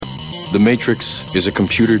The Matrix is a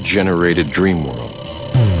computer-generated dream world,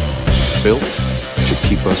 built to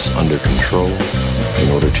keep us under control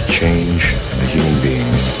in order to change a human being.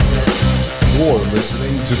 You're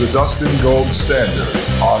listening to the Dustin Gold Standard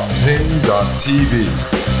on Pain.tv.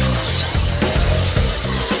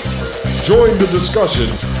 Join the discussion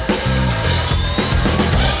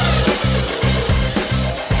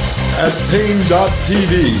at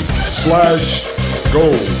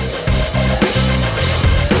Pain.tv/gold.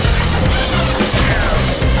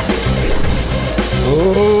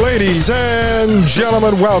 Ladies and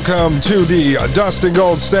gentlemen, welcome to the Dustin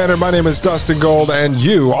Gold Standard. My name is Dustin Gold, and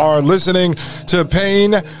you are listening to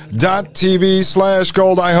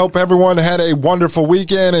Pain.tv/gold. I hope everyone had a wonderful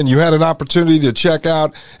weekend and you had an opportunity to check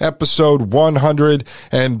out episode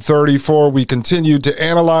 134. We continued to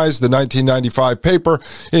analyze the 1995 paper,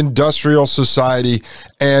 Industrial Society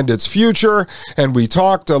and Its Future, and we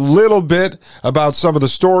talked a little bit about some of the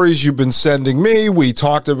stories you've been sending me. We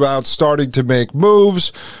talked about starting to make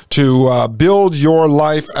moves to build your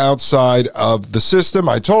life outside of the system.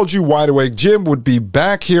 I told you Wide Awake Jim would be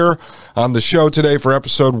back here on the show today for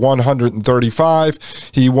episode 135.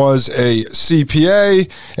 He was a CPA,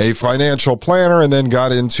 a financial planner, and then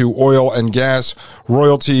got into oil and gas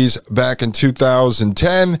royalties back in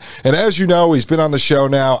 2010. And as you know, he's been on the show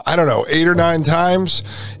now, 8 or 9 times.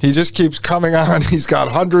 He just keeps coming on. He's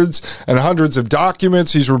got hundreds and hundreds of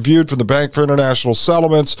documents he's reviewed from the Bank for International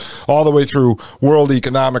Settlements all the way through World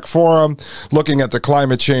Economic Forum, looking at the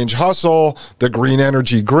climate change hustle, the green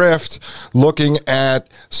energy grift, looking at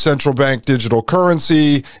central bank digital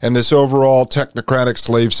currency, and this overall technocratic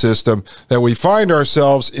slave system that we find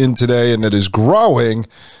ourselves in today and that is growing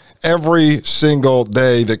every single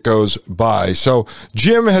day that goes by. So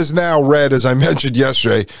Jim has now read, as I mentioned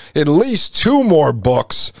yesterday, at least 2 more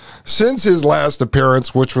books since his last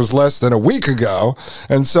appearance, which was less than a week ago.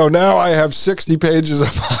 And so now I have 60 pages of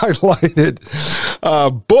highlighted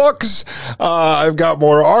books. I've got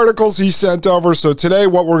more articles he sent over. So today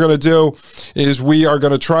what we're going to do is we are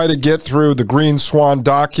going to try to get through the Green Swan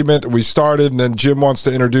document that we started, and then Jim wants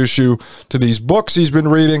to introduce you to these books he's been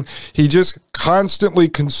reading. He just constantly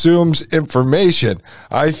consumes information.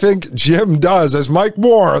 I think Jim does, as Mike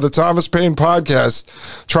Moore of the Thomas Paine podcast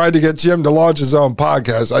tried to get Jim to launch his own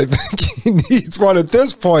podcast. I think he needs one at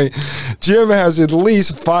this point. Jim has at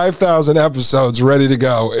least 5,000 episodes ready to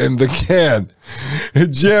go in the can.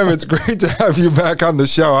 Jim, it's great to have you back on the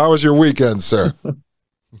show. How was your weekend, sir?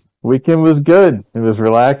 Weekend was good. It was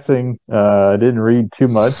relaxing. I didn't read too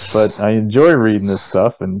much, but I enjoy reading this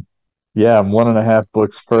stuff. And yeah, I'm 1.5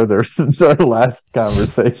 books further since our last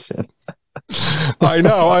conversation. I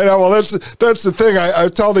know. Well, that's the thing. I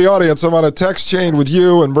tell the audience I'm on a text chain with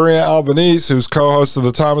you and Maria Albanese, who's co-host of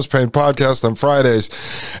the Thomas Paine podcast on Fridays.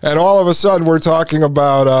 And all of a sudden we're talking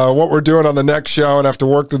about what we're doing on the next show and have to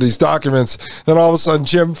work through these documents. Then all of a sudden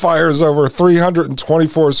Jim fires over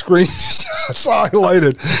 324 screenshots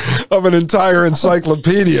highlighted of an entire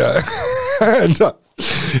encyclopedia. And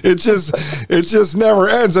it just never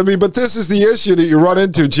ends. I mean, but this is the issue that you run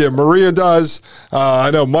into, Jim. Maria does. I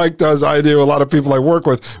know Mike does. I do. A lot of people I work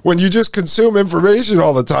with. When you just consume information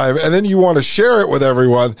all the time and then you want to share it with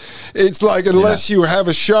everyone, it's like unless you have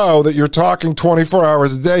a show that you're talking 24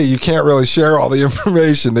 hours a day, you can't really share all the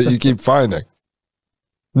information that you keep finding.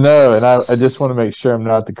 No, and I just want to make sure I'm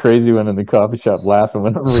not the crazy one in the coffee shop laughing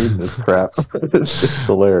when I'm reading this crap. It's just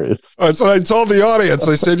hilarious. That's what I told the audience.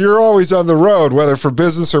 I said, you're always on the road, whether for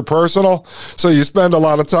business or personal. So you spend a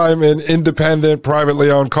lot of time in independent, privately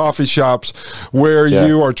owned coffee shops where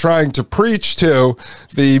you are trying to preach to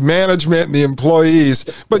the management and the employees,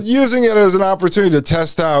 but using it as an opportunity to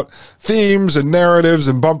test out themes and narratives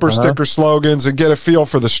and bumper sticker slogans and get a feel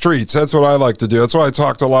for the streets. That's what I like to do. That's why I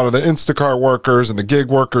talk to a lot of the Instacart workers and the gig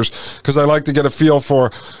workers, because I like to get a feel for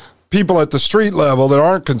people at the street level that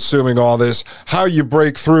aren't consuming all this, how you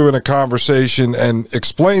break through in a conversation and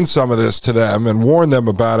explain some of this to them and warn them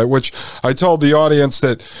about it, which I told the audience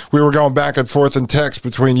that we were going back and forth in text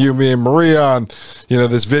between you, me, and Maria on,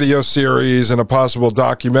 this video series and a possible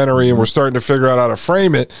documentary, and we're starting to figure out how to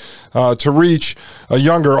frame it to reach a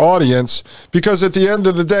younger audience, because at the end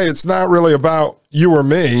of the day, it's not really about you or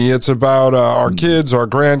me. It's about our kids, our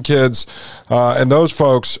grandkids, and those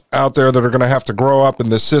folks out there that are going to have to grow up in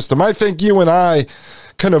this system. I think you and I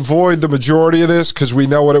can avoid the majority of this because we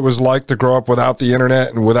know what it was like to grow up without the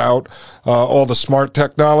internet and without all the smart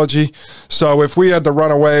technology. So if we had to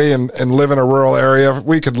run away and live in a rural area,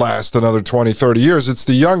 we could last another 20, 30 years. It's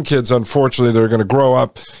the young kids, unfortunately, that are going to grow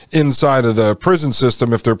up inside of the prison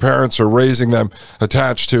system if their parents are raising them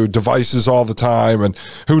attached to devices all the time, and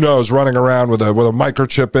who knows, running around with a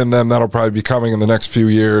microchip in them. That'll probably be coming in the next few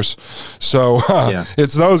years. So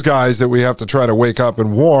it's those guys that we have to try to wake up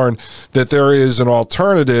and warn that there is an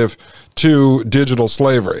alternative to digital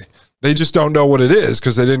slavery. They just don't know what it is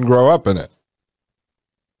because they didn't grow up in it.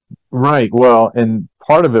 Right. Well, and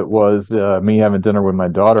part of it was me having dinner with my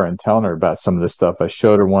daughter and telling her about some of this stuff. I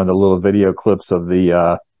showed her one of the little video clips of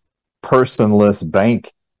the personless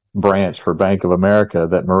bank branch for Bank of America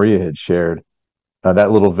that Maria had shared,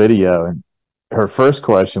 that little video. And her first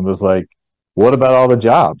question was like, what about all the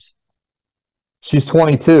jobs? She's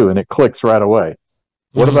 22 and it clicks right away.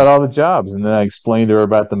 What about all the jobs? And then I explained to her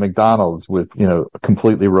about the McDonald's with,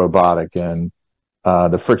 completely robotic, and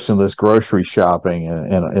the frictionless grocery shopping,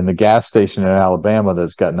 and the gas station in Alabama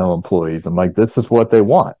that's got no employees. I'm like, this is what they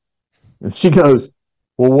want. And she goes,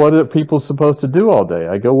 well, what are people supposed to do all day?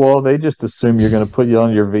 I go, well, they just assume you're going to put you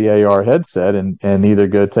on your VAR headset and either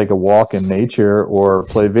go take a walk in nature or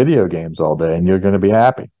play video games all day, and you're going to be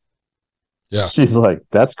happy. Yeah. She's like,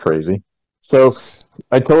 that's crazy. So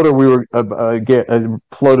I told her we were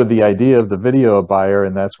floated the idea of the video buyer,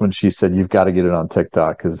 and that's when she said, you've got to get it on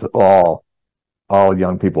TikTok because all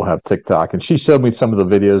young people have TikTok. And she showed me some of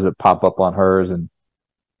the videos that pop up on hers, and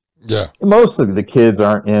most of the kids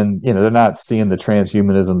aren't in, they're not seeing the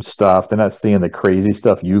transhumanism stuff. They're not seeing the crazy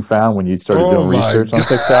stuff you found when you started doing research on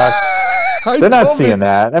TikTok. They're not seeing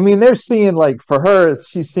that. I mean, they're seeing, like, for her,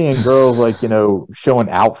 she's seeing girls, like, showing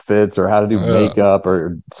outfits or how to do makeup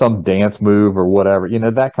or some dance move or whatever,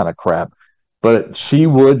 that kind of crap. But she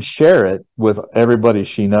would share it with everybody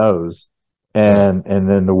she knows, and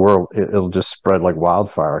then the world, it'll just spread like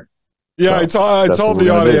wildfire. Yeah, so I told the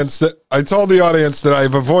audience that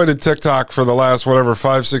I've avoided TikTok for the last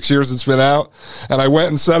 5-6 years it's been out, and I went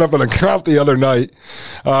and set up an account the other night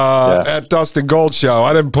at Dustin Gold Show.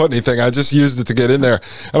 I didn't put anything; I just used it to get in there.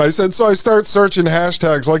 And I said, so I start searching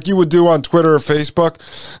hashtags like you would do on Twitter or Facebook.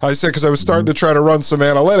 I said, because I was starting to try to run some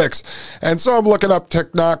analytics, and so I'm looking up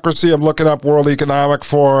technocracy, I'm looking up World Economic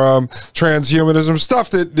Forum, transhumanism,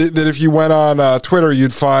 stuff that if you went on Twitter,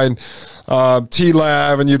 you'd find.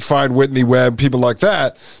 T-Lab, and you'd find Whitney Webb, people like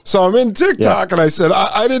that. So I'm in TikTok, and I said,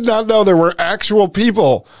 I did not know there were actual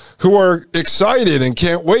people who are excited and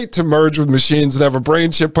can't wait to merge with machines and have a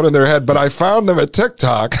brain chip put in their head, but I found them at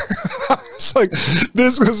TikTok. It's like,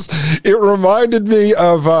 it reminded me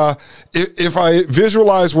of if I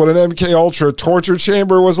visualize what an MK Ultra torture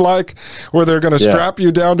chamber was like, where they're going to strap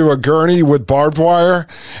you down to a gurney with barbed wire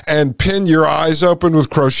and pin your eyes open with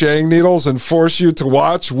crocheting needles and force you to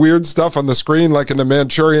watch weird stuff on the screen, like in the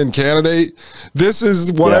Manchurian Candidate. This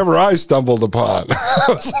is whatever I stumbled upon. I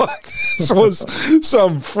was like, this was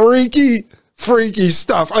some freaky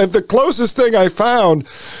stuff. The closest thing I found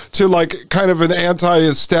to, like, kind of an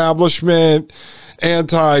anti-establishment,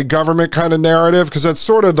 anti-government kind of narrative, because that's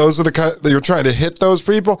sort of, those are the kind that you're trying to hit those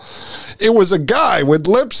people. It was a guy with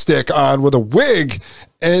lipstick on with a wig,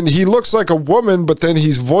 and he looks like a woman, but then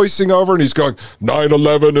he's voicing over and he's going,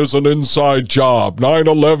 9/11 is an inside job.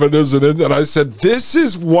 9/11 is and I said, this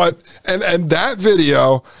is what, and that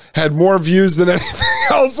video had more views than anything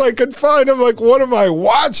else I could find. I'm like, what am I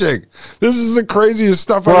watching? This is the craziest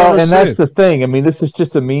stuff I've ever seen. And that's the thing. I mean, this is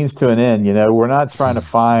just a means to an end. We're not trying to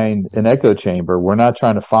find an echo chamber. We're not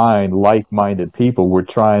trying to find like-minded people. We're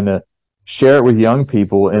trying to share it with young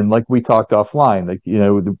people. And like we talked offline, like,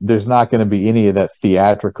 there's not going to be any of that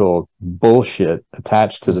theatrical bullshit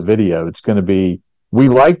attached to the video. It's going to be, we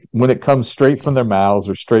like when it comes straight from their mouths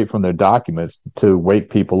or straight from their documents to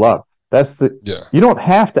wake people up. You don't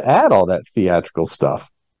have to add all that theatrical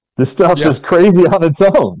stuff. This stuff is crazy on its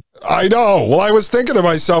own. I know. Well, I was thinking to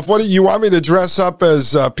myself, what do you want me to dress up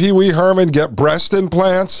as Pee Wee Herman, get breast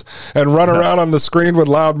implants, and run around on the screen with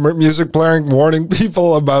loud music blaring, warning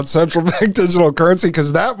people about central bank digital currency?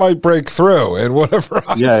 Because that might break through and whatever.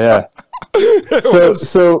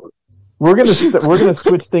 So we're gonna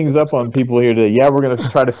switch things up on people here today. Yeah, we're gonna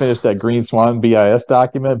try to finish that Green Swan BIS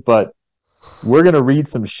document, but we're gonna read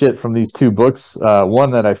some shit from these two books.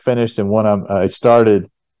 One that I finished and one I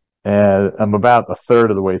started. And I'm about a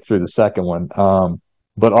third of the way through the second one.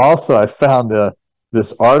 But also I found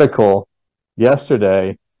this article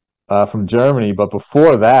yesterday from Germany. But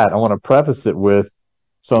before that, I want to preface it with,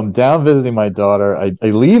 so I'm down visiting my daughter. I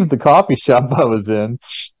leave the coffee shop I was in,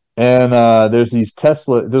 and there's these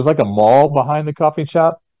there's like a mall behind the coffee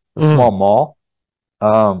shop, a small mall.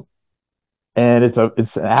 And it's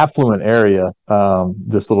an affluent area,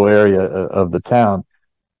 this little area of the town.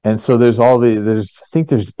 And so there's I think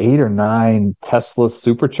there's 8 or 9 Tesla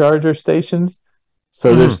supercharger stations.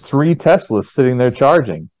 So there's 3 Teslas sitting there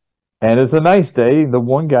charging. And it's a nice day. The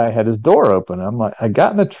one guy had his door open. I'm like, I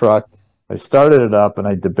got in the truck, I started it up, and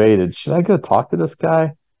I debated, should I go talk to this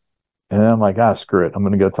guy? And then I'm like, screw it. I'm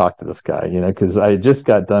going to go talk to this guy, because I just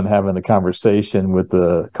got done having the conversation with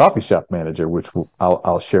the coffee shop manager, which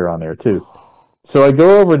I'll share on there too. So I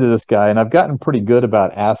go over to this guy, and I've gotten pretty good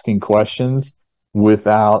about asking questions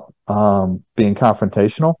without being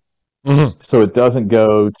confrontational. So it doesn't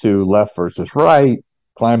go to left versus right,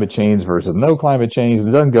 climate change versus no climate change.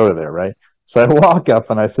 It doesn't go to there, right? So I walk up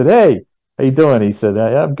and I said, hey, how you doing? He said,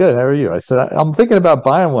 I'm good. How are you? I said, I'm thinking about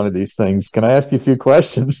buying one of these things. Can I ask you a few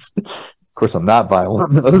questions? Of course, I'm not buying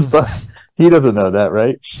one of those, but he doesn't know that,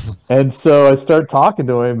 right? And so I start talking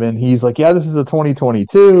to him, and he's like, yeah, this is a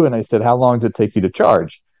 2022. And I said, how long does it take you to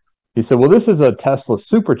charge? He said, well, this is a Tesla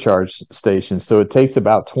supercharge station, so it takes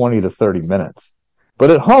about 20 to 30 minutes. But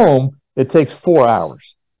at home, it takes 4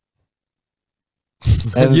 hours.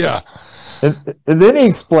 And yeah. And then he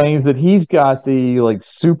explains that he's got the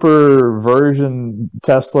super version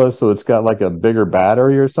Tesla, so it's got a bigger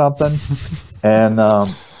battery or something. And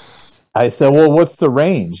I said, well, what's the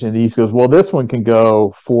range? And he goes, well, this one can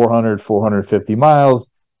go 400, 450 miles.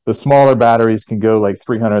 The smaller batteries can go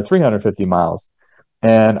 300, 350 miles.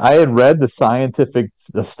 And I had read the scientific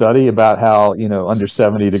study about how, under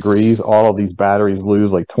 70 degrees, all of these batteries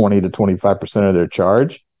lose 20 to 25% of their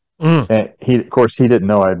charge. And he didn't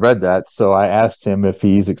know I'd read that. So I asked him if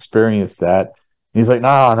he's experienced that. He's like, no,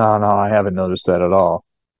 I haven't noticed that at all.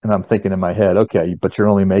 And I'm thinking in my head, okay, but you're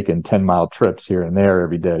only making 10-mile trips here and there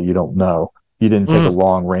every day. You don't know. You didn't take a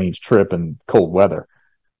long range trip in cold weather.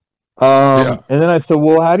 And then I said,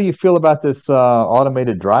 well, how do you feel about this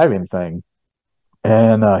automated driving thing?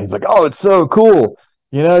 And he's like, oh, it's so cool.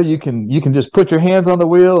 You can just put your hands on the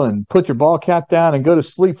wheel and put your ball cap down and go to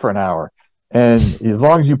sleep for an hour. And as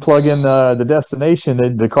long as you plug in the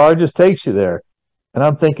destination, the car just takes you there. And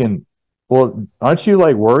I'm thinking, well, aren't you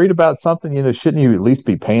worried about something? Shouldn't you at least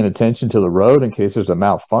be paying attention to the road in case there's a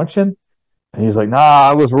malfunction? And he's like, nah,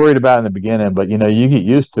 I was worried about it in the beginning, but you get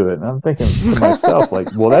used to it. And I'm thinking to myself,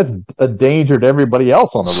 well, that's a danger to everybody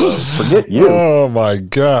else on the road. Forget you. Oh my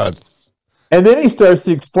God. And then he starts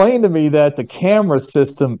to explain to me that the camera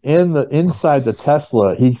system inside the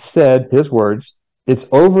Tesla, he said, his words, it's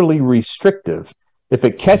overly restrictive. If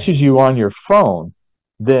it catches you on your phone,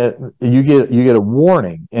 that you get a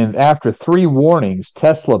warning, and after 3 warnings,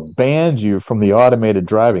 Tesla bans you from the automated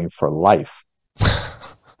driving for life.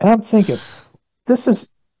 And I'm thinking,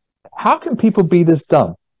 how can people be this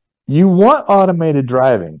dumb? You want automated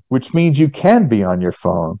driving, which means you can be on your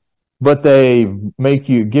phone, but they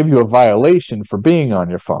give you a violation for being on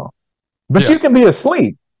your phone. But you can be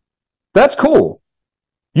asleep. That's cool.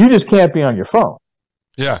 You just can't be on your phone.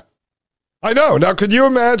 Yeah. I know. Now, could you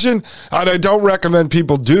imagine, and I don't recommend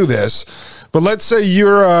people do this, but let's say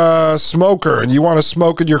you're a smoker and you want to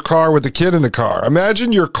smoke in your car with the kid in the car.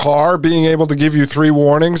 Imagine your car being able to give you 3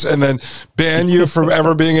 warnings and then ban you from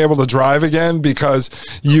ever being able to drive again because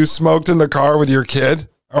you smoked in the car with your kid.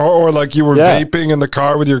 Or you were vaping in the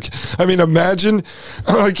car with your. I mean, imagine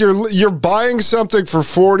you're buying something for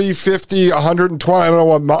 40, 50, 120. I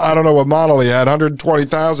don't know what model he had. $120,000.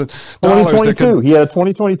 2022. He had a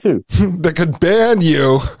 2022 that could ban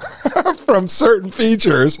you from certain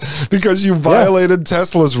features because you violated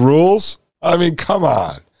Tesla's rules. I mean, come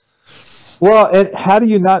on. Well, and how do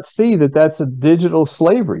you not see that that's a digital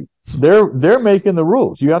slavery? They're making the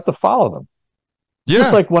rules. You have to follow them. Yeah.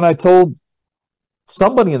 Just like when I told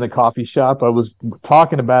somebody in the coffee shop, I was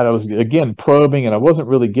talking about, I was again probing, and I wasn't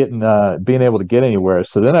really being able to get anywhere.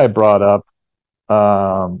 So then I brought up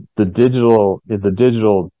the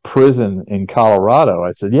digital prison in Colorado.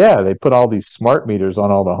 I said, yeah, they put all these smart meters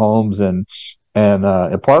on all the homes and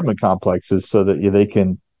apartment complexes so that they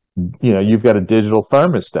can, you've got a digital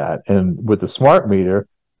thermostat. And with the smart meter,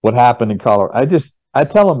 what happened in Colorado? I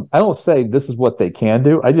tell them, I don't say this is what they can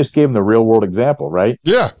do. I just gave them the real world example, right?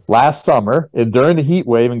 Yeah. Last summer, during the heat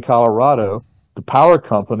wave in Colorado, the power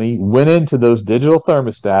company went into those digital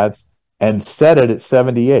thermostats and set it at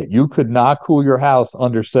 78. You could not cool your house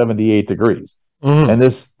under 78 degrees. Mm-hmm. And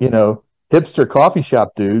this, hipster coffee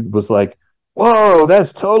shop dude was like, whoa,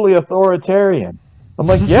 that's totally authoritarian. I'm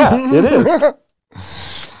like, yeah, it is.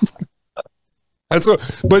 I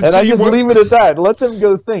just leave it at that. Let them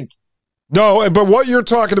go think. No, but what you're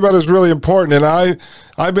talking about is really important, and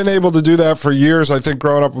I've been able to do that for years. I think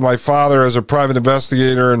growing up with my father as a private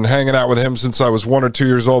investigator and hanging out with him since I was 1 or 2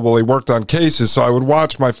 years old while he worked on cases, so I would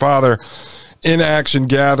watch my father in action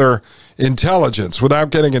gather intelligence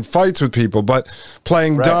without getting in fights with people, but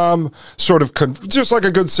playing dumb, sort of just like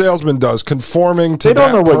a good salesman does, conforming to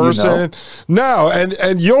that person. No,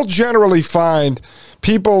 and you'll generally find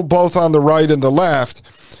people both on the right and the left,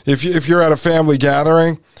 if you're at a family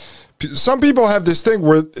gathering, some people have this thing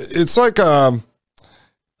where it's like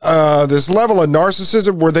this level of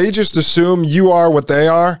narcissism where they just assume you are what they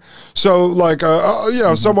are. So like,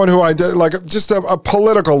 someone who like just a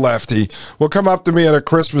political lefty will come up to me at a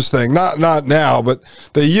Christmas thing. Not now, but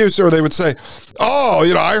they used to, or they would say, oh,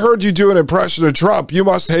 I heard you do an impression of Trump. You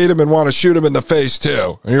must hate him and want to shoot him in the face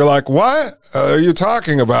too. And you're like, what are you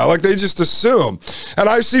talking about? Like they just assume. And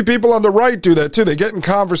I see people on the right do that too. They get in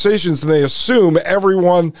conversations and they assume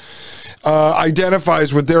everyone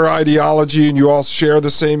identifies with their ideology and you all share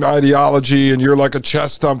the same ideology and you're like a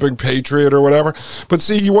chest-thumping patriot or whatever. But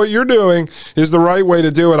see, what you're doing is the right way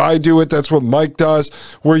to do it. I do it. That's what Mike does,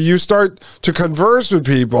 where you start to converse with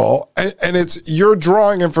people and you're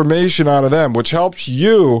drawing information out of them, which helps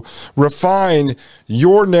you refine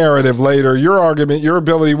your narrative later, your argument, your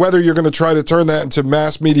ability, whether you're going to try to turn that into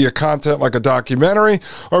mass media content like a documentary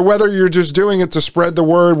or whether you're just doing it to spread the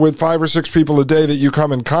word with 5 or 6 people a day that you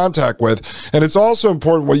come in contact with. And it's also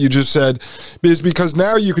important what you just said is because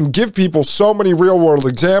now you can give people so many real world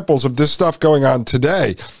examples of this stuff going on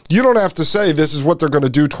today. You don't have to say this is what they're going to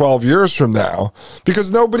do 12 years from now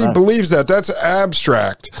because nobody believes that. That's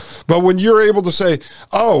abstract. But when you're able to say,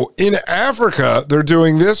 oh, in Africa, they're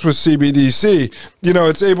doing this with CBDC,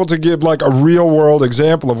 it's able to give like a real world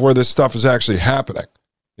example of where this stuff is actually happening,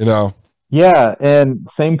 Yeah. And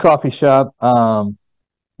same coffee shop.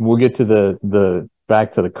 We'll get to the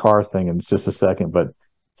back to the car thing in just a second, but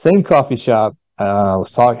same coffee shop.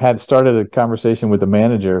 Had started a conversation with the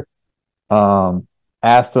manager,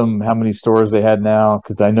 asked them how many stores they had now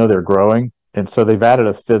because I know they're growing, and so they've added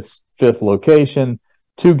a fifth location.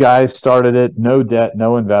 2 guys started it, no debt,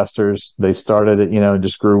 no investors. They started it, and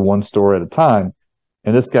just grew 1 store at a time.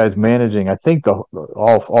 And this guy's managing, I think,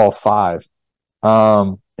 all 5.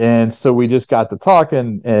 And so we just got to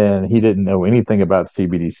talking, and he didn't know anything about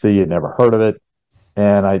CBDC. Had never heard of it.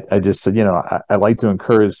 And I just said, I like to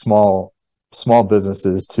encourage small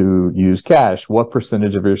businesses to use cash. What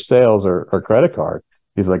percentage of your sales are credit card?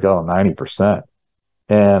 He's like, 90%.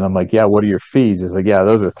 And I'm like, yeah, what are your fees? He's like, yeah,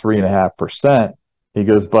 those are 3.5%. He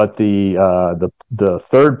goes, but the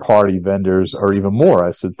third party vendors are even more.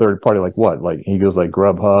 I said, third party, like what? Like he goes, like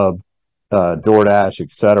Grubhub, DoorDash,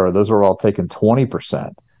 etc. Those are all taking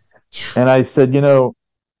 20%. And I said,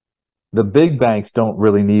 the big banks don't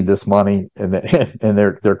really need this money, and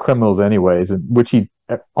they're criminals anyways. And which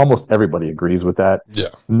almost everybody agrees with that. Yeah,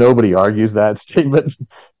 nobody argues that statement.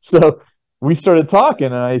 So we started talking,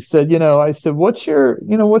 and I said, what's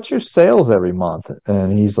your sales every month?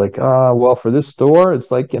 And he's like, well, for this store,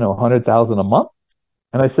 it's like 100,000 a month.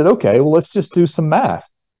 And I said, okay, well, let's just do some math.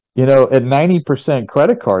 At 90%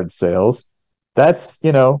 credit card sales, that's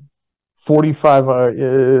 45,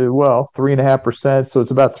 3.5%. So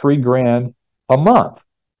it's about $3,000 a month.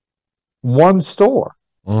 1 store.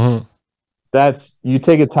 Mm-hmm. That's, you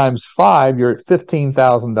take it times 5, you're at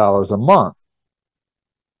 $15,000 a month.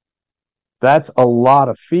 That's a lot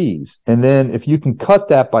of fees. And then if you can cut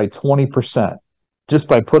that by 20%, just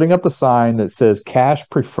by putting up a sign that says cash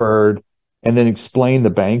preferred and then explain the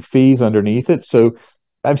bank fees underneath it. So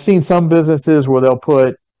I've seen some businesses where they'll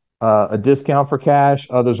put a discount for cash.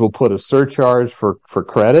 Others will put a surcharge for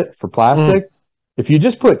credit, for plastic. If you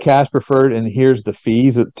just put cash preferred and here's the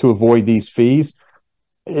fees to avoid these fees,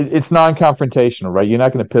 it's non-confrontational, right? You're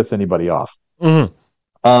not going to piss anybody off.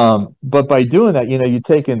 But by doing that, you're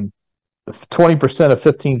taking 20% of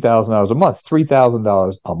 $15,000 a month,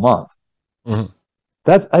 $3,000 a month.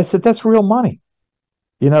 I said, that's real money.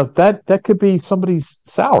 That could be somebody's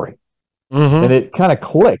salary. And it kind of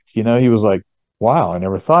clicked, he was like, wow, I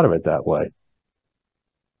never thought of it that way.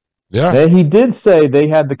 Yeah. And he did say they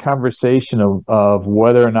had the conversation of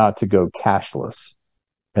whether or not to go cashless.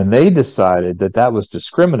 And they decided that was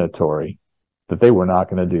discriminatory, that they were not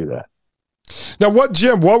going to do that. Now,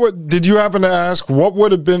 Jim, did you happen to ask, what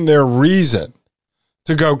would have been their reason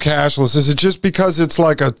to go cashless? Is it just because it's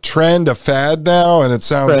like a trend, a fad now, and it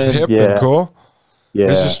sounds hip and cool? Yeah.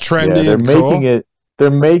 It's just trendy and cool? They're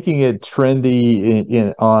making it trendy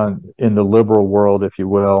in the liberal world, if you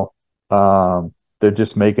will. They're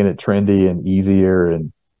just making it trendy and easier,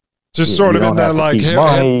 and just sort of in that like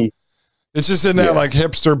hip. It's just in that like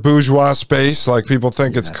hipster bourgeois space. Like people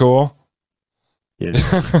think it's cool.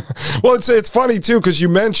 Well, it's funny too, because you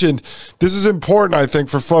mentioned this is important, I think,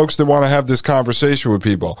 for folks that want to have this conversation with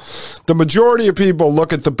people. The majority of people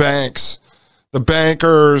look at the banks, the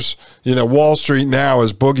bankers, Wall Street now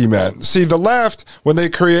as boogeymen. See, the left, when they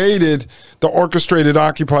created the orchestrated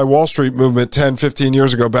Occupy Wall Street movement 10, 15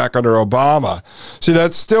 years ago back under Obama, see,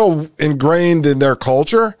 that's still ingrained in their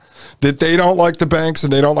culture, that they don't like the banks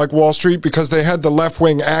and they don't like Wall Street because they had the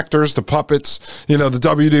left-wing actors, the puppets, the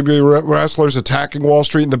WWE wrestlers attacking Wall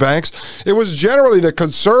Street and the banks. It was generally the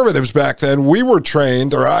conservatives back then. We were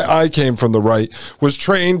trained, or I came from the right, was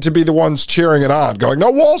trained to be the ones cheering it on, going, no,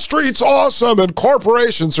 Wall Street's awesome and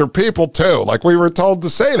corporations are people too. Like we were told to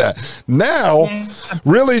say that. Now,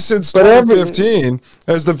 really since 2015,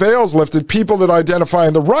 as the veil's lifted, people that identify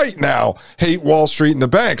on the right now hate Wall Street and the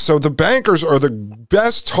banks. So the bankers are the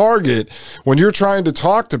best target when you're trying to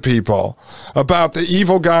talk to people about the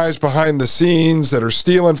evil guys behind the scenes that are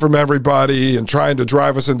stealing from everybody and trying to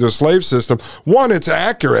drive us into a slave system. One, it's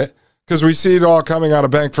accurate because we see it all coming out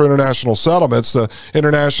of Bank for International Settlements, the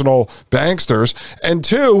international banksters. And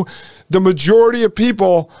two, the majority of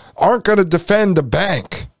people aren't going to defend the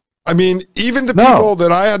bank. I mean, even the people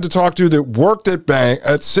that I had to talk to that worked at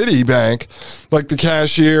Citibank, like the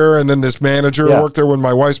cashier and then this manager who worked there when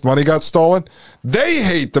my wife's money got stolen, they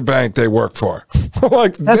hate the bank they work for.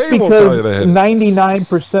 Like that's they will tell you they hate it.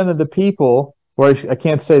 99% of the people, or I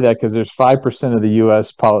can't say that because there's 5% of the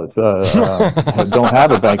U.S. don't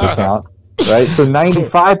have a bank account, right? So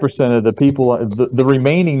 95% of the people, the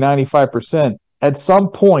remaining 95%, at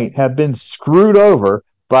some point have been screwed over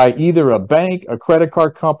by either a bank, a credit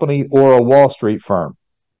card company, or a Wall Street firm.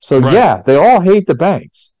 So, they all hate the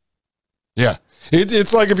banks. Yeah.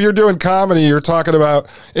 It's like if you're doing comedy, you're talking about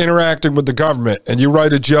interacting with the government, and you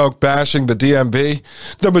write a joke bashing the DMV.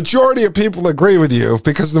 The majority of people agree with you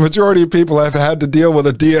because the majority of people have had to deal with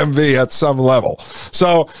a DMV at some level.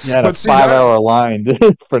 So, but a 5-hour line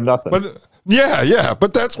for nothing.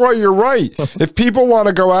 But that's why you're right. If people want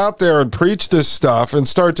to go out there and preach this stuff and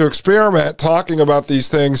start to experiment talking about these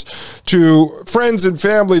things to friends and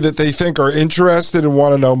family that they think are interested and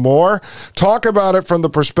want to know more, talk about it from the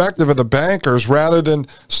perspective of the bankers rather than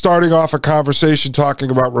starting off a conversation talking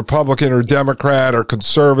about Republican or Democrat or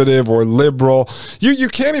conservative or liberal. You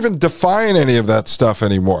can't even define any of that stuff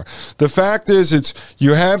anymore. The fact is,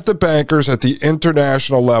 you have the bankers at the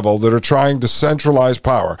international level that are trying to centralize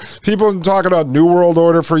power. People have been talking about New World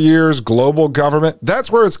Order for years, global government. That's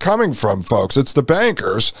where it's coming from, folks. It's the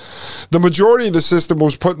bankers. The majority of the system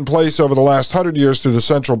was put in place over the last 100 years through the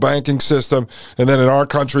central banking system, and then in our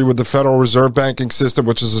country with the Federal Reserve banking system,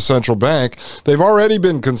 which is a central bank. They've already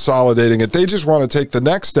been consolidating it. They just want to take the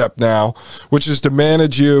next step now, which is to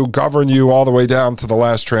manage you, govern you all the way down to the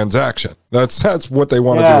last transaction. That's what they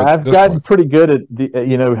want to do. I've gotten pretty good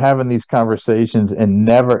at having these conversations and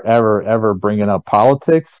never, ever, ever bringing up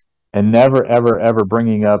politics. And never, ever, ever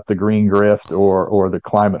bringing up the green grift or the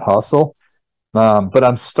climate hustle, but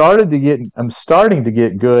I'm starting to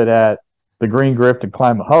get good at the green grift and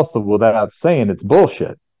climate hustle without saying it's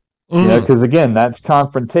bullshit. Because again, that's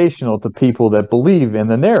confrontational to people that believe in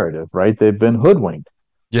the narrative, right? They've been hoodwinked.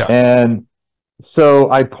 Yeah, and so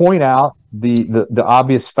I point out the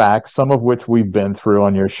obvious facts, some of which we've been through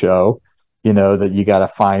on your show. That you got to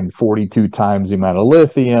find 42 times the amount of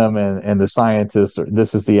lithium and the scientists,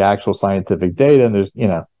 this is the actual scientific data. And there's,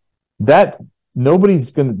 that nobody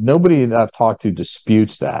that I've talked to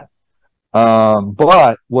disputes that.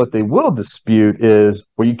 But what they will dispute is,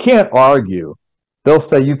 well, you can't argue. They'll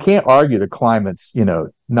say you can't argue the climate's,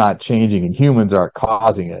 not changing and humans aren't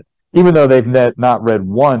causing it, even though they've not read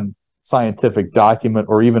one scientific document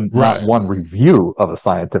or even not one review of a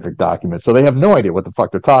scientific document. So they have no idea what the fuck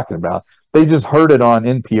they're talking about. They just heard it on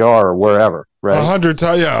NPR or wherever, right? 100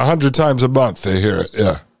 times a month they hear it,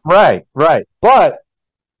 yeah. Right. But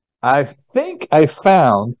I think I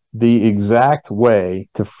found the exact way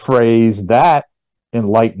to phrase that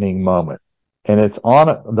enlightening moment. And it's on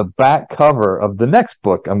the back cover of the next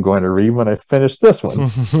book I'm going to read when I finish this one.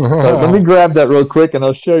 So let me grab that real quick and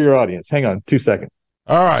I'll show your audience. Hang on 2 seconds.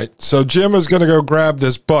 All right, so Jim is going to go grab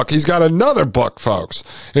this book. He's got another book, folks.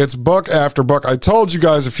 It's book after book. I told you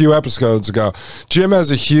guys a few episodes ago, Jim has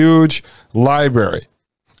a huge library,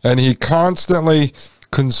 and he constantly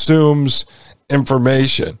consumes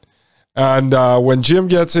information. And when Jim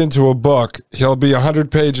gets into a book, he'll be 100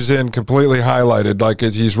 pages in, completely highlighted, like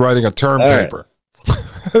he's writing a term paper.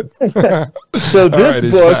 So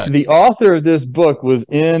this book, the author of this book was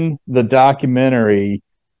in the documentary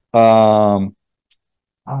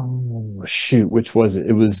oh shoot, which was it?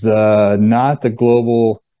 It was not the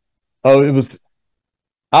global. Oh, it was.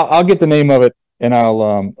 I'll get the name of it and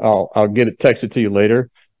I'll get it texted to you later.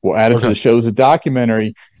 We'll add it to the show. It's a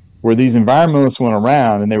documentary where these environmentalists went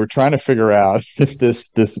around and they were trying to figure out if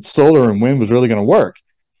this solar and wind was really going to work.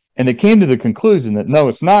 And they came to the conclusion that no,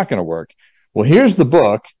 it's not going to work. Well, here's the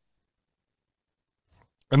book.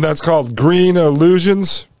 And that's called Green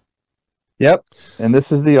Illusions? Yep. And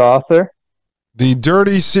this is the author. The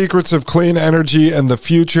Dirty Secrets of Clean Energy and the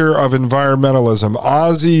Future of Environmentalism.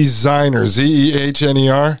 Ozzy Zehner,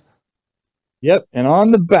 Zehner. Yep. And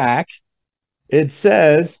on the back, it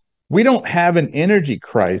says, we don't have an energy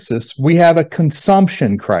crisis. We have a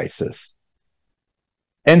consumption crisis.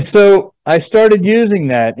 And so I started using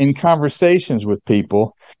that in conversations with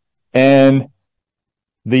people, and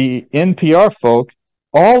the NPR folk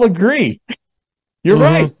all agree. You're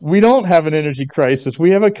right. We don't have an energy crisis.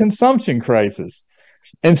 We have a consumption crisis.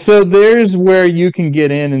 And so there's where you can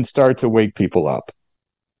get in and start to wake people up.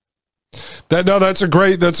 That's a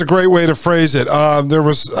great way to phrase it. There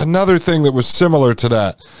was another thing that was similar to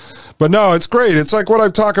that, but no, it's great. It's like what I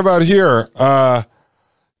talk about here.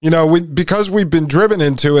 Because we've been driven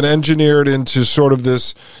into and engineered into sort of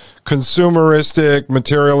this consumeristic,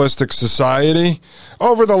 materialistic society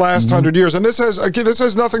over the last 100 years. And this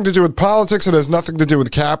has nothing to do with politics. It has nothing to do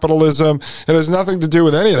with capitalism. It has nothing to do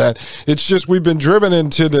with any of that. It's just we've been driven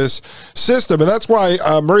into this system. And that's why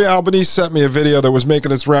Maria Albanese sent me a video that was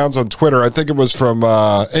making its rounds on Twitter. I think it was from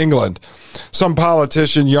England. Some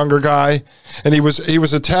politician, younger guy, and he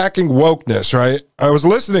was attacking wokeness, right? I was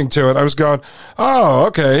listening to it. I was going, oh,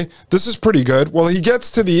 okay, this is pretty good. Well, he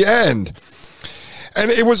gets to the end, and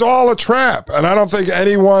it was all a trap. And I don't think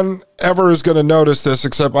anyone ever is going to notice this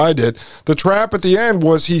except I did. The trap at the end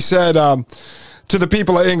was he said to the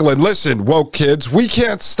people of England, listen, woke kids, we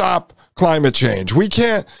can't stop climate change. We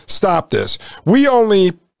can't stop this. We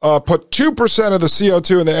only put 2% of the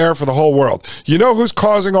CO2 in the air for the whole world. You know who's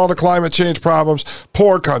causing all the climate change problems?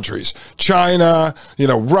 Poor countries. China,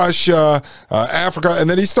 Russia, Africa. And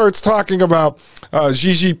then he starts talking about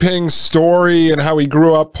Xi Jinping's story and how he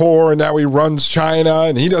grew up poor and now he runs China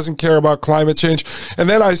and he doesn't care about climate change. And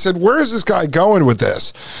then I said, where is this guy going with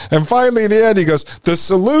this? And finally, in the end, he goes, the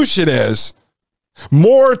solution is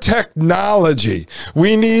more technology.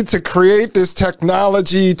 We need to create this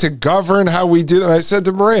technology to govern how we do. And I said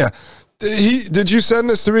to Maria, did you send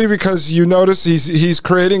this to me because you notice he's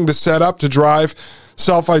creating the setup to drive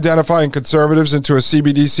self-identifying conservatives into a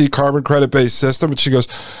CBDC carbon credit-based system? And she goes,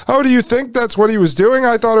 oh, do you think that's what he was doing?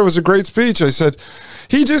 I thought it was a great speech. I said,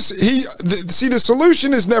 the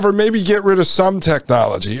solution is never maybe get rid of some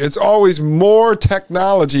technology. It's always more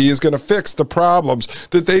technology is going to fix the problems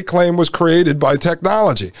that they claim was created by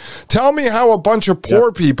technology. Tell me how a bunch of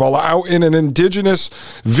poor people out in an indigenous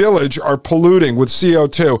village are polluting with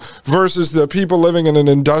CO2 versus the people living in an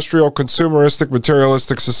industrial, consumeristic,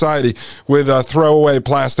 materialistic society with throwaway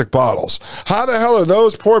plastic bottles. How the hell are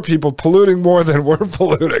those poor people polluting more than we're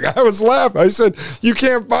polluting? I was laughing. I said, you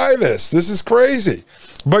can't buy this. This is crazy.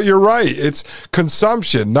 But you're right. It's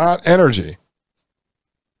consumption, not energy.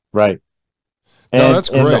 Right. No, that's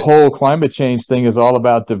great. And the whole climate change thing is all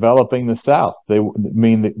about developing the South.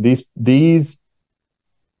 These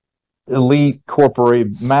elite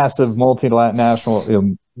massive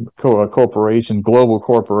multinational corporations, global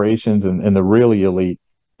corporations, and the really elite,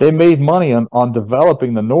 they made money on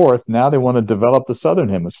developing the North. Now they want to develop the Southern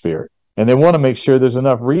Hemisphere, and they want to make sure there's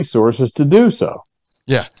enough resources to do so.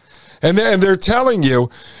 Yeah. And they're telling you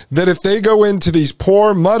that if they go into these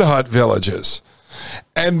poor mud hut villages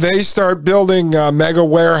and they start building mega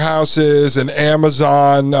warehouses and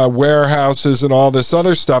Amazon warehouses and all this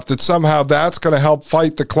other stuff, that somehow that's going to help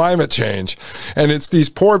fight the climate change. And it's these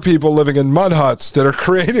poor people living in mud huts that are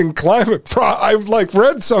creating I've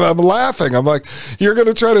read some, I'm laughing. I'm like, you're going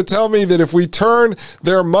to try to tell me that if we turn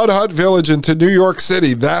their mud hut village into New York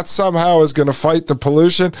City, that somehow is going to fight the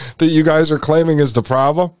pollution that you guys are claiming is the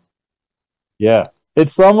problem? Yeah,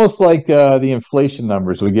 it's almost like the inflation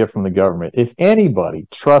numbers we get from the government. If anybody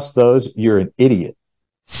trusts those, you're an idiot.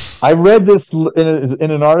 I read this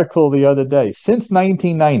in an article the other day. Since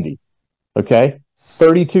 1990,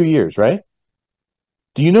 32 years, right?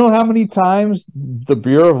 Do you know how many times the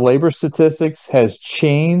Bureau of Labor Statistics has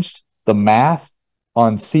changed the math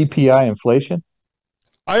on CPI inflation?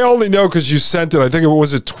 I only know because you sent it. I think it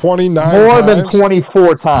was 29 More times? than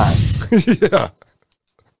 24 times. Yeah.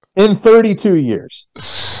 In 32 years.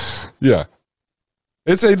 Yeah.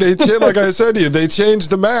 Like I said to you, they changed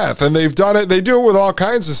the math, and they've done it. They do it with all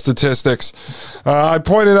kinds of statistics. I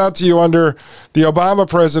pointed out to you under the Obama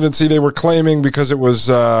presidency, they were claiming because it was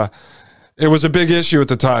It was a big issue at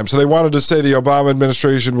the time. So they wanted to say the Obama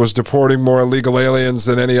administration was deporting more illegal aliens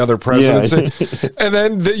than any other presidency. Yeah. And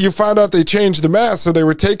then you found out they changed the math. So they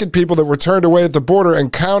were taking people that were turned away at the border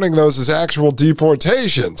and counting those as actual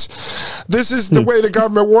deportations. This is the way the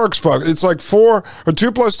government works, folks. It's like 2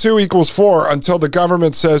 + 2 = 4 until the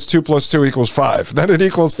government says 2 + 2 = 5. Then it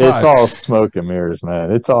equals 5. It's all smoke and mirrors,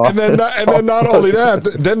 man. It's all. And then not only that,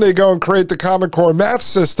 then they go and create the Common Core math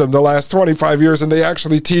system the last 25 years, and they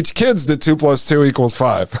actually teach kids that 2 + 2 =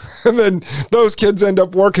 5. And then those kids end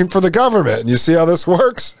up working for the government. And you see how this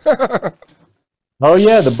works? Oh,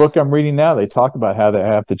 yeah. The book I'm reading now, they talk about how they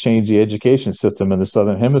have to change the education system in the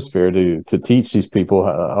Southern Hemisphere to teach these people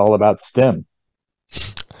all about STEM.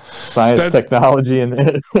 Science, technology,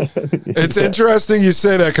 and it's interesting you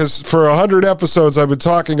say that, because for 100 episodes I've been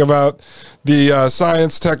talking about the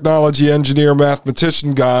science, technology, engineer,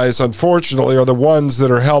 mathematician guys, unfortunately, are the ones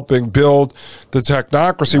that are helping build the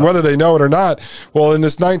technocracy, whether they know it or not. Well, in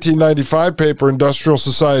this 1995 paper, Industrial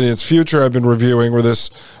Society and Its Future, I've been reviewing, where this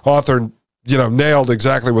author nailed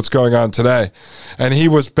exactly what's going on today. And he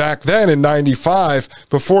was back then in 95,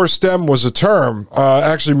 before STEM was a term.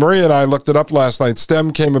 Actually, Maria and I looked it up last night.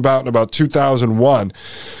 STEM came about in about 2001.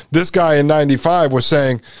 This guy in 95 was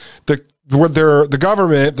saying the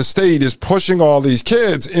government, the state, is pushing all these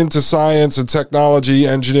kids into science and technology,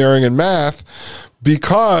 engineering, and math,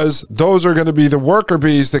 because those are going to be the worker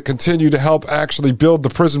bees that continue to help actually build the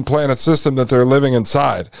prison planet system that they're living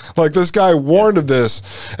inside. Like, this guy warned of this,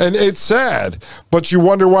 and it's sad, but you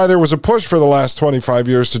wonder why there was a push for the last 25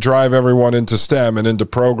 years to drive everyone into STEM and into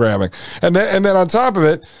programming. And then on top of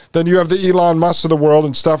it, then you have the Elon Musk of the world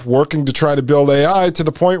and stuff working to try to build AI to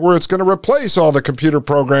the point where it's going to replace all the computer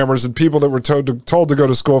programmers and people that were told to go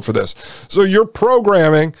to school for this. So you're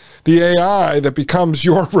programming the AI that becomes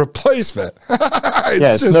your replacement.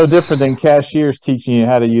 It's no different than cashiers teaching you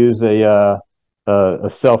how to use a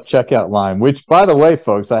self-checkout line, which, by the way,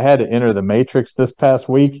 folks, I had to enter the Matrix this past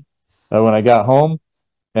week when I got home.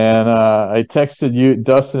 And I texted you,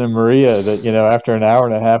 Dustin and Maria, that, after an hour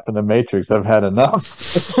and a half in the Matrix, I've had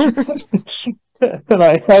enough. And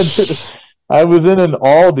I was in an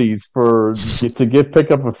Aldi's to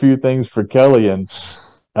pick up a few things for Kelly, and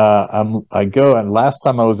I go, and last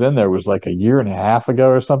time I was in there was like a year and a half ago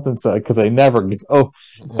or something. So, because I never go,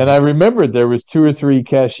 and I remembered there was 2 or 3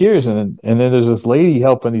 cashiers, and then there's this lady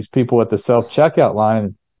helping these people at the self-checkout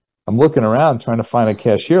line. I'm looking around trying to find a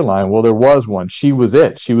cashier line. Well, there was one. She was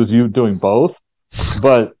it. She was doing both,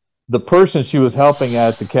 but the person she was helping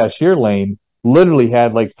at the cashier lane literally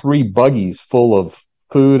had like 3 buggies full of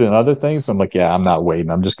food and other things. So I'm like, yeah, I'm not waiting.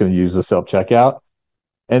 I'm just going to use the self-checkout.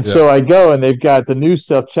 And so I go, and they've got the new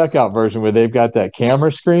self-checkout version where they've got that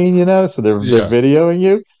camera screen, so they're videoing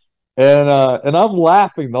you. And I'm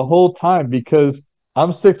laughing the whole time because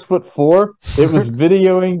I'm 6'4". It was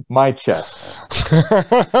videoing my chest.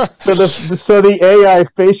 So the AI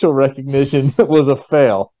facial recognition was a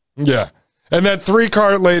fail. Yeah. And that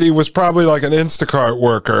 3-cart lady was probably like an Instacart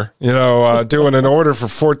worker, doing an order for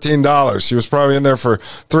 $14. She was probably in there for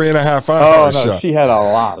 3.5 hours. Oh, no, she had a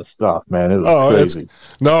lot of stuff, man. It was crazy.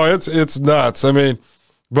 It's nuts. I mean,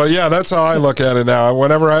 but yeah, that's how I look at it now.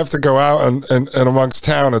 Whenever I have to go out and amongst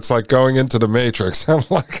town, it's like going into the Matrix. I'm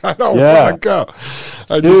like, I don't want to go.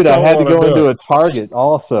 I had to go into a Target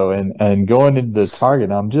also, and going into the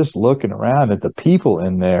Target, I'm just looking around at the people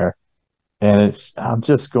in there, and I'm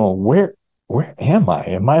just going, where am I?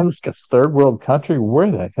 Am I like a third world country?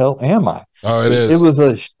 Where the hell am I? Oh, it is.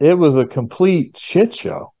 It was a complete shit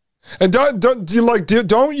show. And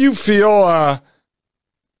don't you feel?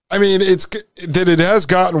 I mean, it's that it has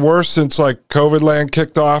gotten worse since like COVID land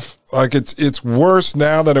kicked off. Like it's worse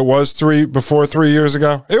now than it was 3 years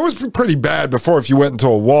ago. It was pretty bad before if you went into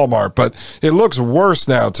a Walmart, but it looks worse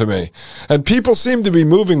now to me. And people seem to be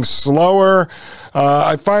moving slower.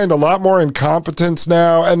 I find a lot more incompetence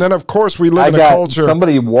now. And then, of course, we live in a culture.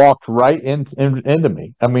 Somebody walked right into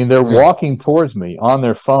me. I mean, they're walking towards me on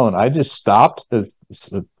their phone. I just stopped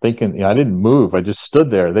thinking, I didn't move. I just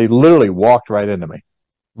stood there. They literally walked right into me.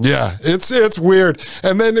 Yeah, it's weird.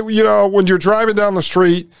 And then, when you're driving down the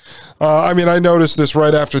street, I noticed this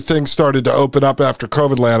right after things started to open up after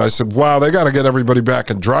COVID land. I said, wow, they got to get everybody back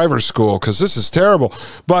in driver's school because this is terrible.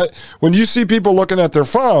 But when you see people looking at their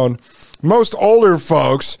phone, most older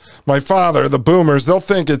folks, my father, the boomers, they'll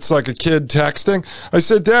think it's like a kid texting. I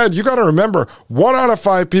said, Dad, you got to remember, 1 out of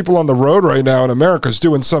 5 people on the road right now in America is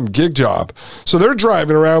doing some gig job. So they're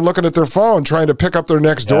driving around looking at their phone, trying to pick up their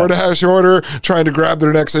next DoorDash order, trying to grab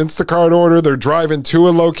their next Instacart order. They're driving to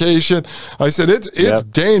a location. I said, it's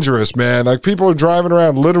dangerous, man. Like, people are driving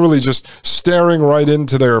around literally just staring right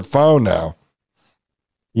into their phone now.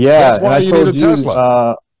 Yeah, That's and why you need a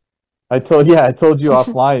Tesla. I told you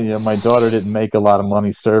offline, my daughter didn't make a lot of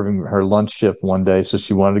money serving her lunch shift one day, so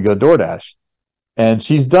she wanted to go DoorDash. And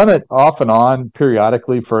she's done it off and on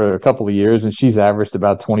periodically for a couple of years, and she's averaged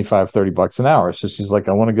about 25-30 bucks an hour. So she's like,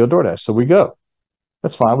 I want to go DoorDash. So we go.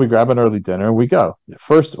 That's fine. We grab an early dinner and we go.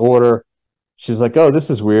 First order, she's like, oh, this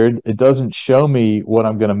is weird. It doesn't show me what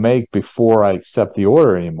I'm going to make before I accept the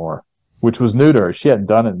order anymore, which was new to her. She hadn't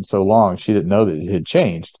done it in so long. She didn't know that it had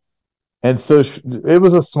changed. And so it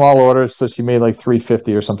was a small order, so she made like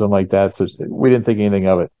 350 or something like that. So we didn't think anything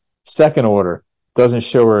of it. Second order doesn't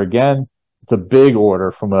show her again. It's a big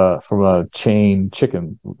order from a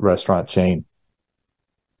chicken restaurant chain,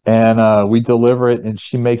 and we deliver it, and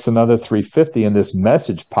she makes another 350, and this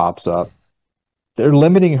message pops up. They're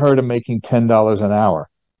limiting her to making $10 an hour.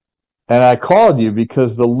 And I called you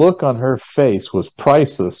because the look on her face was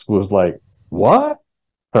priceless. Was like, what?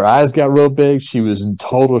 Her eyes got real big. She was in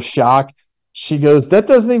total shock. She goes, that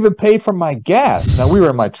doesn't even pay for my gas. Now, we were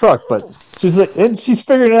in my truck, but she's like, and she's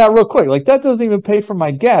figuring it out real quick. Like, that doesn't even pay for my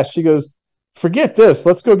gas. She goes, forget this.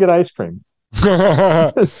 Let's go get ice cream.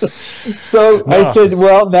 So I said,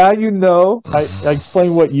 well, now you know. I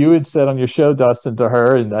explained what you had said on your show, Dustin, to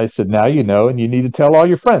her. And I said, now you know, and you need to tell all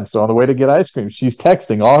your friends. So on the way to get ice cream, she's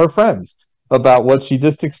texting all her friends about what she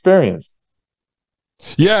just experienced.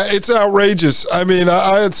 Yeah, it's outrageous. I mean,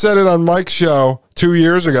 I had said it on Mike's show 2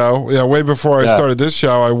 years ago, way before I started this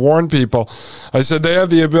show. I warned people. I said they have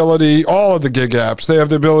the ability, all of the gig apps, they have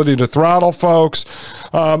the ability to throttle folks.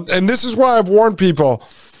 And this is why I've warned people.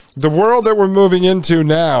 The world that we're moving into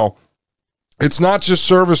now, it's not just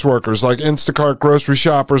service workers like Instacart grocery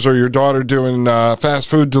shoppers or your daughter doing fast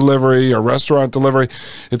food delivery or restaurant delivery.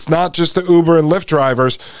 It's not just the Uber and Lyft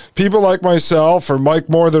drivers. People like myself or Mike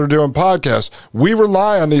Moore that are doing podcasts, we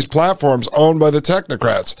rely on these platforms owned by the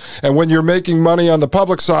technocrats. And when you're making money on the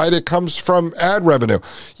public side, it comes from ad revenue.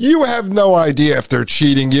 You have no idea if they're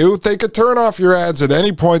cheating you. They could turn off your ads at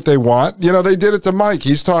any point they want. They did it to Mike.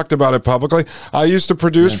 He's talked about it publicly. I used to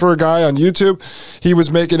produce for a guy on YouTube. He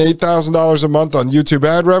was making $8,000 a month on YouTube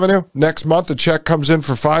ad revenue. Next month, the check comes in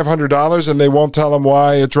for $500, and they won't tell him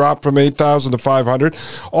why it dropped from $8,000 to $500.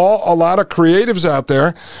 A lot of creatives out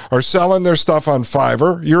there are selling their stuff on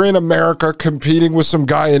Fiverr. You're in America competing with some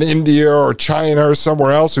guy in India or China or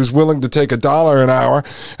somewhere else who's willing to take $1 an hour,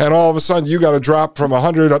 and all of a sudden you got to drop from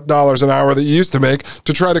 $100 an hour that you used to make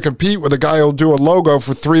to try to compete with a guy who'll do a logo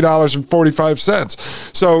for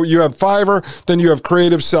 $3.45. So you have Fiverr, then you have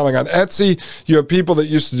creatives selling on Etsy. You have people that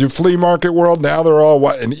used to do flea market world. Now they're all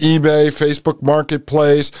in eBay, Facebook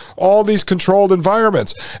Marketplace, all these controlled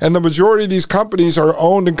environments. And the majority of these companies are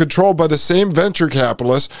owned and controlled by the same venture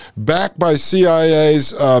capitalists, backed by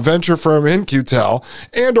CIA's venture firm In-Q-Tel,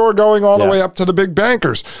 and or going all the way up to the big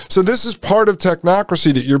bankers. So this is part of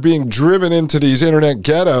technocracy, that you're being driven into these internet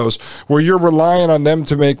ghettos where you're relying on them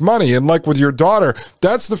to make money. And like with your daughter,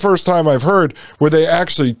 that's the first time I've heard where they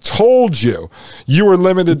actually told you were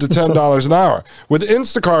limited to $10 an hour. With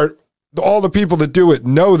Instacart, all the people that do it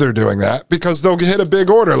know they're doing that because they'll hit a big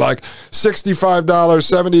order like $65,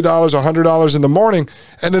 $70, $100 in the morning,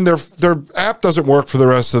 and then their app doesn't work for the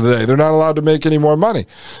rest of the day. They're not allowed to make any more money.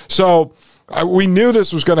 So we knew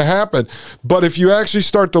this was going to happen. But if you actually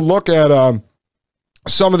start to look at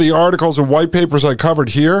some of the articles and white papers I covered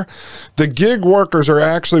here, the gig workers are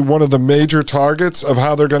actually one of the major targets of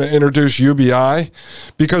how they're going to introduce UBI,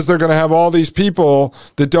 because they're going to have all these people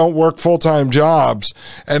that don't work full-time jobs,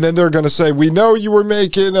 and then they're going to say, we know you were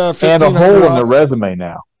making $1,500. And a hole in the resume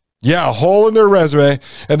now. Yeah, a hole in their resume,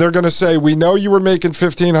 and they're going to say, we know you were making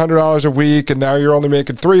 $1,500 a week, and now you're only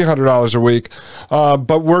making $300 a week,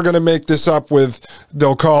 but we're going to make this up with,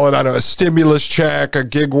 they'll call it, a stimulus check, a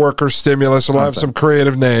gig worker stimulus. It'll have some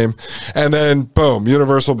creative name, and then, boom,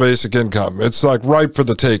 universal basic income. It's like ripe for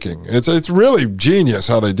the taking. It's really genius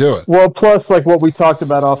how they do it. Well, plus, like what we talked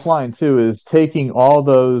about offline, too, is taking all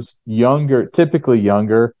those typically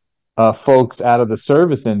younger, folks out of the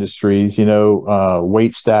service industries,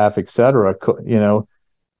 wait staff, etc.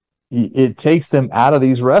 It takes them out of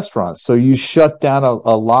these restaurants. So you shut down a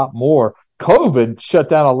lot more. COVID shut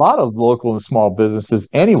down a lot of local and small businesses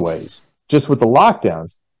anyways, just with the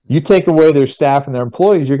lockdowns. You take away their staff and their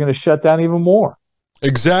employees, you're going to shut down even more.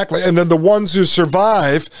 Exactly. And then the ones who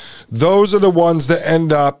survive, those are the ones that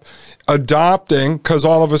end up adopting, because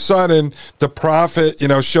all of a sudden the prophet,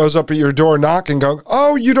 shows up at your door knocking, going,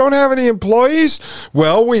 oh, you don't have any employees?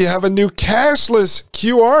 Well, we have a new cashless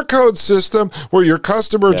QR code system where your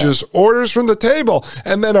customer just orders from the table,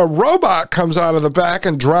 and then a robot comes out of the back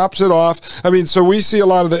and drops it off. I mean, so we see a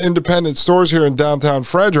lot of the independent stores here in downtown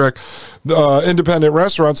Frederick. independent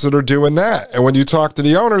restaurants that are doing that. And when you talk to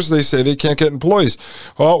the owners, they say they can't get employees.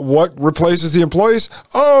 Well, what replaces the employees?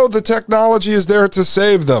 Oh, the technology is there to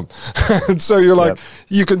save them. And so you're like,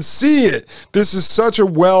 you can see it. This is such a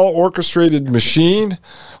well-orchestrated machine.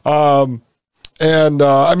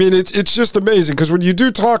 I mean, it's just amazing because when you do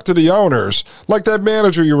talk to the owners, like that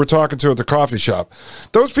manager you were talking to at the coffee shop,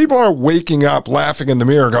 those people aren't waking up laughing in the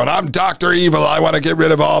mirror going, I'm Dr. Evil, I want to get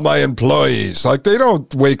rid of all my employees. Like, they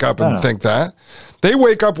don't wake up and think that. They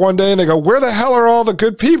wake up one day and they go, where the hell are all the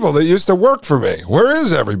good people that used to work for me? Where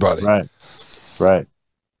is everybody? Right.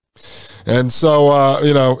 And so,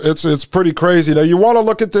 it's pretty crazy. Now, you want to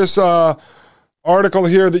look at this article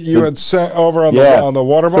here that you had sent over on the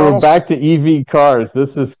water bottles? So we're back to EV cars.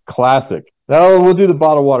 This is classic. No, we'll do the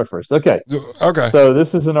bottled water first. Okay. So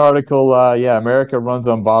this is an article, America runs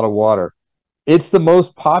on bottled water. It's the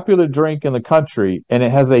most popular drink in the country, and it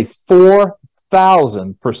has a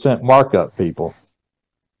 4,000% markup, people.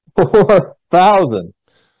 4,000.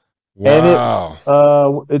 Wow.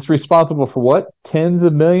 And it's responsible for what? Tens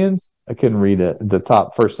of millions? I couldn't read it, the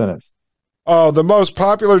first sentence. Oh, the most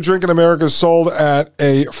popular drink in America is sold at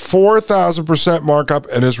a 4,000% markup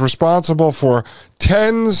and is responsible for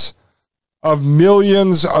tens of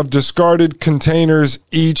millions of discarded containers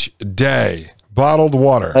each day. Bottled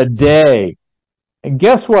water. A day. And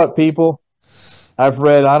guess what, people? I've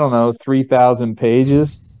read, 3,000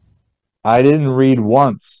 pages. I didn't read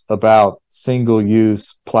once about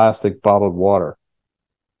single-use plastic bottled water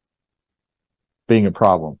being a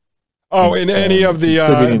problem. Oh, in any of the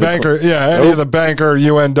banker, of the banker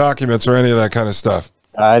UN documents or any of that kind of stuff.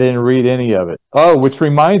 I didn't read any of it. Oh, which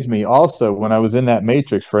reminds me also, when I was in that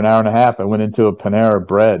Matrix for an hour and a half, I went into a Panera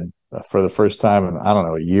Bread for the first time in,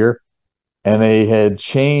 a year. And they had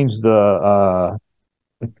changed the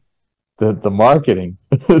marketing.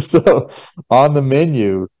 So on the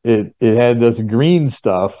menu, it had this green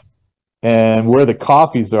stuff. And where the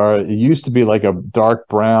coffees are, it used to be like a dark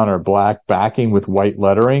brown or black backing with white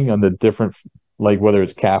lettering on the different, like whether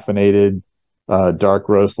it's caffeinated, dark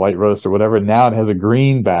roast, light roast, or whatever. Now it has a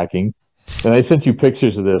green backing. And I sent you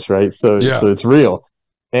pictures of this, right? So it's real.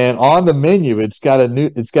 And on the menu, it's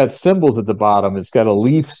got symbols at the bottom. It's got a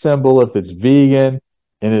leaf symbol if it's vegan,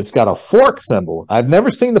 and it's got a fork symbol. I've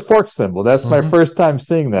never seen the fork symbol. That's my first time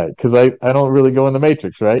seeing that because I don't really go in the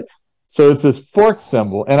Matrix, right? So it's this fork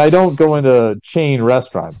symbol, and I don't go into chain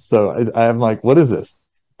restaurants. So I'm like, what is this?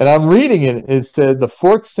 And I'm reading it. It said the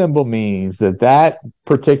fork symbol means that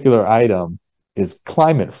particular item is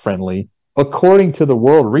climate friendly, according to the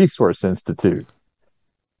World Resource Institute.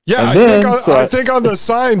 Yeah, I think on the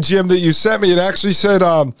sign, Jim, that you sent me, it actually said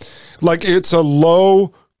like it's a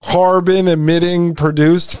low carbon emitting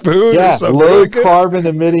produced food. Yeah, low carbon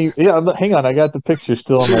emitting. Yeah, hang on, I got the picture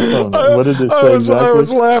still on my phone. What did it say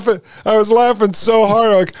exactly? I was laughing so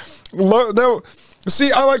hard. Like,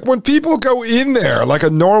 see, I like when people go in there like a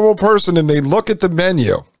normal person and they look at the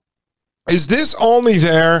menu. Is this only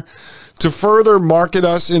there to further market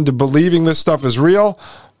us into believing this stuff is real?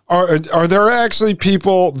 Are there actually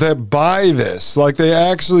people that buy this? Like they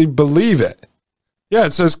actually believe it? Yeah,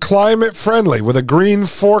 it says climate friendly with a green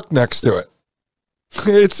fork next to it.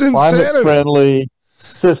 It's insanity. Climate friendly. It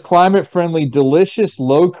says climate friendly, delicious,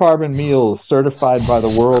 low carbon meals certified by the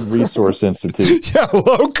World Resource Institute. Yeah,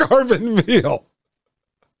 low carbon meal.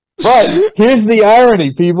 But here's the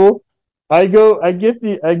irony, people. I get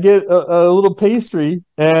a little pastry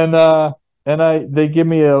and they give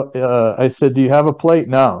me I said, do you have a plate?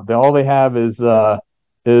 No. All they have is a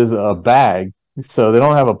bag. So they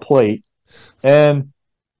don't have a plate. And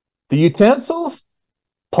the utensils,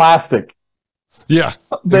 plastic. Yeah.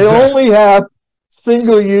 They only have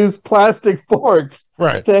single-use plastic forks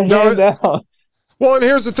to hand out. Well, and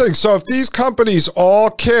here's the thing. So if these companies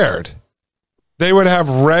all cared, they would have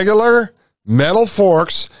regular metal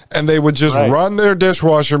forks and they would just run their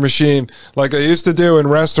dishwasher machine like they used to do in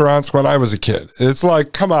restaurants when I was a kid. It's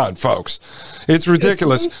like, come on, folks. It's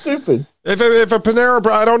ridiculous. It's so stupid. If a Panera,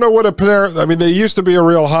 I don't know what a Panera, I mean, they used to be a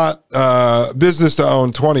real hot business to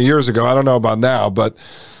own 20 years ago. I don't know about now, but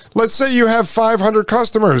let's say you have 500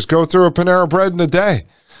 customers go through a Panera Bread in a day.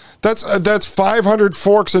 That's 500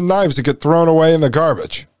 forks and knives that get thrown away in the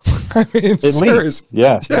garbage. I mean, serious.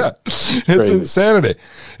 Yeah. It's insanity.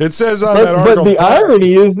 It says on that article. But the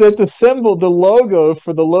irony is that the logo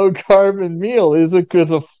for the low carbon meal is a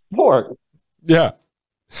fork. Yeah.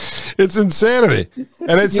 It's insanity.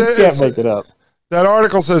 And it says, you can't make it up. That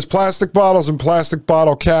article says plastic bottles and plastic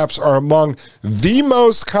bottle caps are among the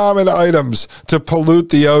most common items to pollute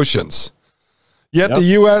the oceans. Yet the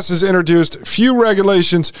U.S. has introduced few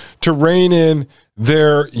regulations to rein in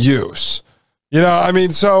their use. I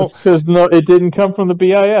mean, so because it didn't come from the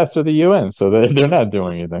BIS or the UN, so they're not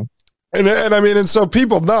doing anything. And I mean, and so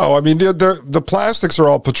people know. I mean, the plastics are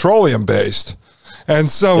all petroleum based, and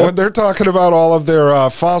so when they're talking about all of their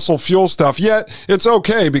fossil fuel stuff, yet it's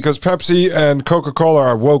okay because Pepsi and Coca-Cola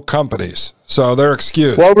are woke companies, so they're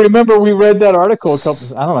excused. Well, remember we read that article I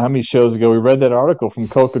don't know how many shows ago. We read that article from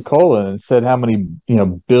Coca-Cola and it said how many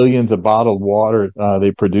billions of bottled water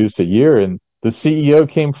they produce a year, and the CEO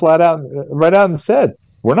came right out and said,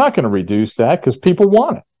 "We're not going to reduce that because people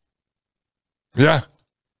want it." Yeah.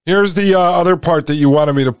 Here's the other part that you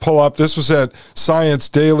wanted me to pull up. This was at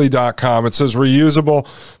ScienceDaily.com. It says reusable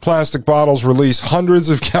plastic bottles release hundreds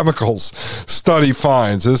of chemicals. Study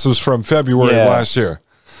finds. This was from February of last year.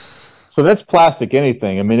 So that's plastic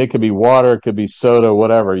anything. I mean, it could be water, it could be soda,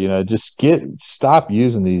 whatever. Just stop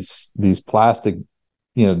using these plastic,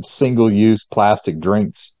 single-use plastic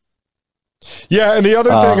drinks. Yeah, and the other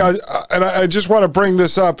thing, I just want to bring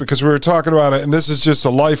this up because we were talking about it, and this is just a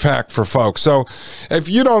life hack for folks. So if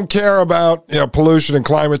you don't care about pollution and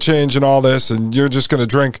climate change and all this, and you're just going to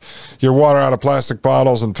drink your water out of plastic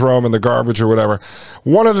bottles and throw them in the garbage or whatever,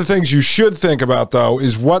 one of the things you should think about, though,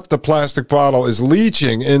 is what the plastic bottle is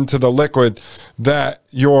leaching into the liquid that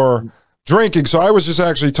you're drinking. So I was just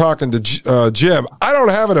actually talking to Jim. I don't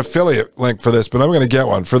have an affiliate link for this, but I'm going to get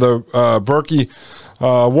one for the Berkey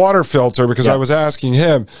water filter because I was asking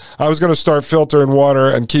him. I was going to start filtering water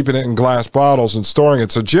and keeping it in glass bottles and storing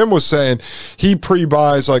it. So Jim was saying he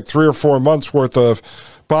pre-buys like 3 or 4 months worth of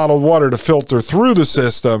bottled water to filter through the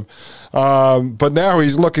system. But now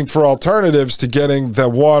he's looking for alternatives to getting the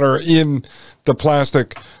water in the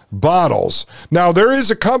plastic bottles. Now, there is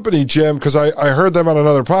a company, Jim, because I heard them on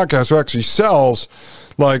another podcast, who actually sells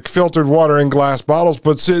like filtered water in glass bottles,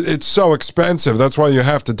 but it's so expensive. That's why you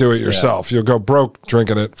have to do it yourself. You'll go broke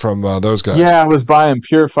drinking it from those guys. Yeah, I was buying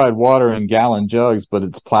purified water in gallon jugs, but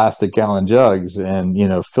it's plastic gallon jugs, and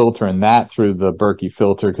filtering that through the Berkey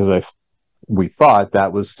filter because we thought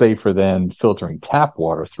that was safer than filtering tap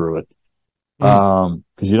water through it because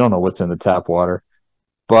you don't know what's in the tap water.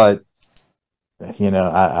 But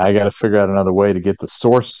I got to figure out another way to get the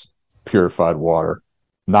source purified water,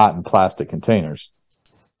 not in plastic containers.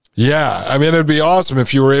 Yeah, I mean, it'd be awesome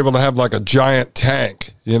if you were able to have like a giant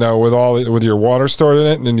tank, with your water stored in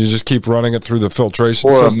it, and then you just keep running it through the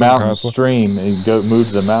filtration system. Or a mountain stream, and you move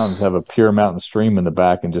to the mountains, have a pure mountain stream in the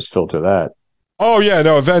back, and just filter that. Oh, yeah,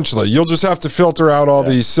 no, eventually. You'll just have to filter out all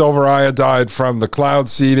the silver iodide from the cloud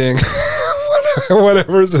seeding,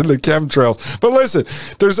 whatever's in the chemtrails. But listen,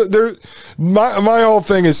 my whole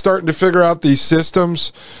thing is starting to figure out these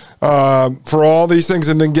systems for all these things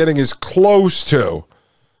and then getting as close to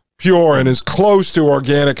pure and as close to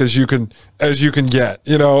organic as you can get.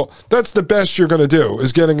 That's the best you're going to do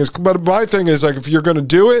is getting but my thing is like if you're going to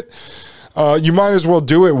do it, you might as well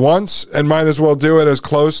do it once and might as well do it as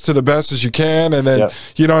close to the best as you can. And then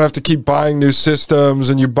you don't have to keep buying new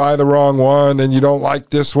systems and you buy the wrong one and you don't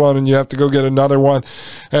like this one and you have to go get another one.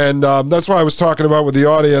 And that's why I was talking about with the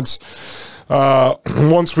audience.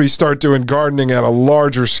 Once we start doing gardening at a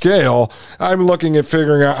larger scale, I'm looking at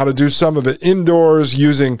figuring out how to do some of it indoors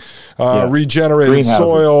using regenerated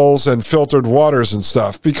soils and filtered waters and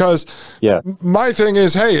stuff. Because my thing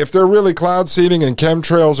is, hey, if they're really cloud seeding and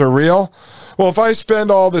chemtrails are real, well, if I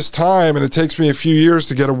spend all this time and it takes me a few years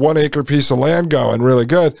to get a 1 acre piece of land going really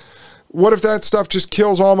good, what if that stuff just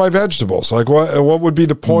kills all my vegetables? Like, what would be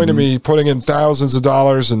the point of me putting in thousands of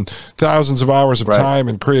dollars and thousands of hours of time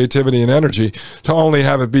and creativity and energy to only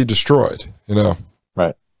have it be destroyed,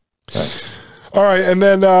 Right. All right, and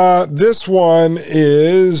then this one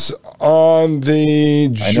is on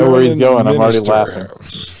the I know where he's going. I'm already laughing.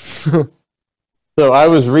 So I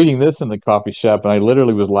was reading this in the coffee shop, and I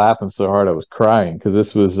literally was laughing so hard I was crying because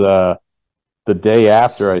this was the day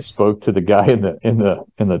after I spoke to the guy in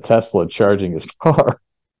the Tesla charging his car.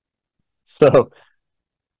 So, all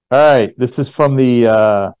right, this is from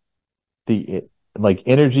the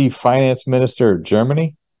energy finance minister of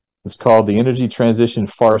Germany. It's called "The Energy Transition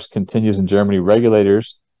Farce Continues in Germany."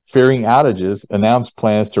 Regulators, fearing outages, announced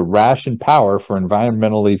plans to ration power for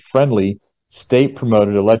environmentally friendly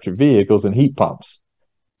state-promoted electric vehicles and heat pumps.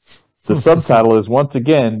 The subtitle is, once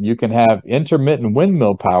again, you can have intermittent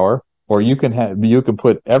windmill power, or you can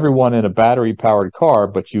put everyone in a battery-powered car,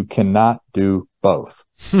 but you cannot do both.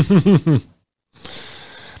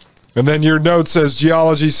 And then your note says,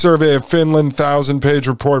 Geology Survey of Finland, 1,000-page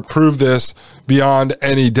report proved this beyond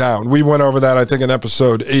any doubt. We went over that, I think, in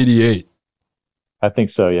episode 88. I think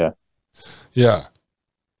so, yeah. Yeah.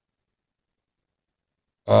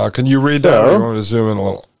 Can you read that, or you want to zoom in a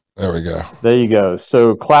little? There we go. There you go.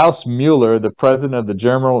 So Klaus Mueller, the president of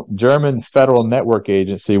the German Federal Network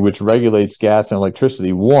Agency, which regulates gas and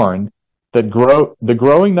electricity, warned that the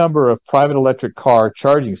growing number of private electric car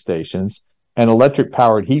charging stations and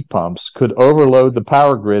electric-powered heat pumps could overload the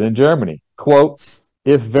power grid in Germany. Quote,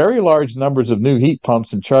 if very large numbers of new heat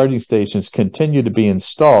pumps and charging stations continue to be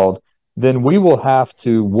installed, then we will have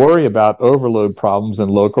to worry about overload problems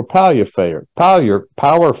and local power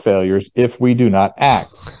failures if we do not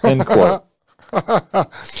act. End quote.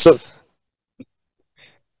 So,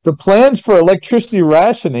 the plans for electricity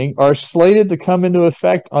rationing are slated to come into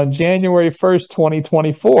effect on January 1st,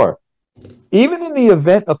 2024. Even in the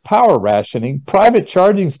event of power rationing, private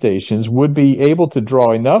charging stations would be able to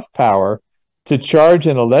draw enough power to charge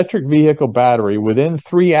an electric vehicle battery within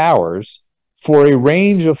 3 hours for a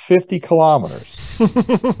range of 50 kilometers.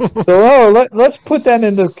 So let's put that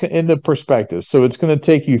into perspective. So it's going to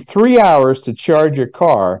take you 3 hours to charge your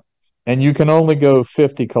car, and you can only go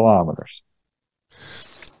 50 kilometers.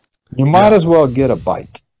 You might as well get a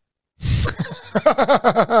bike.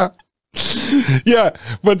 Yeah,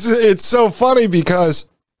 but it's so funny because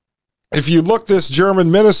if you look this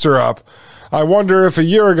German minister up, I wonder if a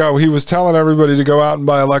year ago he was telling everybody to go out and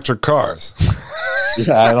buy electric cars.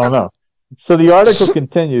 Yeah, I don't know. So the article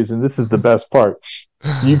continues, and this is the best part.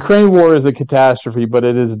 The Ukraine war is a catastrophe, but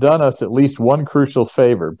it has done us at least one crucial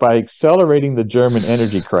favor by accelerating the German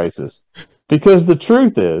energy crisis. Because the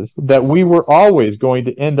truth is that we were always going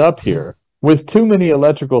to end up here with too many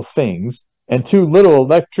electrical things and too little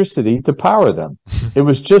electricity to power them. It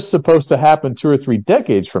was just supposed to happen 2 or 3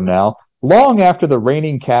 decades from now, long after the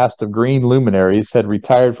reigning cast of green luminaries had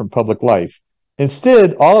retired from public life.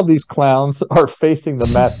 Instead, all of these clowns are facing the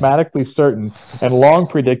mathematically certain and long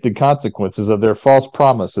predicted consequences of their false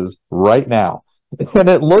promises right now. And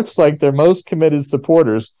it looks like their most committed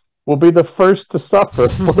supporters will be the first to suffer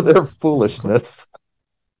for their foolishness.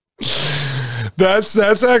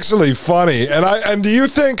 That's actually funny. And do you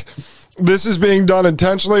think this is being done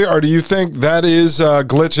intentionally, or do you think that is a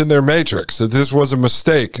glitch in their matrix, that this was a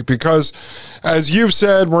mistake? Because as you've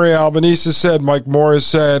said, Maria Albanese has said, Mike Moore has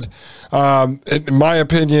said, in my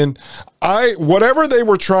opinion, whatever they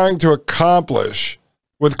were trying to accomplish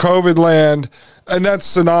with COVID land, and that's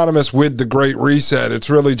synonymous with the Great Reset,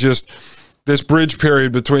 it's really just this bridge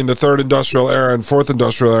period between the third industrial era and fourth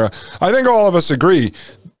industrial era. I think all of us agree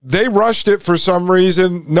they rushed it for some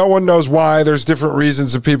reason. No one knows why. There's different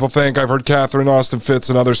reasons that people think. I've heard Catherine Austin Fitz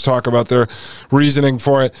and others talk about their reasoning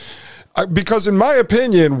for it. Because in my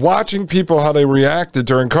opinion, watching people, how they reacted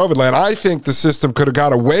during COVID land, I think the system could have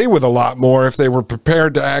got away with a lot more if they were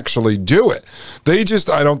prepared to actually do it. They just,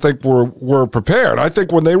 I don't think were prepared. I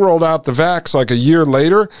think when they rolled out the vax like a year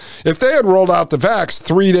later, if they had rolled out the vax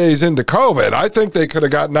 3 days into COVID, I think they could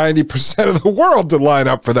have got 90% of the world to line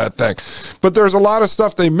up for that thing. But there's a lot of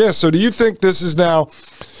stuff they missed. So do you think this is now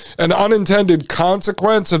an unintended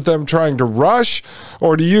consequence of them trying to rush?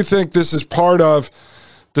 Or do you think this is part of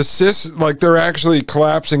like they're actually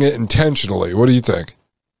collapsing it intentionally? What do you think?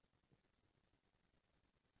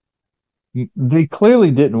 They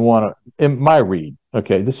clearly didn't want to, in my read,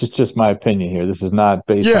 okay, this is just my opinion here. This is not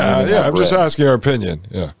based on anything I've I'm just asking your opinion.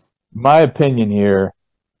 Yeah. My opinion here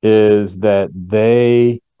is that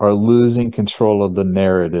they are losing control of the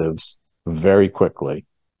narratives very quickly.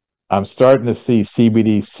 I'm starting to see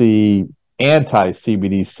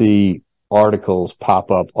anti-CBDC articles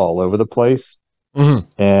pop up all over the place.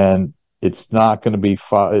 Mm-hmm. And it's not going to be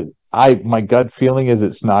my gut feeling is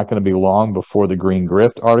it's not going to be long before the green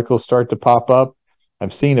grift articles start to pop up.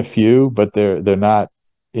 I've seen a few, but they're not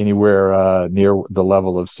anywhere near the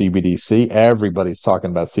level of CBDC. Everybody's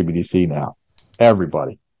talking about CBDC now.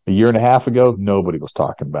 Everybody. A year and a half ago, nobody was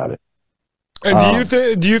talking about it. And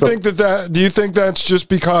do you think that's just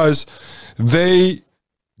because they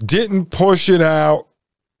didn't push it out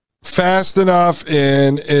fast enough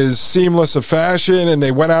in as seamless a fashion, and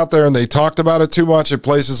they went out there and they talked about it too much at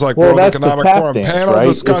places like World Economic Forum panel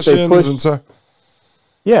discussions and so?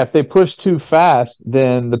 Yeah, if they push too fast,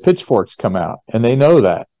 then the pitchforks come out, and they know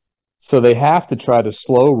that. So they have to try to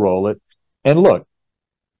slow roll it. And look,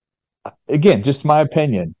 again, just my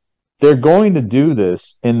opinion, they're going to do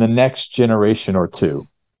this in the next generation or two.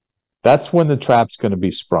 That's when the trap's going to be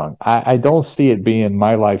sprung. I don't see it being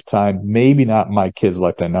my lifetime, maybe not my kids'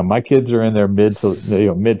 lifetime. Now, my kids are in their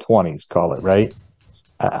mid-20s, call it, right?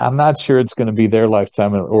 I'm not sure it's going to be their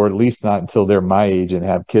lifetime, or at least not until they're my age and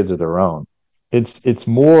have kids of their own. It's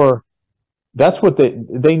more, that's what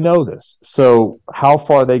they know this. So how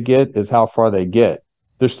far they get is how far they get.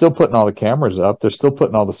 They're still putting all the cameras up. They're still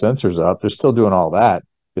putting all the sensors up. They're still doing all that.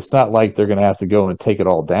 It's not like they're going to have to go and take it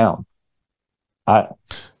all down.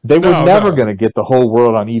 They were never going to get the whole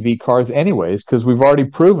world on EV cars anyways, because we've already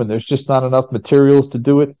proven there's just not enough materials to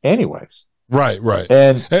do it anyways. Right.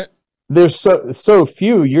 And there's so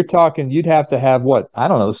few. You're talking, you'd have to have what, I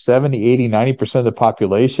don't know, 70, 80, 90% of the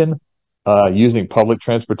population using public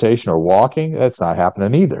transportation or walking. That's not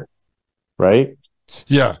happening either. Right?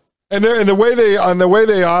 Yeah. And the way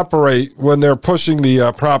they operate when they're pushing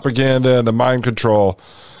the propaganda and the mind control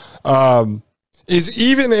is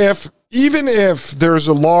even if there's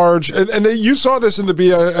a large, you saw this in the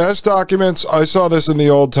BIS documents, I saw this in the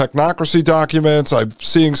old technocracy documents, I'm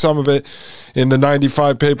seeing some of it in the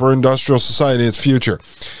 95 paper Industrial Society, Its Future.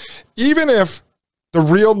 Even if the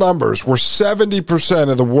real numbers were 70%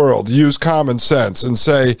 of the world use common sense and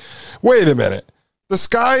say, wait a minute, the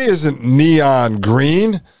sky isn't neon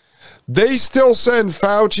green, they still send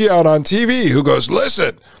Fauci out on TV who goes,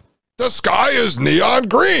 listen, the sky is neon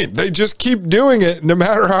green. They just keep doing it no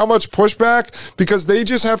matter how much pushback, because they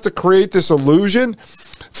just have to create this illusion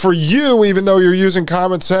for you, even though you're using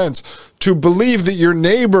common sense, to believe that your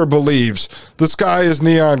neighbor believes the sky is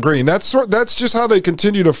neon green. That's just how they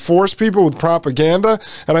continue to force people with propaganda.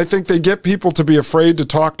 And I think they get people to be afraid to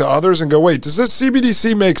talk to others and go, wait, does this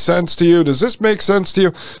CBDC make sense to you? Does this make sense to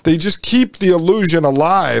you? They just keep the illusion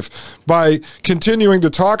alive by continuing to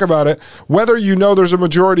talk about it, whether you know there's a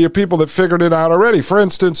majority of people that figured it out already. For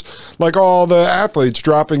instance, like all the athletes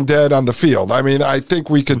dropping dead on the field. I mean, I think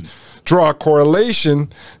we can draw a correlation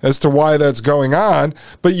as to why that's going on,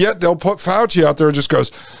 but yet they'll put Fauci out there and just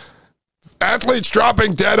goes, athletes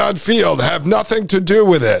dropping dead on field have nothing to do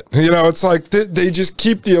with it. You know, it's like they just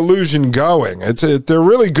keep the illusion going. They're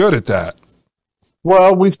really good at that.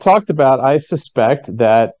 Well, we've talked about, I suspect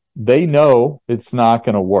that they know it's not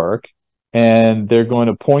going to work, and they're going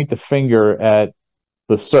to point the finger at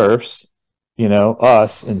the serfs, you know,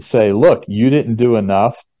 us, and say, look, you didn't do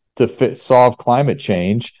enough to solve climate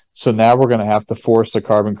change. So now we're going to have to force a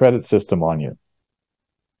carbon credit system on you.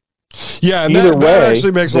 Yeah, and that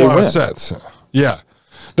actually makes a lot of sense. Yeah,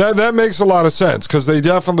 that makes a lot of sense, because they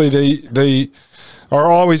definitely they are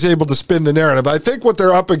always able to spin the narrative. I think what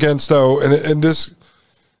they're up against, though, and this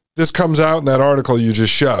comes out in that article you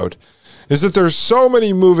just showed, is that there's so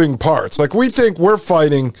many moving parts. Like, we think we're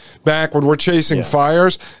fighting back when we're chasing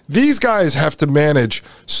fires. These guys have to manage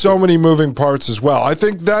so many moving parts as well. I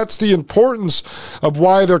think that's the importance of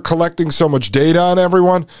why they're collecting so much data on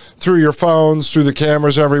everyone through your phones, through the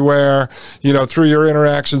cameras everywhere, you know, through your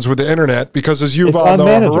interactions with the internet. Because as Yuval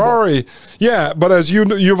Noah Harari,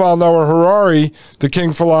 Yuval Noah Harari, the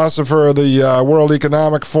king philosopher of the World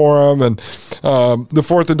Economic Forum and the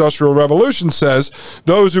Fourth Industrial Revolution, says,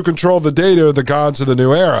 those who control the data are the gods of the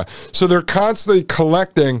new era. So they're constantly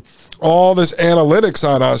collecting all this analytics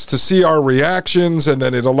on us to see our reactions, and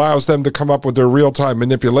then it allows them to come up with their real-time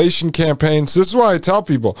manipulation campaigns. This is why I tell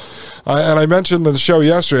people, and I mentioned in the show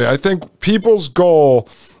yesterday, I think people's goal,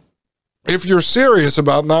 if you're serious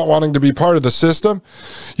about not wanting to be part of the system,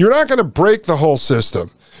 you're not going to break the whole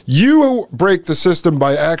system. You break the system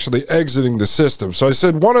by actually exiting the system. So I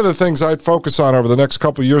said one of the things I'd focus on over the next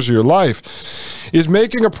couple of years of your life is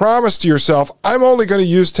making a promise to yourself, I'm only going to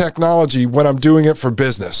use technology when I'm doing it for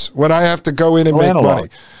business, when I have to go in and make money.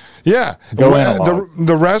 Yeah.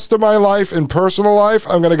 The rest of my life and personal life,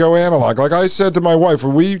 I'm going to go analog. Like I said to my wife,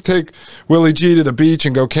 when we take Willie G to the beach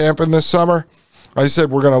and go camping this summer, I said,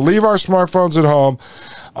 we're going to leave our smartphones at home.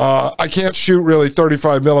 I can't shoot really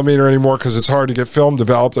 35 millimeter anymore because it's hard to get film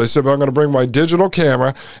developed. I said, but I'm going to bring my digital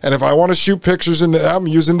camera, and if I want to shoot pictures, I'm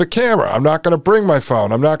using the camera. I'm not going to bring my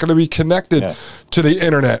phone. I'm not going to be connected to the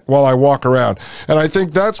internet while I walk around. And I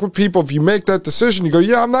think that's what people, if you make that decision, you go,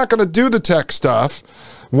 yeah, I'm not going to do the tech stuff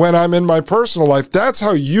when I'm in my personal life. That's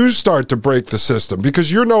how you start to break the system,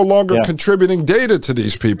 because you're no longer contributing data to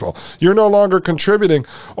these people. You're no longer contributing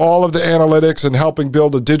all of the analytics and helping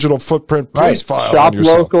build a digital footprint file. Shop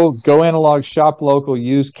local, go analog, shop local,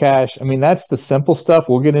 use cash. I mean, that's the simple stuff.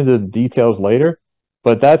 We'll get into the details later,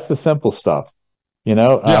 but that's the simple stuff. You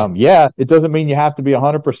know, it doesn't mean you have to be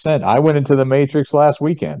 100%. I went into the Matrix last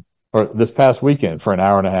weekend, or this past weekend, for an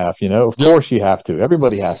hour and a half. You know, of course you have to.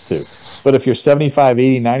 Everybody has to. But if you're 75,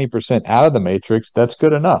 80, 90% out of the Matrix, that's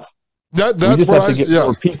good enough. That's we just have to get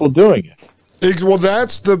more people doing it. Well,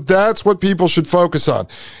 that's what people should focus on.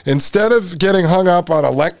 Instead of getting hung up on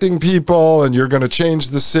electing people and you're going to change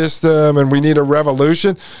the system and we need a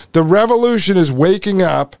revolution, the revolution is waking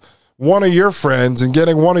up one of your friends and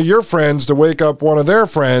getting one of your friends to wake up one of their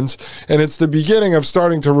friends. And it's the beginning of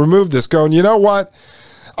starting to remove this, going, you know what?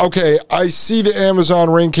 Okay, I see the Amazon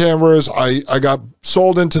Ring cameras. I got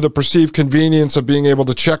sold into the perceived convenience of being able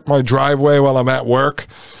to check my driveway while I'm at work.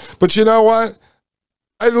 But you know what?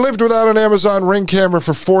 I lived without an Amazon Ring camera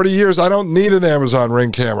for 40 years. I don't need an Amazon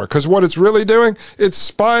Ring camera because what it's really doing, it's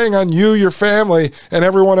spying on you, your family, and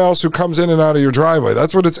everyone else who comes in and out of your driveway.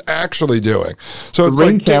 That's what it's actually doing. So it's the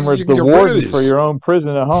Ring camera is the warden for your own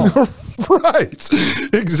prison at home.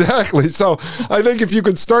 Right, exactly. So I think if you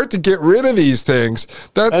could start to get rid of these things,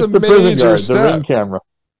 that's a the prison major guard, step. the Ring camera.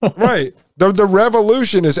 Right. The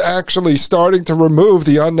revolution is actually starting to remove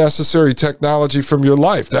the unnecessary technology from your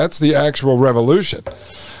life. That's the actual revolution.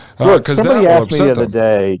 Look, somebody asked me the other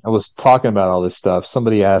day, I was talking about all this stuff.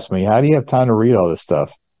 Somebody asked me, how do you have time to read all this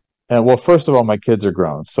stuff? And well, first of all, my kids are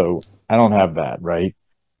grown, so I don't have that, right?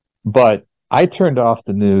 But I turned off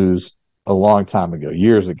the news a long time ago,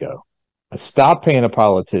 years ago. I stopped paying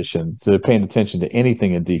paying attention to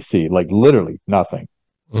anything in D.C., like literally nothing.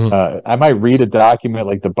 Mm-hmm. I might read a document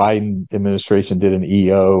like the Biden administration did an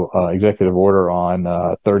EO executive order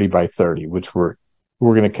on 30 by 30, which we're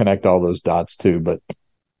going to connect all those dots to. But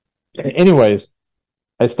anyways,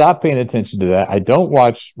 I stopped paying attention to that. I don't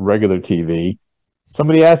watch regular TV.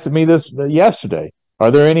 Somebody asked me this yesterday. Are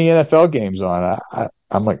there any NFL games on?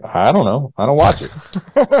 I'm like, I don't know. I don't watch it.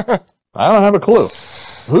 I don't have a clue.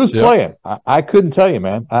 Who's playing? I couldn't tell you,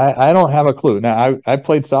 man. I don't have a clue. Now, I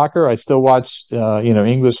played soccer. I still watch,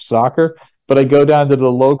 English soccer, but I go down to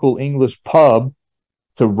the local English pub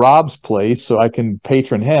to Rob's place so I can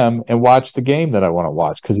patron him and watch the game that I want to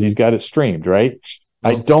watch because he's got it streamed, right?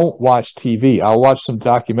 I don't watch TV. I'll watch some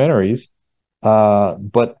documentaries,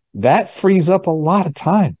 but that frees up a lot of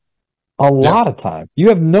time. A lot of time. You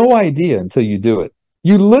have no idea until you do it.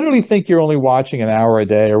 You literally think you're only watching an hour a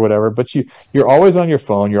day or whatever, but you're always on your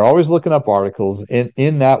phone. You're always looking up articles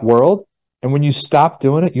in that world. And when you stop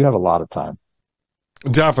doing it, you have a lot of time.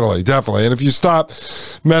 Definitely. And if you stop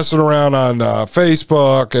messing around on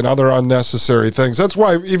Facebook and other unnecessary things, that's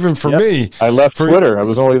why even for me. I left Twitter. I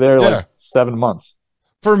was only there like 7 months.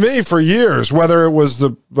 For me, for years, whether it was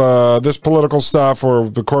this political stuff or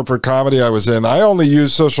the corporate comedy I was in, I only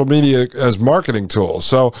used social media as marketing tools.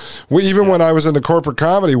 So when I was in the corporate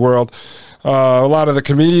comedy world, a lot of the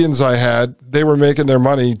comedians I had, they were making their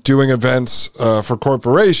money doing events for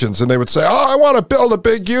corporations. And they would say, I want to build a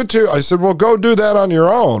big YouTube. I said, well, go do that on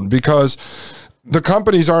your own because the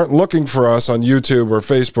companies aren't looking for us on YouTube or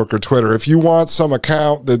Facebook or Twitter. If you want some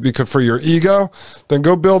account for your ego, then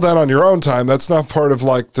go build that on your own time. That's not part of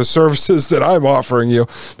like the services that I'm offering you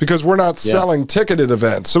because we're not selling ticketed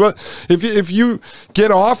events. So but if you get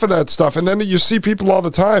off of that stuff, and then you see people all the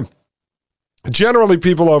time, generally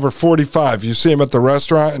people over 45, you see them at the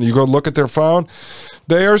restaurant and you go look at their phone,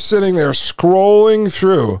 they are sitting there scrolling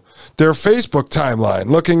through their Facebook timeline,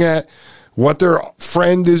 looking at what their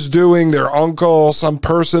friend is doing, their uncle, some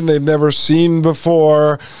person they've never seen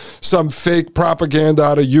before, some fake propaganda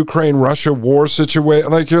out of Ukraine-Russia war situation.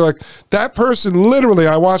 Like, you're like, that person, literally,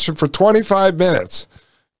 I watch them for 25 minutes.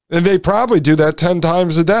 And they probably do that 10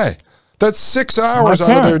 times a day. That's 6 hours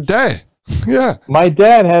out of their day. Yeah. My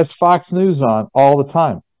dad has Fox News on all the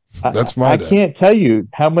time. That's my dad. I can't tell you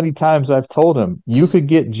how many times I've told him, you could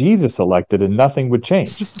get Jesus elected and nothing would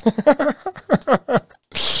change.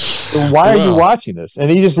 Why are you watching this? And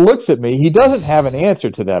he just looks at me. He doesn't have an answer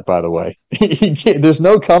to that, by the way. There's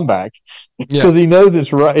no comeback because he knows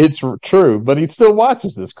it's right. It's true, but he still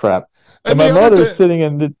watches this crap. And my mother's sitting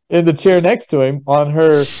in the chair next to him on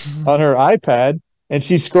her iPad, and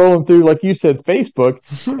she's scrolling through, like you said, Facebook.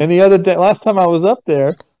 And the other day, last time I was up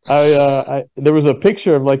there, there was a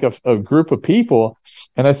picture of like a group of people,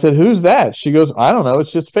 and I said, "Who's that?" She goes, "I don't know.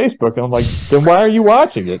 It's just Facebook." And I'm like, "Then why are you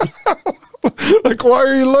watching it?" Like, why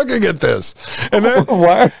are you looking at this? And then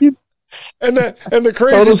why are you? And the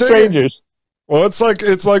crazy total thing, strangers. Well, it's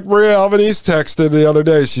like Maria Albanese texted the other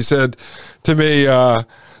day. She said to me,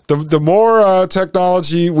 "The more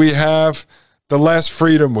technology we have, the less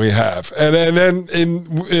freedom we have." And then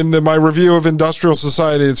in my review of Industrial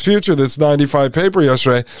Society, Its Future, that's 95 paper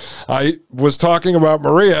yesterday, I was talking about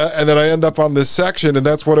Maria, and then I end up on this section, and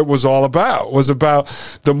that's what it was all about. It was about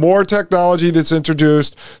the more technology that's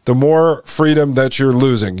introduced, the more freedom that you're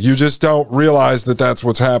losing. You just don't realize that that's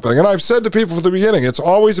what's happening. And I've said to people from the beginning, it's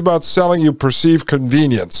always about selling you perceived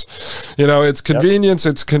convenience. It's convenience,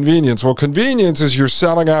 It's convenience. Well, convenience is you're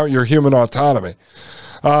selling out your human autonomy.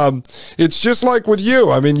 It's just like with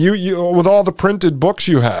you. I mean, you with all the printed books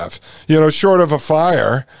you have, short of a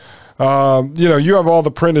fire, you have all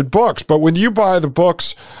the printed books. But when you buy the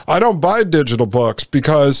books, I don't buy digital books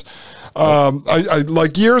because I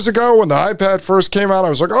like years ago when the iPad first came out, I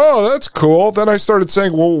was like, oh, that's cool. Then I started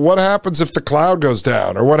saying, well, what happens if the cloud goes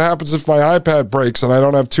down? Or what happens if my iPad breaks and I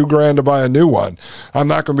don't have $2,000 to buy a new one? I'm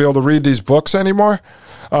not going to be able to read these books anymore.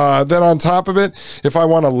 Then on top of it, if I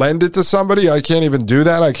want to lend it to somebody, I can't even do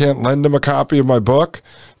that. I can't lend them a copy of my book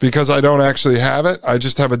because I don't actually have it. I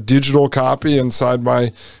just have a digital copy inside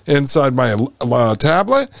my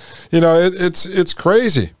tablet. It's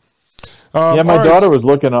crazy. My daughter was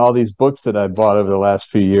looking at all these books that I bought over the last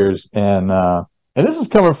few years, and this is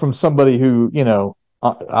coming from somebody who,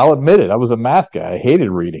 I'll admit it, I was a math guy. I hated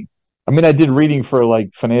reading. I mean, I did reading for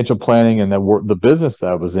like financial planning and the business that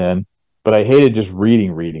I was in, but I hated just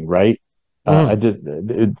reading, right? I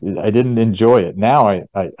didn't enjoy it. Now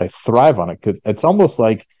I thrive on it because it's almost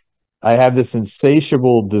like I have this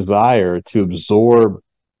insatiable desire to absorb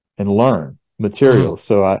and learn material.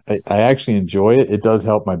 So I actually enjoy it. It does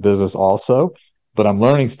help my business also, but I'm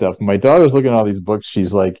learning stuff. My daughter's looking at all these books.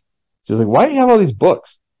 She's like, why do you have all these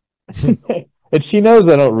books? And she knows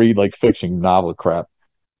I don't read like fiction novel crap.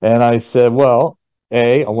 And I said, well,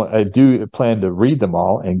 I do plan to read them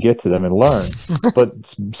all and get to them and learn.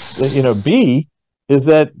 But, B, is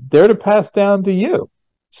that they're to pass down to you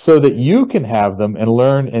so that you can have them and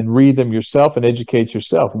learn and read them yourself and educate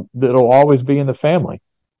yourself. It'll always be in the family.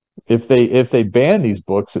 If they ban these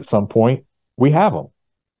books at some point, we have them.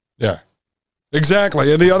 Yeah.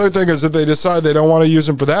 Exactly. And the other thing is that they decide they don't want to use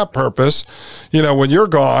them for that purpose. When you're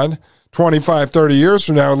gone 25, 30 years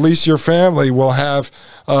from now, at least your family will have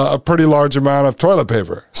a pretty large amount of toilet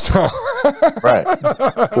paper. So right.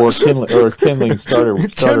 Or kindling starter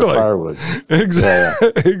firewood.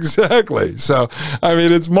 Exactly. So, I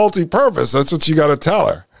mean, it's multi-purpose. That's what you got to tell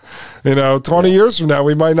her. 20 years from now,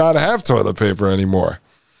 we might not have toilet paper anymore.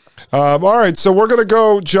 All right, so we're going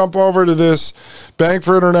to jump over to this Bank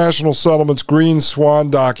for International Settlements Green Swan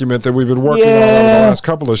document that we've been working on over the last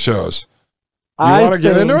couple of shows. You want to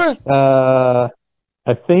get into it?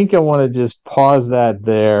 I think I want to just pause that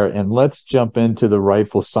there, and let's jump into the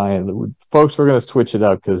rightful science. Folks, we're going to switch it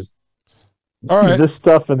up because this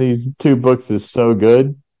stuff in these two books is so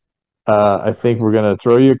good. I think we're going to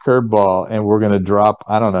throw you a curveball, and we're going to drop,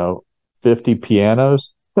 50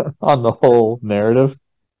 pianos on the whole narrative.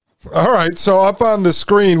 All right, so up on the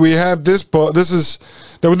screen we have this book. This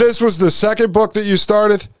was the second book that you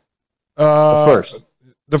started? The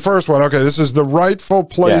first one. Okay, this is The Rightful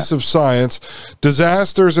Place of Science,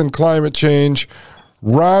 Disasters and Climate Change.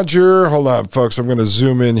 Roger, hold on, folks. I'm going to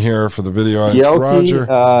zoom in here for the video.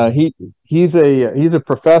 Roger. He's a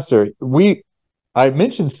professor. I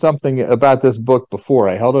mentioned something about this book before.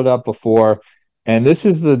 I held it up before. And this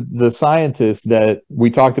is the scientist that we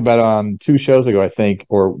talked about on 2 shows ago, I think,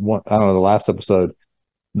 or one, I don't know, the last episode,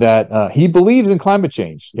 that he believes in climate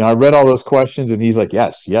change. I read all those questions, and he's like,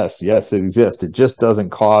 yes, it exists. It just doesn't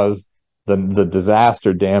cause the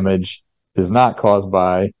disaster damage is not caused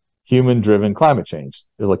by human-driven climate change.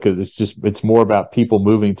 It's more about people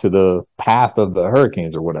moving to the path of the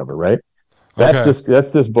hurricanes or whatever, right? That's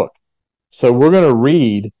this book. So we're going to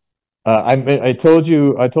read. I told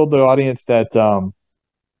the audience that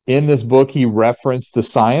in this book he referenced the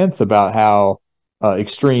science about how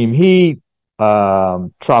extreme heat,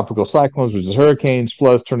 tropical cyclones, which is hurricanes,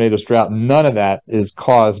 floods, tornadoes, drought, none of that is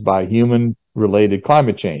caused by human-related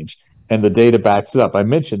climate change, and the data backs it up. I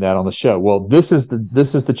mentioned that on the show. Well, this is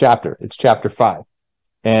the chapter. It's chapter 5,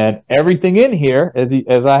 and everything in here,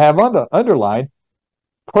 as I have underlined,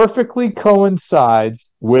 perfectly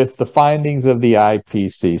coincides with the findings of the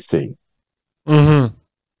IPCC. Mm-hmm.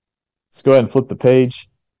 Let's go ahead and flip the page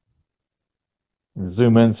and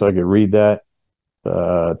zoom in so I could read that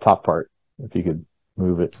top part, if you could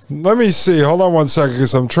move it. Let me see. Hold on one second,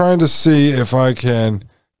 because I'm trying to see if I can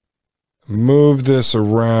move this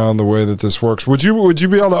around the way that this works. Would you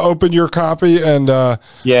be able to open your copy and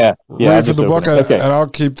read for the book? Okay. And I'll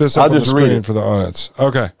keep this up on the screen for the audience.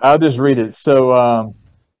 Okay. I'll just read it.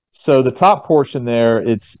 So the top portion there,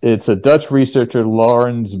 it's a Dutch researcher,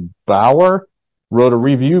 Laurens Bauer, wrote a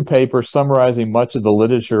review paper summarizing much of the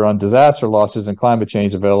literature on disaster losses and climate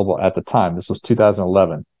change available at the time. This was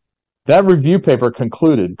 2011. That review paper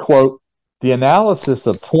concluded, quote, the analysis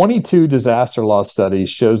of 22 disaster loss studies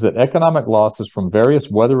shows that economic losses from various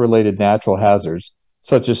weather-related natural hazards,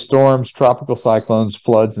 such as storms, tropical cyclones,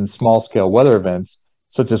 floods, and small-scale weather events,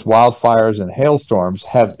 such as wildfires and hailstorms,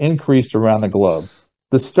 have increased around the globe.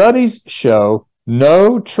 The studies show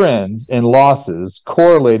no trends in losses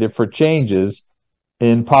correlated for changes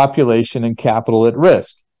in population and capital at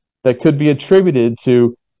risk that could be attributed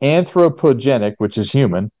to anthropogenic, which is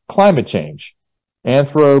human, climate change.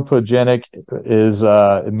 Anthropogenic is,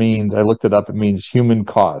 it means, I looked it up, it means human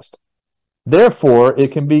caused. Therefore,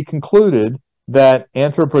 it can be concluded that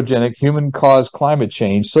anthropogenic human caused climate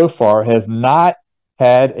change so far has not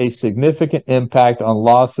had a significant impact on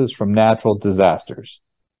losses from natural disasters.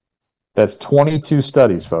 That's 22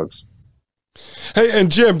 studies, folks. Hey,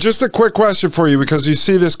 and Jim, just a quick question for you, because you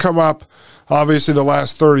see this come up, obviously, the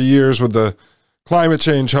last 30 years with the climate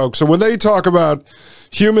change hoax. So when they talk about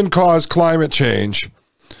human-caused climate change,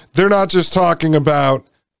 they're not just talking about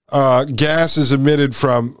gases emitted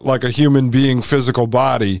from like a human being physical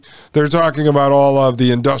body. They're talking about all of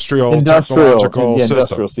the industrial technological system.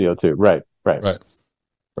 Industrial CO2. Right.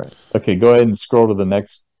 Okay, go ahead and scroll to the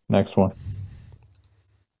next one.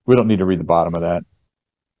 We don't need to read the bottom of that.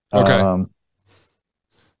 Okay.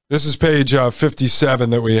 This is page 57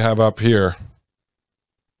 that we have up here.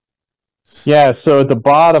 Yeah, so at the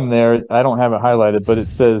bottom there, I don't have it highlighted, but it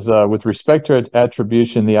says, with respect to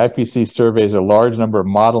attribution, the IPC surveys a large number of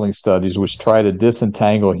modeling studies which try to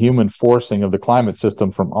disentangle human forcing of the climate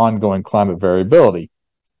system from ongoing climate variability.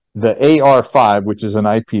 The AR5, which is an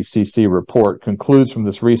IPCC report, concludes from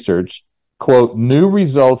this research, quote, new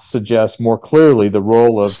results suggest more clearly the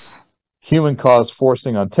role of human-caused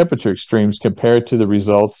forcing on temperature extremes compared to the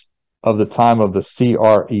results of the time of the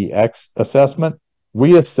CREX assessment.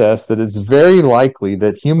 We assess that it's very likely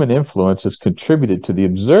that human influence has contributed to the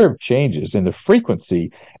observed changes in the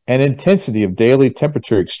frequency and intensity of daily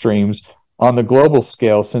temperature extremes on the global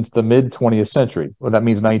scale since the mid-20th century. Well, that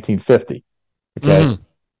means 1950. Okay. Mm-hmm.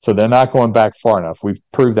 So they're not going back far enough. We've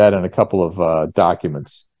proved that in a couple of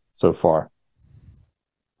documents so far.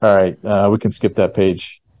 All right. We can skip that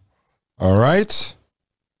page. All right.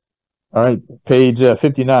 Page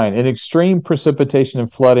 59. In extreme precipitation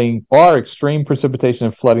and flooding, are extreme precipitation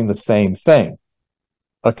and flooding the same thing?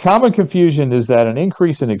 A common confusion is that an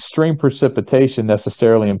increase in extreme precipitation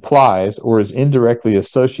necessarily implies or is indirectly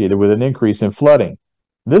associated with an increase in flooding.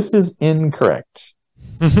 This is incorrect.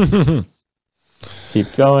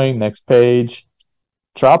 Keep going. Next page.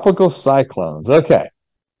 Tropical cyclones. Okay.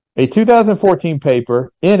 In a 2014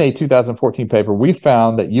 paper, we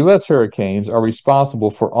found that U.S. hurricanes are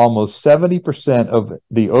responsible for almost 70% of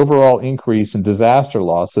the overall increase in disaster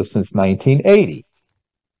losses since 1980.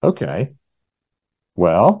 Okay.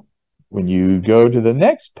 Well, when you go to the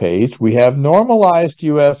next page, we have normalized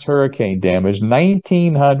U.S. hurricane damage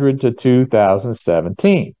 1900 to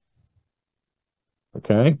 2017.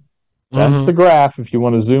 Okay. That's the graph if you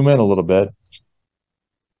want to zoom in a little bit.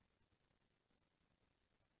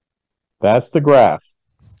 That's the graph.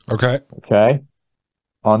 Okay.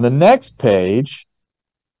 On the next page,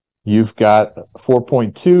 you've got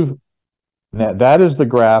 4.2. That is the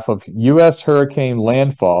graph of U.S. hurricane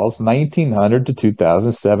landfalls, 1900 to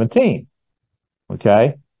 2017.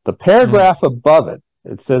 Okay. The paragraph above it,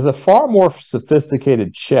 it says a far more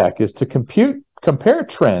sophisticated check is to compare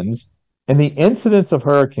trends in the incidence of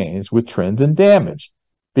hurricanes with trends in damage,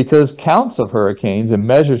 because counts of hurricanes and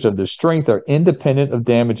measures of their strength are independent of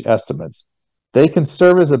damage estimates. They can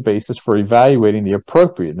serve as a basis for evaluating the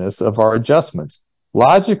appropriateness of our adjustments.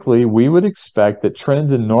 Logically, we would expect that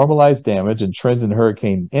trends in normalized damage and trends in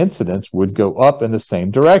hurricane incidents would go up in the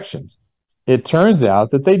same directions. It turns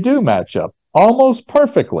out that they do match up almost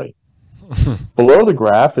perfectly. Below the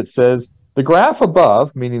graph, it says, the graph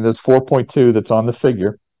above, meaning this 4.2 that's on the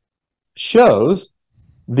figure, shows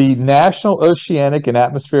the National Oceanic and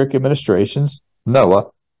Atmospheric Administration's,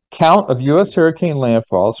 NOAA, count of U.S. hurricane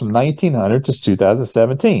landfalls from 1900 to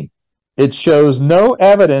 2017. It shows no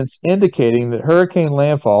evidence indicating that hurricane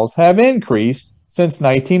landfalls have increased since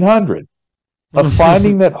 1900, a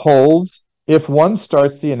finding that holds if one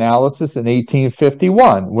starts the analysis in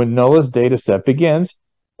 1851, when NOAA's data set begins,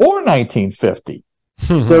 or 1950.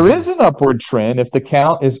 There is an upward trend if the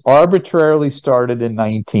count is arbitrarily started in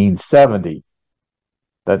 1970.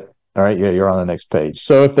 All right, yeah, you're on the next page.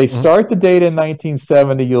 So if they start the data in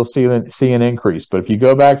 1970, you'll see an increase. But if you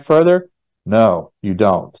go back further, no, you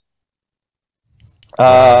don't.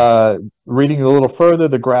 Reading a little further,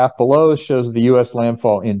 the graph below shows the U.S.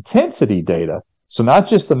 landfall intensity data. So not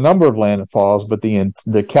just the number of landfalls, but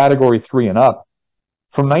the category 3 and up.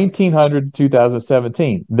 From 1900 to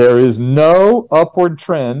 2017, there is no upward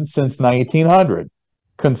trend since 1900,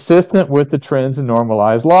 consistent with the trends in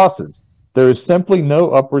normalized losses. There is simply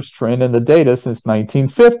no upwards trend in the data since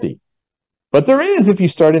 1950. But there is if you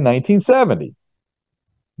start in 1970.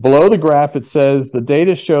 Below the graph, it says the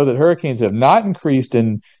data show that hurricanes have not increased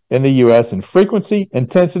in the U.S. in frequency,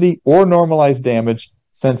 intensity, or normalized damage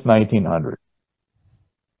since 1900.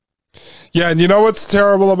 Yeah, and you know what's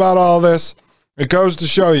terrible about all this? It goes to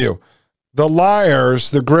show you the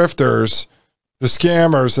liars, the grifters, the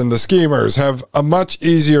scammers and the schemers have a much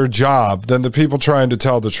easier job than the people trying to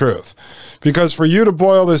tell the truth. Because for you to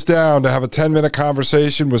boil this down to have a 10-minute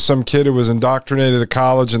conversation with some kid who was indoctrinated at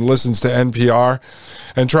college and listens to NPR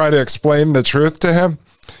and try to explain the truth to him,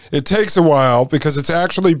 It takes a while because it's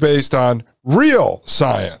actually based on real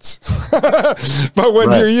science. But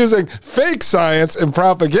when you're using fake science and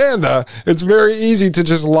propaganda, it's very easy to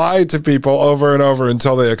just lie to people over and over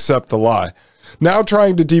until they accept the lie. Now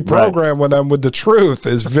trying to deprogram them with the truth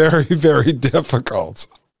is very, very difficult.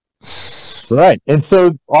 Right. And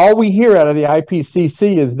so all we hear out of the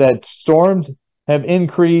IPCC is that storms have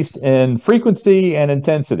increased in frequency and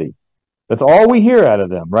intensity. That's all we hear out of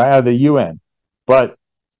them, right, out of the UN. But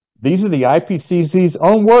these are the IPCC's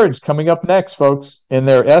own words coming up next, folks. In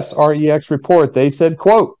their SREX report, they said,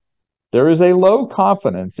 quote, there is a low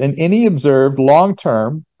confidence in any observed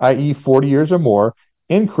long-term, i.e. 40 years or more,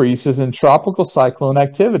 increases in tropical cyclone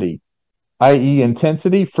activity, i.e.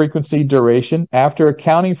 intensity, frequency, duration, after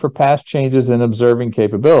accounting for past changes in observing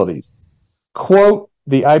capabilities. Quote,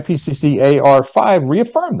 the IPCC AR5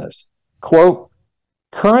 reaffirmed this. Quote,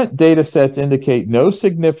 current data sets indicate no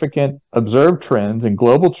significant observed trends in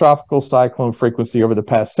global tropical cyclone frequency over the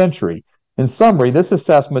past century. In summary, this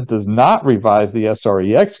assessment does not revise the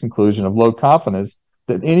SREX conclusion of low confidence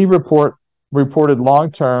that any reported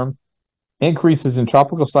long-term increases in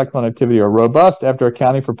tropical cyclone activity are robust after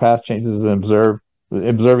accounting for past changes in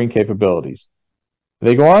observing capabilities.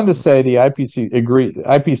 They go on to say the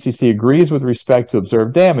IPCC agrees with respect to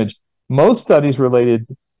observed damage. Most studies related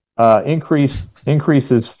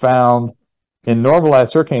increases found in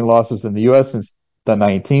normalized hurricane losses in the U.S. since the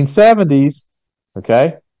 1970s,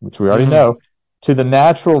 okay, which we already know, to the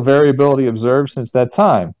natural variability observed since that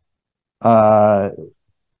time. Bauer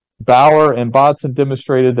and Bodson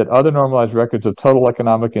demonstrated that other normalized records of total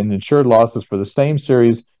economic and insured losses for the same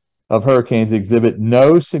series of hurricanes exhibit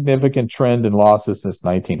no significant trend in losses since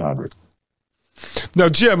 1900. Now,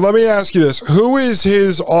 Jim, let me ask you this. Who is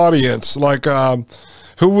his audience? Like,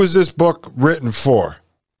 who was this book written for?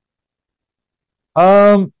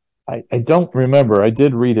 I don't remember. I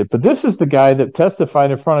did read it, but this is the guy that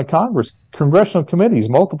testified in front of congressional committees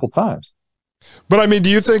multiple times. But I mean,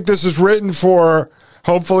 do you think this is written for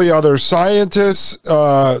hopefully other scientists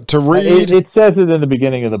to read? It says it in the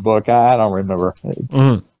beginning of the book. I don't remember.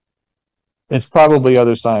 It's probably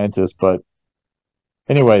other scientists, but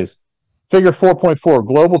anyways, figure 4.4,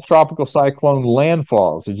 global tropical cyclone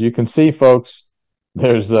landfalls. As you can see, folks,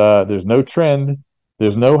 there's no trend.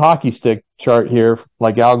 There's no hockey stick chart here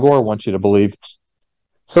like Al Gore wants you to believe.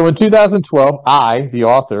 So in 2012, I, the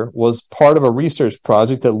author, was part of a research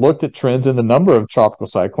project that looked at trends in the number of tropical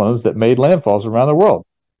cyclones that made landfalls around the world.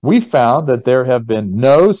 We found that there have been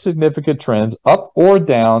no significant trends up or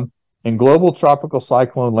down in global tropical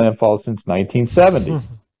cyclone landfalls since 1970.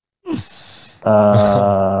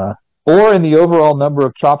 Or in the overall number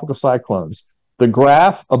of tropical cyclones. The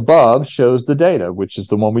graph above shows the data, which is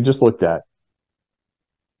the one we just looked at.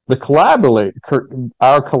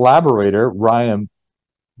 Our collaborator, Ryan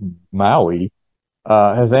Maui,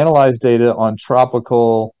 has analyzed data on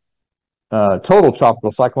total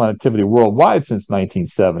tropical cyclone activity worldwide since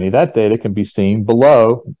 1970. That data can be seen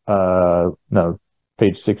below,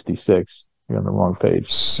 page 66. You're on the wrong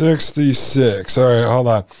page. 66. All right, hold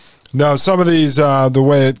on. No, some of these, there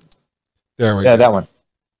we go. Yeah, that one.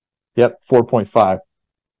 Yep, 4.5.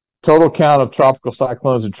 Total count of tropical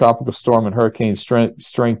cyclones and tropical storm and hurricane strength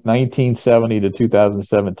 1970 to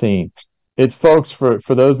 2017. It's, folks, for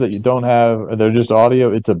those that you don't have, they're just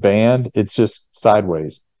audio, it's a band. It's just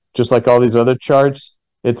sideways. Just like all these other charts,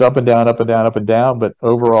 it's up and down, up and down, up and down, but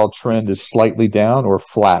overall trend is slightly down or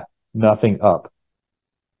flat, nothing up.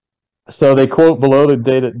 So they quote below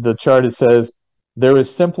the chart, it says, there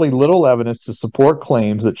is simply little evidence to support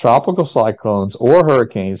claims that tropical cyclones or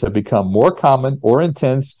hurricanes have become more common or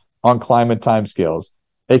intense on climate timescales,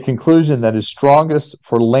 a conclusion that is strongest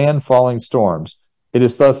for landfalling storms. It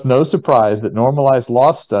is thus no surprise that normalized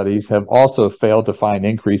loss studies have also failed to find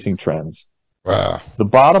increasing trends. Wow. The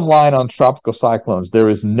bottom line on tropical cyclones, there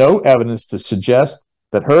is no evidence to suggest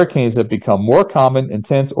that hurricanes have become more common,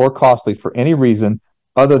 intense, or costly for any reason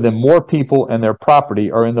other than more people and their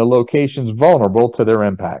property are in the locations vulnerable to their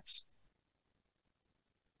impacts.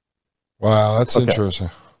 Wow, that's interesting.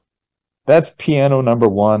 That's piano number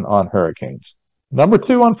one on hurricanes. Number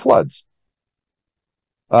two on floods.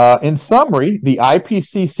 In summary, the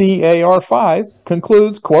IPCC AR5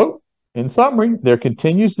 concludes, quote, in summary, there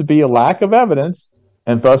continues to be a lack of evidence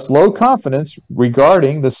and thus low confidence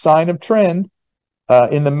regarding the sign of trend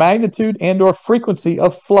in the magnitude and or frequency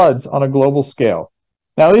of floods on a global scale.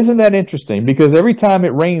 Now, isn't that interesting? Because every time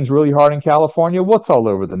it rains really hard in California, what's all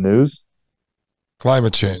over the news?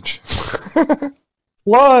 Climate change.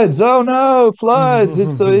 Floods. Oh no, floods.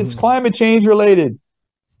 It's climate change related.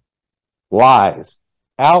 Lies.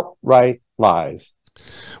 Outright lies.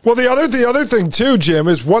 Well, the other thing too, Jim,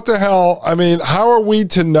 is what the hell? I mean, how are we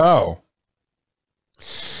to know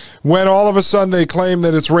when all of a sudden they claim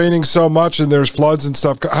that it's raining so much and there's floods and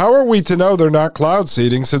stuff? How are we to know they're not cloud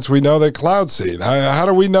seeding since we know they cloud seed? How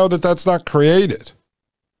do we know that that's not created?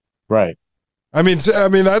 Right. I mean,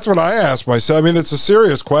 that's what I ask myself. I mean, it's a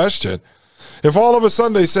serious question. If all of a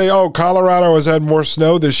sudden they say, oh, Colorado has had more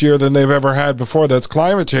snow this year than they've ever had before, that's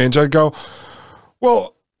climate change, I'd go,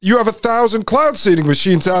 well, you have 1,000 cloud seeding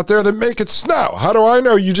machines out there that make it snow. How do I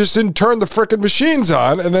know you just didn't turn the frickin' machines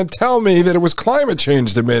on and then tell me that it was climate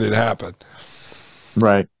change that made it happen?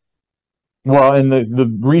 Right. Well, in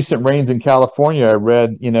the recent rains in California, I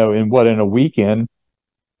read, in a weekend,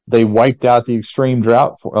 they wiped out the extreme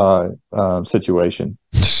drought situation.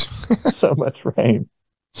 So much rain.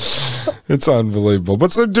 It's unbelievable.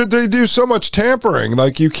 But so they do so much tampering,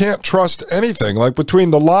 like you can't trust anything. Like between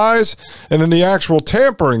the lies and then the actual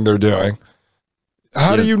tampering they're doing,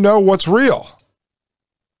 how do you know what's real?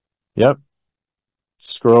 Yep.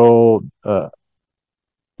 Scroll.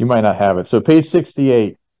 You might not have it. So page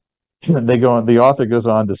 68, the author goes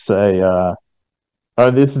on to say,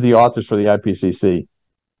 this is the authors for the IPCC.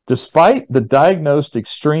 Despite the diagnosed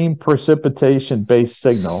extreme precipitation-based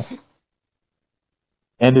signal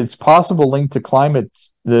and its possible link to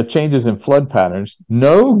the changes in flood patterns,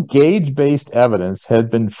 no gauge-based evidence had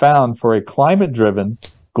been found for a climate-driven,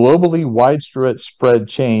 globally widespread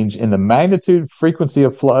change in the magnitude frequency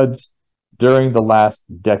of floods during the last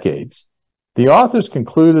decades. The authors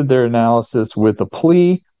concluded their analysis with a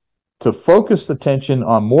plea to focus attention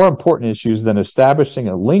on more important issues than establishing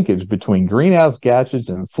a linkage between greenhouse gases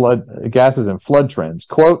and flood trends.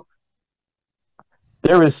 Quote,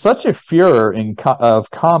 there is such a furor of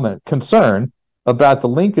concern about the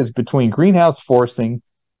linkage between greenhouse forcing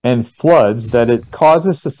and floods that it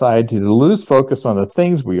causes society to lose focus on the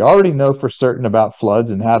things we already know for certain about floods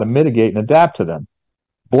and how to mitigate and adapt to them.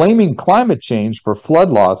 Blaming climate change for flood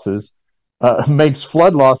losses makes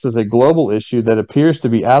flood losses a global issue that appears to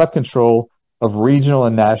be out of control of regional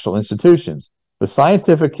and national institutions. The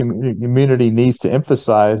scientific community needs to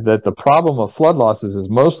emphasize that the problem of flood losses is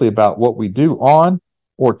mostly about what we do on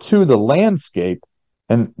or to the landscape,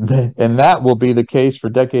 and that will be the case for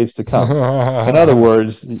decades to come. In other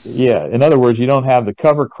words, you don't have the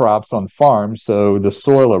cover crops on farms, so the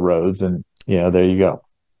soil erodes, and there you go.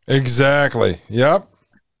 Exactly. Yep.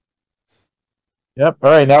 All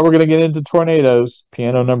right, now we're going to get into tornadoes.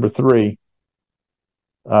 Piano number 3.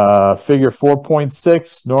 Figure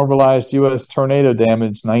 4.6, normalized U.S. tornado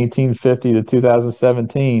damage, 1950 to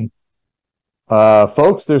 2017.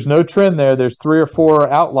 Folks, there's no trend there. There's 3 or 4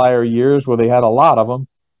 outlier years where they had a lot of them,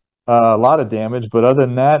 a lot of damage, but other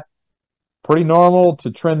than that, pretty normal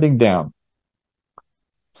to trending down.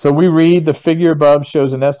 So we read the figure above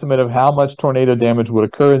shows an estimate of how much tornado damage would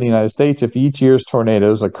occur in the United States if each year's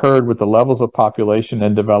tornadoes occurred with the levels of population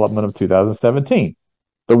and development of 2017.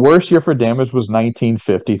 The worst year for damage was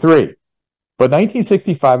 1953. But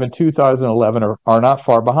 1965 and 2011 are not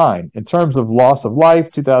far behind. In terms of loss of life,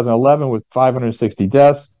 2011 with 560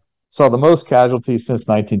 deaths saw the most casualties since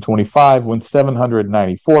 1925 when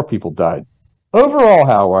 794 people died. Overall,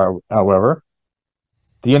 however,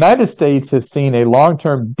 the United States has seen a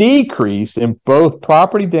long-term decrease in both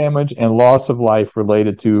property damage and loss of life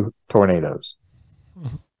related to tornadoes.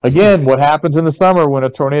 Again, what happens in the summer when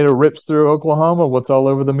a tornado rips through Oklahoma? What's all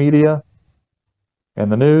over the media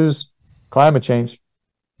and the news? Climate change.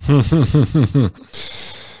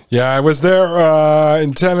 Yeah, I was there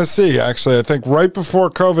in Tennessee, actually. I think right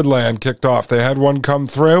before COVID land kicked off. They had one come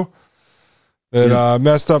through that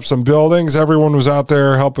messed up some buildings. Everyone was out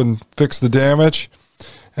there helping fix the damage.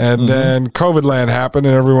 And then COVID land happened,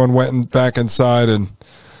 and everyone went back inside and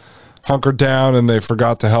hunkered down, and they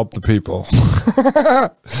forgot to help the people.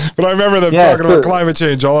 But I remember them talking about climate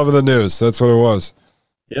change all over the news. That's what it was.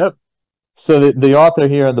 Yep. So the author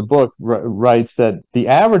here in the book writes that the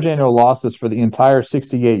average annual losses for the entire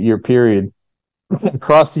 68-year period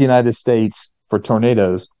across the United States for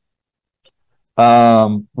tornadoes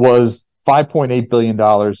was $5.8 billion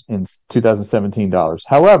in 2017 dollars.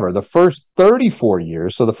 However, the first 34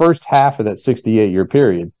 years, so the first half of that 68-year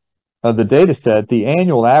period of the data set, the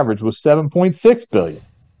annual average was $7.6 billion.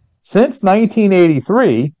 Since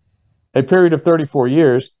 1983, a period of 34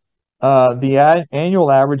 years, the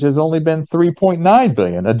annual average has only been $3.9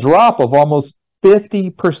 billion, a drop of almost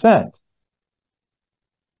 50%.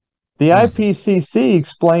 The IPCC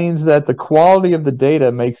explains that the quality of the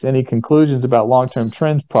data makes any conclusions about long-term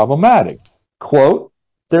trends problematic. Quote,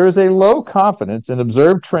 there is a low confidence in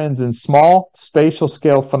observed trends in small spatial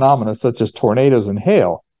scale phenomena such as tornadoes and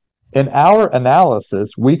hail. In our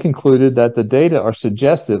analysis, we concluded that the data are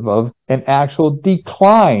suggestive of an actual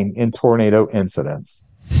decline in tornado incidents.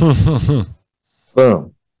 Boom.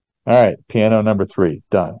 All right, piano number 3,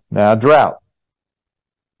 done. Now, drought.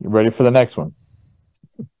 You ready for the next one?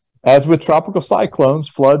 As with tropical cyclones,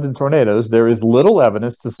 floods, and tornadoes, there is little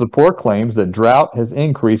evidence to support claims that drought has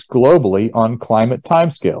increased globally on climate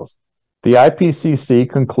timescales. The IPCC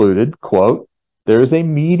concluded, quote, there is a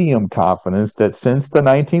medium confidence that since the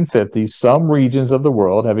 1950s, some regions of the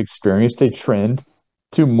world have experienced a trend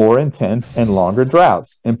to more intense and longer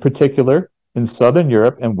droughts, in particular in Southern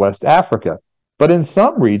Europe and West Africa. But in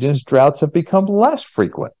some regions, droughts have become less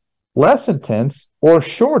frequent, less intense, or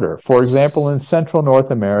shorter, for example, in Central North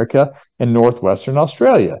America and Northwestern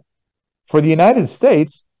Australia. For the United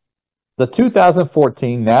States, the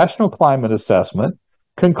 2014 National Climate Assessment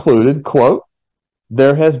concluded, quote,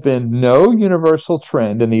 there has been no universal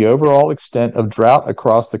trend in the overall extent of drought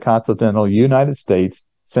across the continental United States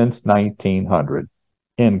since 1900,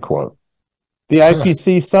 end quote. The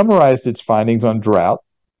IPCC summarized its findings on drought,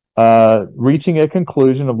 reaching a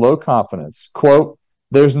conclusion of low confidence. Quote,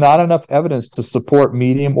 there's not enough evidence to support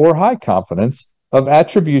medium or high confidence of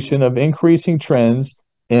attribution of increasing trends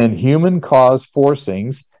in human-caused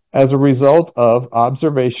forcings as a result of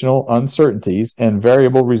observational uncertainties and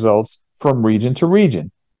variable results from region to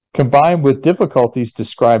region. Combined with difficulties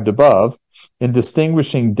described above in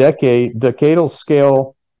distinguishing decadal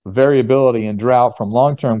scale variability in drought from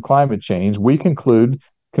long-term climate change, we conclude,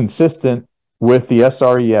 consistent with the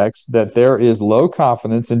SREX, that there is low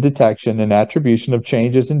confidence in detection and attribution of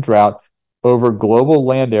changes in drought over global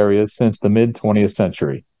land areas since the mid-20th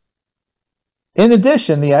century. In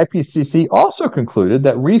addition, the IPCC also concluded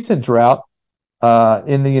that recent drought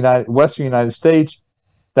in the Western United States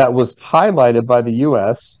that was highlighted by the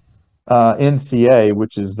U.S. NCA,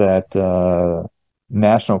 which is that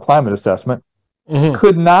National Climate Assessment,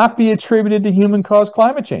 could not be attributed to human-caused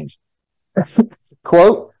climate change.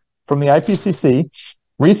 Quote, from the IPCC,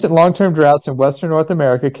 recent long-term droughts in Western North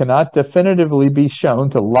America cannot definitively be shown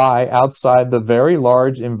to lie outside the very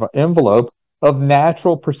large envelope of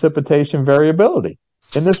natural precipitation variability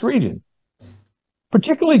in this region,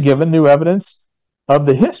 particularly given new evidence of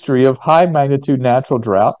the history of high-magnitude natural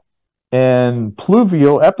drought and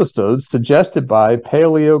pluvial episodes suggested by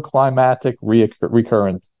paleoclimatic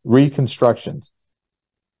reconstructions.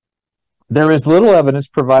 There is little evidence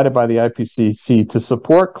provided by the IPCC to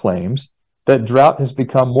support claims that drought has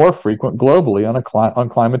become more frequent globally on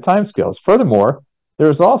climate timescales. Furthermore, there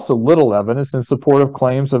is also little evidence in support of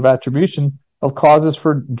claims of attribution of causes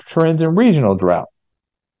for trends in regional drought.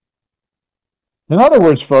 In other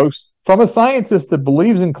words, folks, from a scientist that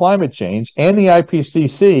believes in climate change and the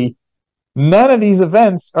IPCC, none of these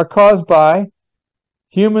events are caused by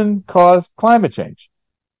human-caused climate change.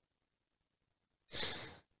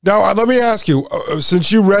 Now, let me ask you,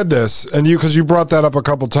 since you read this, and because you brought that up a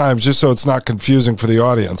couple times, just so it's not confusing for the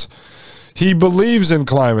audience, he believes in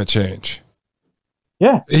climate change.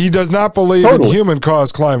 Yeah. He does not believe in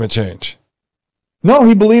human-caused climate change. No,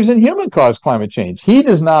 he believes in human-caused climate change. He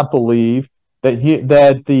does not believe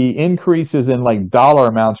that the increases in like dollar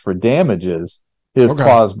amounts for damages is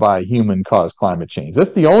caused by human-caused climate change.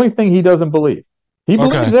 That's the only thing he doesn't believe. He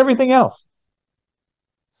believes everything else.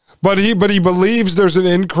 But he believes there's an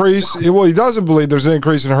increase. Well, he doesn't believe there's an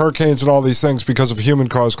increase in hurricanes and all these things because of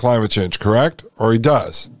human-caused climate change, correct? Or he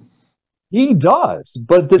does? He does,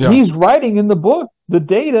 but he's writing in the book, the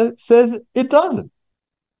data says it doesn't.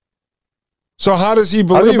 So how does he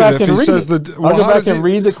believe it if he says that? Well, I'll go back and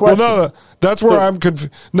read the question. Well, no, that's where I'm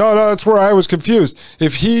confused. No, that's where I was confused.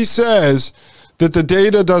 If he says that the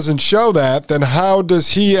data doesn't show that, then how does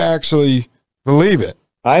he actually believe it?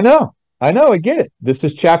 I know, I get it. This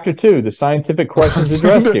is chapter 2, the scientific questions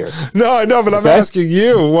addressed here. No, I know, but I'm asking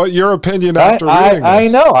you what your opinion after reading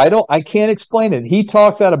this. I know, I can't explain it. He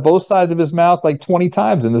talks out of both sides of his mouth like 20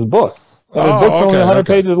 times in this book. And the book's only 100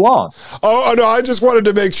 pages long. Oh, no, I just wanted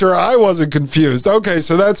to make sure I wasn't confused. Okay,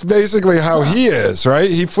 so that's basically how he is, right?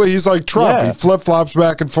 He's like Trump. Yeah. He flip-flops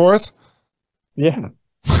back and forth? Yeah.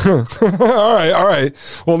 All right.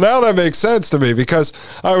 Well, now that makes sense to me because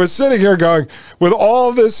I was sitting here going, with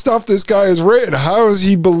all this stuff this guy has written, how does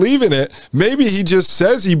he believe in it? Maybe he just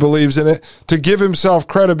says he believes in it to give himself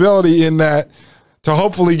credibility in that, to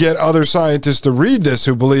hopefully get other scientists to read this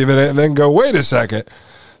who believe in it and then go, wait a second.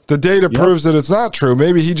 The data proves that it's not true.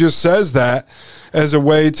 Maybe he just says that as a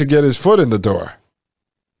way to get his foot in the door.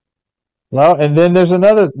 Well, and then there's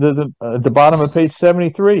another, at the bottom of page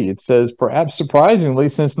 73, it says, perhaps surprisingly,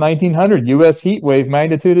 since 1900, U.S. heat wave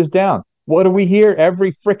magnitude is down. What do we hear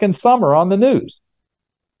every frickin' summer on the news?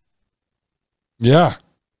 Yeah.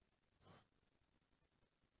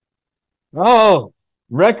 Oh,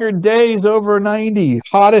 record days over 90,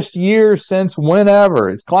 hottest year since whenever.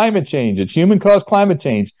 It's climate change. It's human-caused climate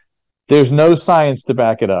change. There's no science to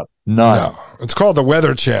back it up. None. No, it's called the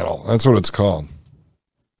Weather Channel. That's what it's called.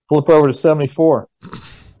 Flip over to 74.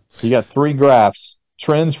 You got 3 graphs.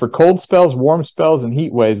 Trends for cold spells, warm spells, and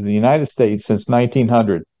heat waves in the United States since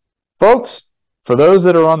 1900. Folks, for those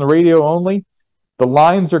that are on the radio only, the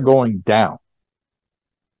lines are going down.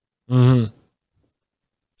 Mm-hmm.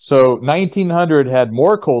 So 1900 had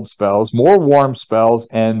more cold spells, more warm spells,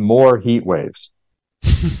 and more heat waves.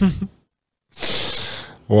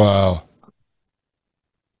 Wow.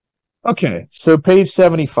 Okay, so page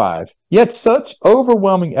 75. Yet such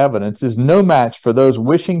overwhelming evidence is no match for those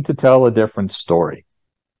wishing to tell a different story.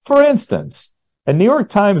 For instance, a New York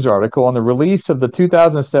Times article on the release of the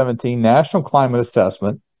 2017 National Climate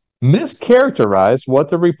Assessment mischaracterized what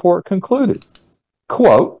the report concluded.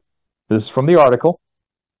 Quote, this is from the article,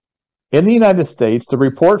 in the United States, the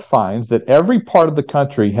report finds that every part of the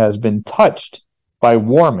country has been touched by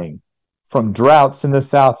warming, from droughts in the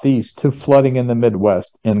Southeast to flooding in the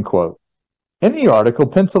Midwest, end quote. In the article,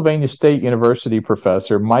 Pennsylvania State University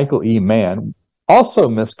professor Michael E. Mann also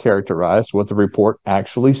mischaracterized what the report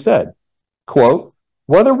actually said. Quote,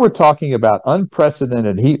 whether we're talking about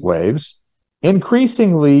unprecedented heat waves,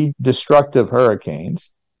 increasingly destructive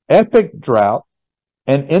hurricanes, epic drought,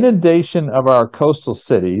 and inundation of our coastal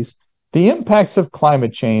cities, the impacts of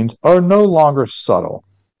climate change are no longer subtle.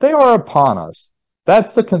 They are upon us.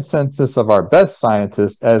 That's the consensus of our best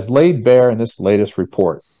scientists as laid bare in this latest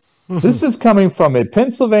report. This is coming from a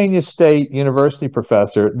Pennsylvania State University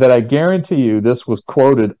professor that I guarantee you this was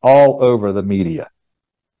quoted all over the media.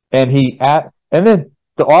 And then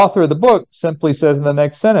the author of the book simply says in the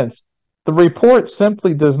next sentence, the report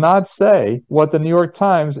simply does not say what the New York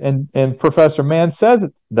Times and Professor Mann says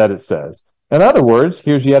that it says. In other words,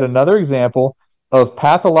 here's yet another example of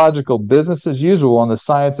pathological business as usual on the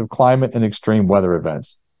science of climate and extreme weather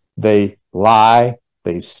events. They lie,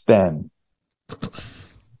 they spin.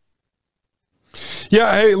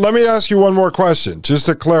 Yeah, hey, let me ask you one more question, just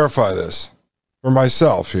to clarify this for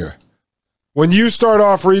myself here. When you start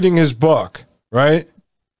off reading his book, right,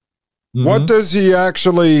 what does he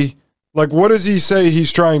actually, like, what does he say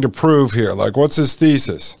he's trying to prove here? Like, what's his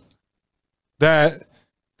thesis? That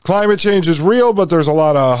climate change is real, but there's a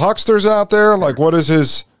lot of hucksters out there? Like, what is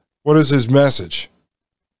his message?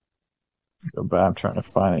 I'm trying to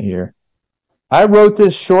find it here. I wrote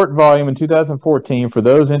this short volume in 2014 for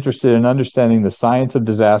those interested in understanding the science of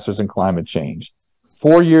disasters and climate change.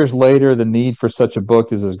 4 years later, the need for such a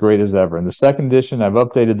book is as great as ever. In the second edition, I've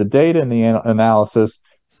updated the data and the analysis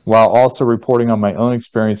while also reporting on my own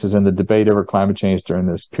experiences in the debate over climate change during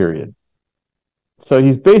this period. So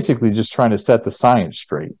he's basically just trying to set the science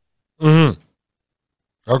straight. Mm-hmm.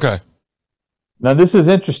 Okay. Now, this is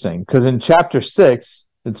interesting because in chapter 6,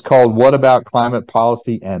 it's called What About Climate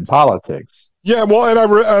Policy and Politics? Yeah, well, and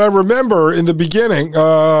I remember in the beginning,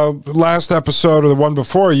 last episode or the one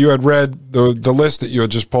before, you had read the list that you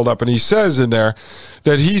had just pulled up, and he says in there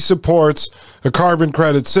that he supports a carbon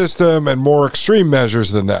credit system and more extreme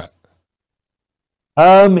measures than that.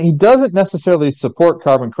 He doesn't necessarily support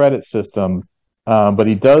carbon credit system, but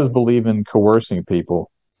he does believe in coercing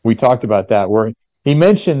people. We talked about that, where he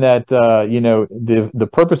mentioned that the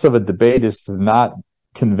purpose of a debate is to not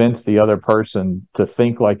convince the other person to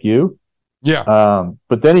think like you. Yeah.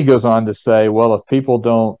 But then he goes on to say, well, if people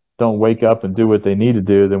don't wake up and do what they need to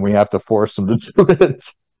do, then we have to force them to do it.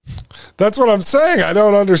 That's what I'm saying. I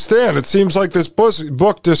don't understand. It seems like this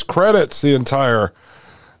book discredits the entire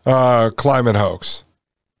climate hoax.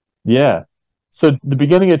 Yeah. So the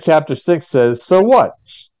beginning of chapter 6 says, so what?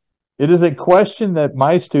 It is a question that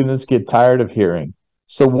my students get tired of hearing.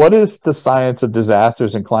 So what if the science of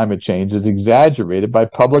disasters and climate change is exaggerated by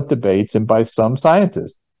public debates and by some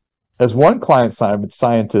scientists? As one client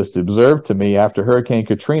scientist observed to me after Hurricane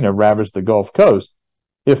Katrina ravaged the Gulf Coast,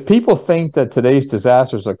 if people think that today's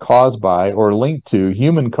disasters are caused by or linked to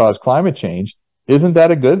human-caused climate change, isn't that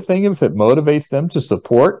a good thing if it motivates them to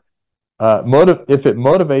support, if it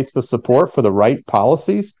motivates the support for the right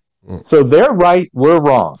policies? So they're right, we're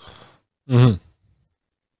wrong. Mm-hmm.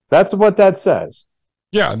 That's what that says.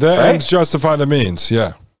 Yeah, the ends justify the means,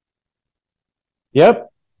 yeah. Yep.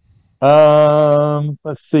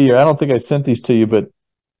 Let's see here. I don't think I sent these to you, but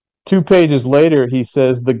 2 pages later, he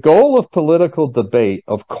says, the goal of political debate,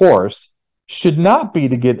 of course, should not be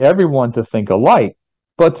to get everyone to think alike,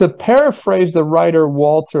 but to paraphrase the writer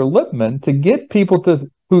Walter Lippmann, to get people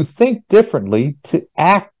who think differently to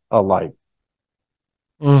act alike.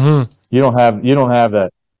 Mm-hmm. You don't have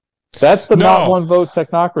that. That's the not No. one vote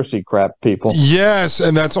technocracy crap, people. Yes,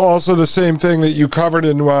 and that's also the same thing that you covered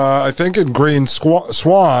in, I think, in Green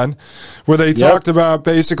Swan, where they talked about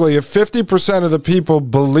basically if 50% of the people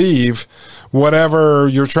believe whatever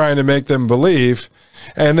you're trying to make them believe,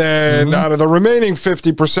 and then out of the remaining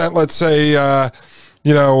 50%, let's say,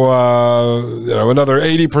 another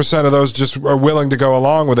 80% of those just are willing to go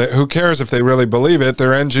along with it. Who cares if they really believe it?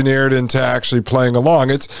 They're engineered into actually playing along.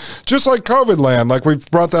 It's just like COVID land. Like we've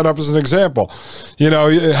brought that up as an example.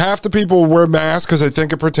 Half the people wear masks because they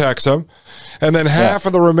think it protects them. And then half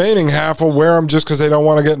of the remaining half will wear them just because they don't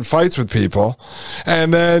want to get in fights with people.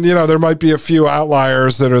 And then, there might be a few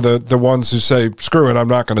outliers that are the ones who say, screw it, I'm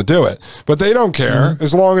not going to do it. But they don't care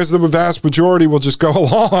as long as the vast majority will just go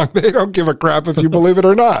along. They don't give a crap if you believe it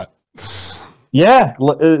or not. Yeah.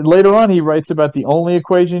 Later on, he writes about the only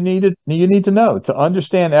equation you need to know. To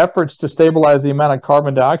understand efforts to stabilize the amount of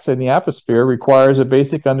carbon dioxide in the atmosphere requires a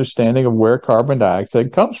basic understanding of where carbon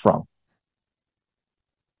dioxide comes from.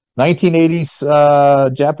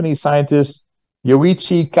 1980s Japanese scientist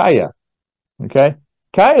Yoichi Kaya. Okay.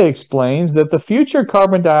 Kaya explains that the future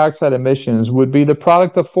carbon dioxide emissions would be the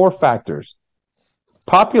product of four factors: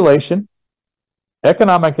 population,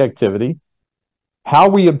 economic activity, how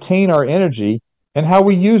we obtain our energy, and how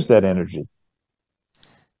we use that energy.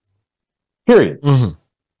 Period. Mm-hmm.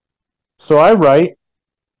 So I write,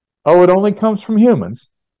 it only comes from humans.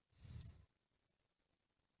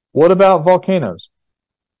 What about volcanoes?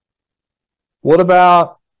 What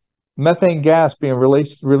about methane gas being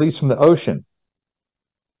released from the ocean?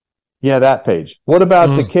 Yeah, that page. What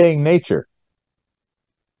about decaying nature?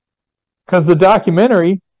 Because the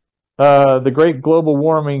documentary, The Great Global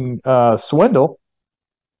Warming Swindle,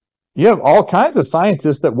 you have all kinds of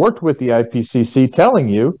scientists that worked with the IPCC telling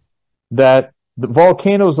you that the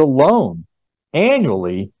volcanoes alone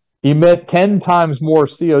annually emit 10 times more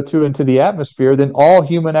CO2 into the atmosphere than all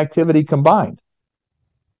human activity combined.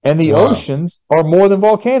 And the oceans are more than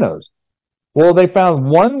volcanoes. Well, they found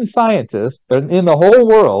one scientist in the whole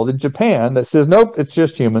world, in Japan, that says, nope, it's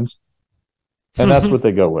just humans. And that's what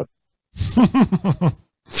they go with.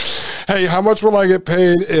 Hey, how much will I get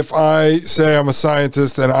paid if I say I'm a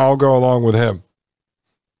scientist and I'll go along with him?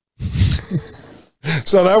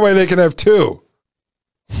 So that way they can have two.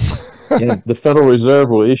 The Federal Reserve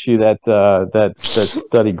will issue that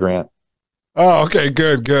study grant. Oh, okay,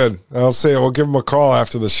 good. I'll say we'll give him a call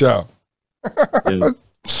after the show.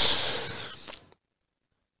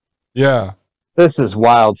 Yeah. This is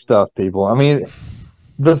wild stuff, people. I mean,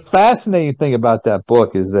 the fascinating thing about that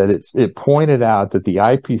book is that it pointed out that the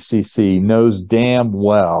IPCC knows damn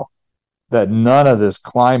well that none of this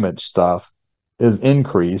climate stuff is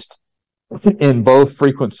increased in both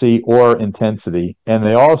frequency or intensity. And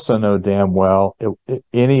they also know damn well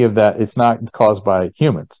any of that, it's not caused by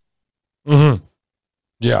humans. Mm-hmm.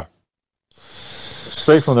 Yeah.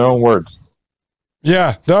 Straight from their own words.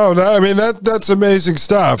 Yeah. No, I mean, that's amazing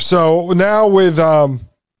stuff. So now with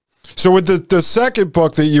the second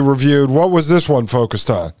book that you reviewed, what was this one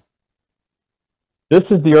focused on? This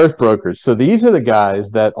is the Earth Brokers. So these are the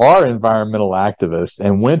guys that are environmental activists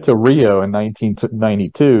and went to Rio in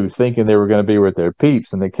 1992 thinking they were going to be with their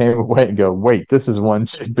peeps. And they came away and go, wait, this is one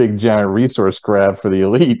big giant resource grab for the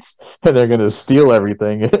elites. And they're going to steal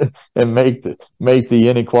everything and make the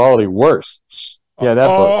inequality worse. Yeah, that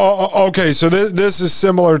book. Okay. So this is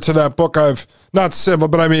similar to that book not similar,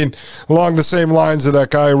 but I mean, along the same lines of that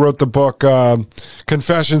guy who wrote the book,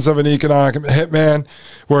 Confessions of an Economic Hitman,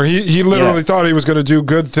 where he literally thought he was going to do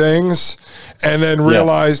good things and then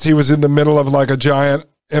realized he was in the middle of like a giant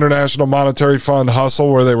International Monetary Fund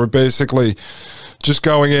hustle where they were basically just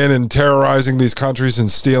going in and terrorizing these countries and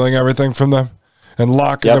stealing everything from them and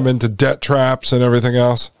locking them into debt traps and everything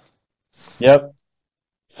else. Yep.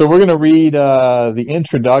 So we're going to read the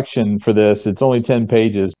introduction for this. It's only 10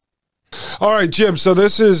 pages. All right, Jim. So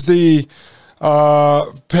this is the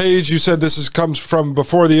page you said comes from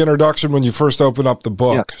before the introduction when you first open up the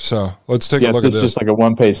book. Yeah. So let's take a look at this. It's just like a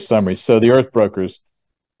one-page summary. So the Earth Brokers,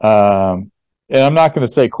 and I'm not going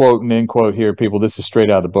to say quote and end quote here, people. This is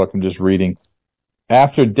straight out of the book. I'm just reading.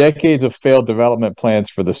 After decades of failed development plans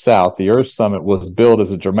for the South, the Earth Summit was billed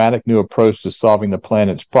as a dramatic new approach to solving the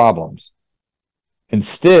planet's problems.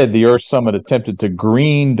 Instead, the Earth Summit attempted to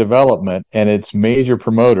green development and its major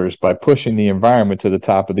promoters by pushing the environment to the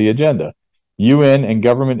top of the agenda. UN and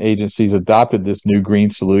government agencies adopted this new green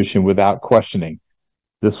solution without questioning.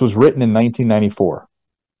 This was written in 1994.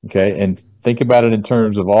 Okay, and think about it in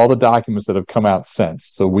terms of all the documents that have come out since.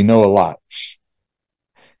 So we know a lot.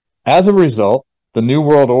 As a result, the new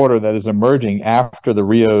world order that is emerging after the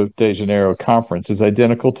Rio de Janeiro conference is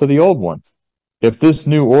identical to the old one. If this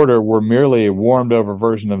new order were merely a warmed-over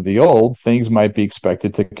version of the old, things might be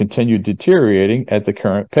expected to continue deteriorating at the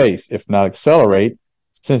current pace, if not accelerate,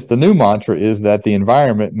 since the new mantra is that the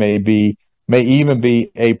environment may even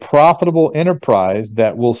be a profitable enterprise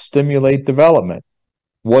that will stimulate development.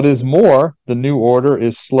 What is more, the new order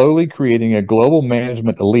is slowly creating a global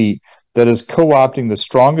management elite that is co-opting the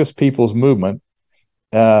strongest people's movements.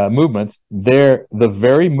 They're the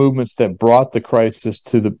very movements that brought the crisis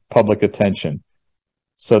to the public attention.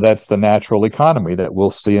 So that's the natural economy that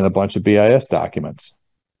we'll see in a bunch of BIS documents.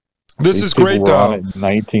 This is great, though. On it in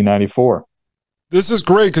 1994. This is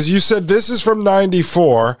great because you said this is from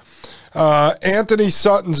 94. Anthony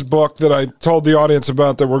Sutton's book that I told the audience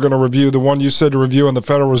about that we're going to review, the one you said to review on the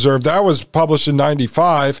Federal Reserve, that was published in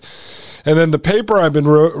 95. And then the paper I've been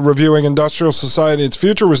reviewing, Industrial Society and Its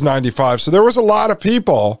Future, was 95. So there was a lot of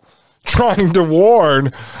people trying to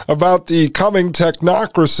warn about the coming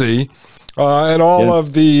technocracy and all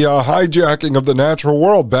of the hijacking of the natural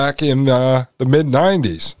world back in the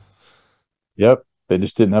mid-90s. Yep. They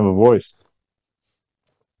just didn't have a voice.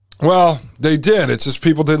 Well, they did. It's just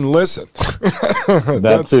people didn't listen.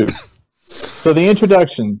 That too. So the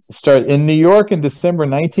introduction started in New York in December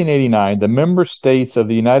 1989. The member states of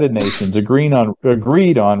the United Nations agreed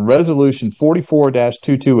on Resolution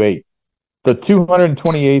 44-228, the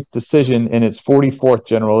 228th decision in its 44th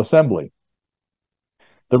General Assembly.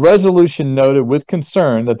 The resolution noted with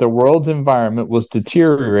concern that the world's environment was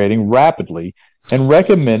deteriorating rapidly and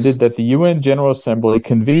recommended that the UN General Assembly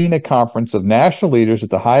convene a conference of national leaders at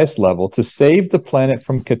the highest level to save the planet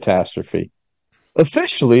from catastrophe.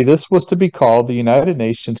 Officially, this was to be called the United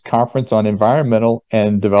Nations Conference on Environmental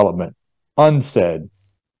and Development, UNCED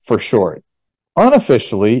for short.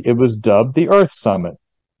 Unofficially, it was dubbed the Earth Summit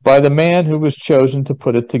by the man who was chosen to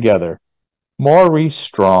put it together, Maurice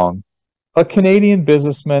Strong, a Canadian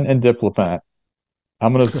businessman and diplomat.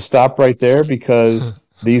 I'm going to stop right there because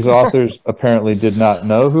these authors apparently did not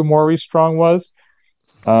know who Maurice Strong was.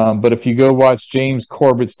 But if you go watch James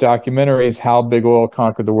Corbett's documentaries, How Big Oil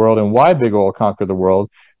Conquered the World and Why Big Oil Conquered the World,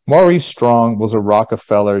 Maurice Strong was a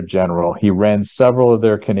Rockefeller general. He ran several of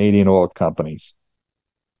their Canadian oil companies.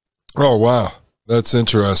 Oh, wow. That's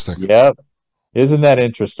interesting. Yep. Isn't that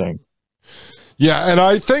interesting? Yeah, and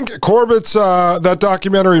I think Corbett's, that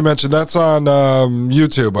documentary you mentioned, that's on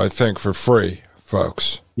YouTube, I think, for free,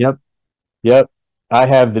 folks. Yep. I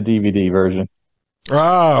have the DVD version.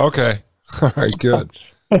 Ah, okay. All right, good.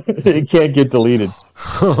 It can't get deleted.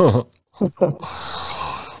 So,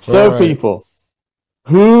 right. People,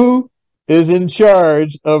 who is in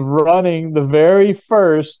charge of running the very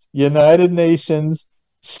first United Nations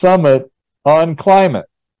Summit on Climate?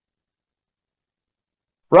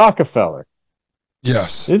 Rockefeller.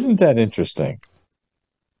 Yes. Isn't that interesting?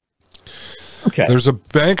 Okay. There's a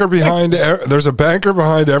banker behind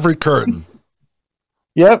every curtain.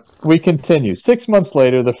 Yep, we continue. 6 months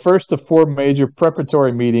later, the first of four major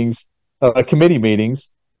preparatory meetings, committee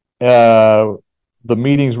meetings, the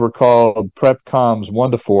meetings were called PrepComs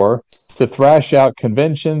 1 to 4, to thrash out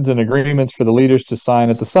conventions and agreements for the leaders to sign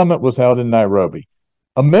at the summit was held in Nairobi.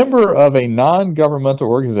 A member of a non-governmental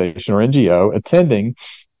organization, or NGO, attending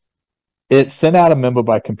it sent out a memo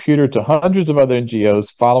by computer to hundreds of other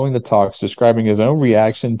NGOs following the talks, describing his own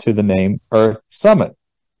reaction to the name Earth Summit.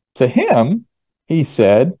 To him, he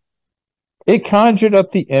said, it conjured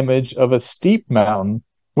up the image of a steep mountain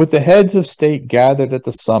with the heads of state gathered at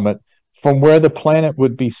the summit from where the planet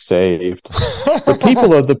would be saved. The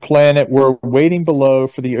people of the planet were waiting below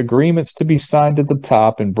for the agreements to be signed at the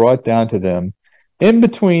top and brought down to them. In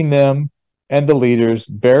between them and the leaders,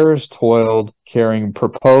 bearers toiled, carrying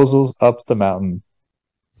proposals up the mountain.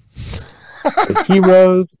 The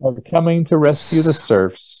heroes are coming to rescue the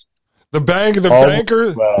serfs. The bankers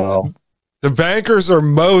are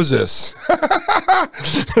Moses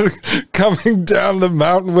coming down the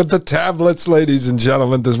mountain with the tablets, ladies and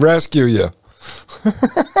gentlemen, to rescue you.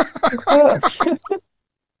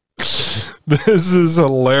 This is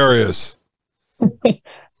hilarious.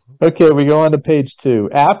 Okay, we go on to page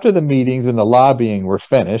 2. After the meetings and the lobbying were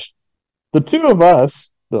finished, the two of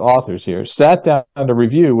us, the authors here, sat down to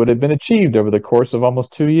review what had been achieved over the course of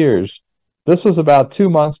almost 2 years. This was about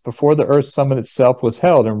 2 months before the Earth Summit itself was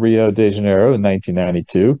held in Rio de Janeiro in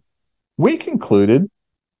 1992. We concluded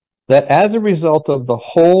that as a result of the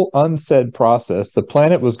whole UNCED process, the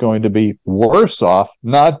planet was going to be worse off,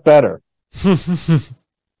 not better.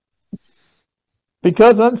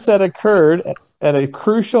 Because UNCED occurred at a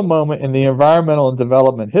crucial moment in the environmental and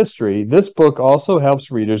development history, this book also helps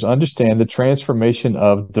readers understand the transformation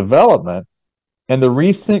of development and the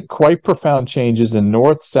recent, quite profound changes in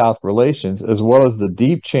North-South relations, as well as the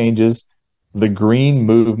deep changes the green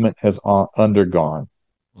movement has undergone.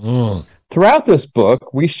 Mm. Throughout this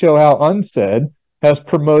book, we show how UNCED has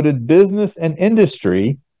promoted business and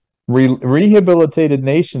industry, rehabilitated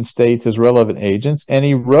nation states as relevant agents, and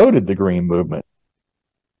eroded the green movement.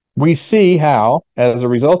 We see how, as a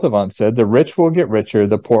result of UNCED, the rich will get richer,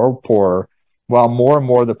 the poor poorer, while more and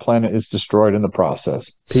more the planet is destroyed in the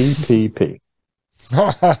process. PPP.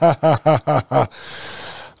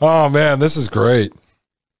 Oh, man, this is great.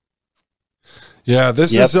 Yeah,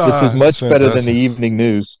 this is much better than the evening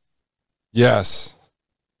news. Yes.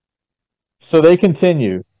 So they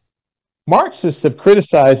continue. Marxists have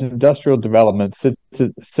criticized industrial development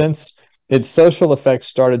since its social effects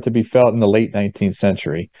started to be felt in the late 19th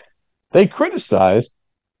century. They criticized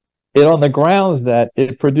it on the grounds that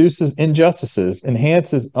it produces injustices,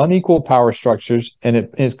 enhances unequal power structures, and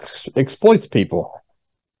it exploits people.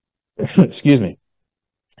 Excuse me.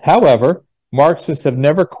 However, Marxists have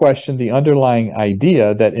never questioned the underlying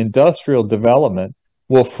idea that industrial development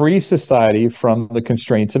will free society from the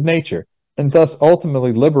constraints of nature and thus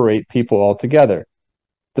ultimately liberate people altogether.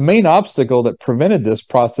 The main obstacle that prevented this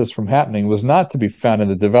process from happening was not to be found in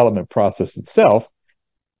the development process itself,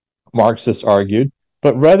 Marxists argued,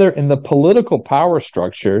 but rather in the political power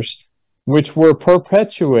structures which were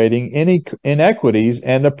perpetuating inequities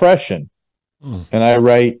and oppression. And I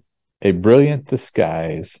write, a brilliant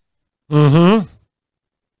disguise. Mm-hmm.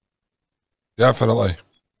 Definitely.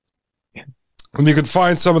 And you can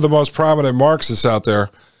find some of the most prominent Marxists out there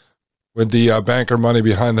with the banker money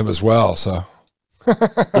behind them as well. So,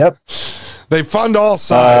 yep, they fund all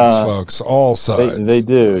sides, folks. All sides. They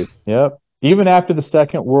do. Yep. Even after the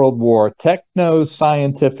Second World War,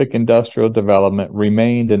 techno-scientific industrial development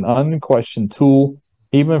remained an unquestioned tool,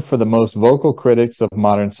 even for the most vocal critics of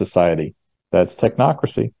modern society. That's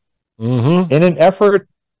technocracy. Mm-hmm. In an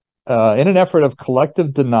effort of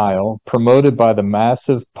collective denial promoted by the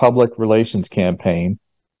massive public relations campaign,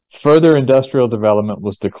 further industrial development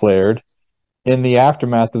was declared in the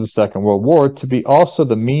aftermath of the Second World War to be also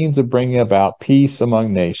the means of bringing about peace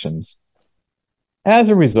among nations. As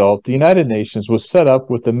a result, the United Nations was set up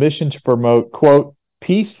with the mission to promote, quote,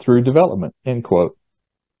 peace through development, end quote.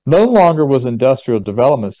 No longer was industrial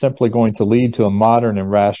development simply going to lead to a modern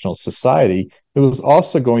and rational society. It was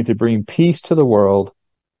also going to bring peace to the world.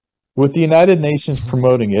 With the United Nations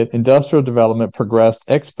promoting it, industrial development progressed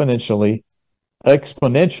exponentially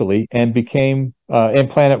and became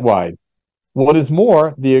planet-wide. What is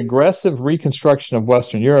more, the aggressive reconstruction of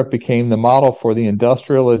Western Europe became the model for the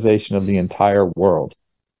industrialization of the entire world.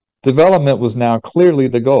 Development was now clearly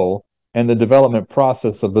the goal, and the development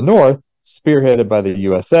process of the North, spearheaded by the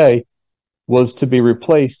USA, was to be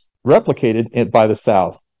replicated by the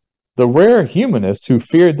South. The rare humanists who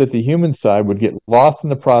feared that the human side would get lost in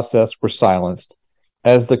the process were silenced,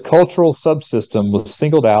 as the cultural subsystem was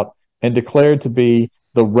singled out and declared to be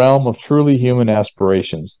the realm of truly human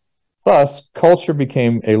aspirations. Thus, culture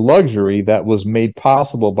became a luxury that was made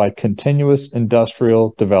possible by continuous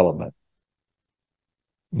industrial development.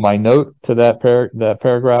 My note to that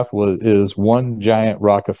paragraph is one giant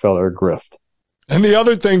Rockefeller grift. And the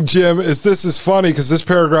other thing, Jim, is this is funny because this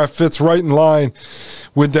paragraph fits right in line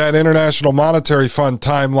with that International Monetary Fund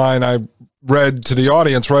timeline I read to the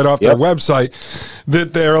audience right off their website,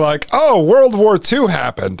 that they're like, oh, World War II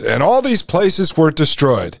happened and all these places were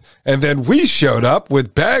destroyed. And then we showed up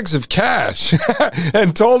with bags of cash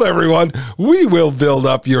and told everyone, we will build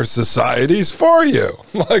up your societies for you.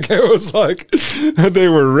 Like, it was like they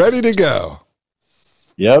were ready to go.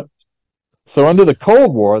 Yep. So under the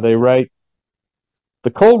Cold War, they write, the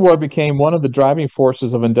Cold War became one of the driving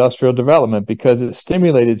forces of industrial development because it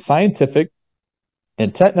stimulated scientific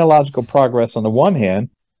and technological progress on the one hand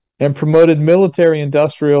and promoted induced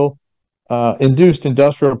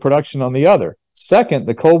industrial production on the other. Second,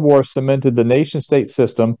 the Cold War cemented the nation-state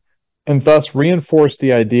system and thus reinforced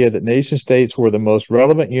the idea that nation-states were the most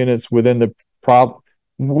relevant units within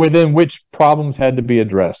which problems had to be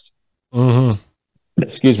addressed. Mm-hmm.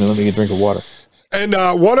 Excuse me, let me get a drink of water. And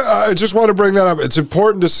I just want to bring that up. It's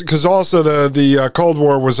important because also the Cold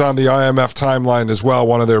War was on the IMF timeline as well,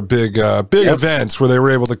 one of their big events where they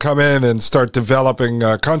were able to come in and start developing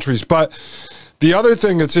countries. But the other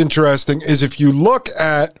thing that's interesting is if you look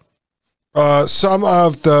at some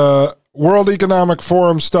of the World Economic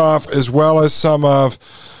Forum stuff as well as some of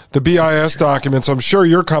the BIS documents, I'm sure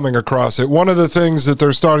you're coming across it. One of the things that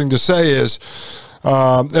they're starting to say is,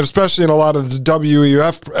 and especially in a lot of the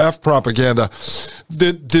WEF propaganda,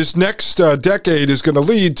 this next decade is going to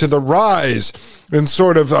lead to the rise in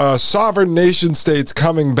sort of sovereign nation states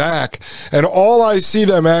coming back. And all I see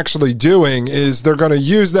them actually doing is they're going to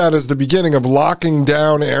use that as the beginning of locking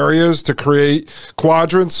down areas to create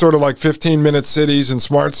quadrants, sort of like 15-minute cities and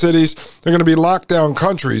smart cities. They're going to be locked down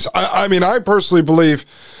countries. I mean, I personally believe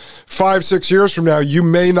 5-6 years from now, you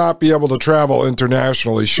may not be able to travel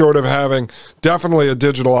internationally, short of having definitely a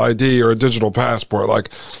digital ID or a digital passport. Like,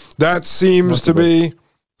 that seems to be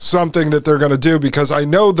something that they're going to do, because I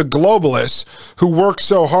know the globalists who work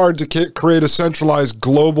so hard to create a centralized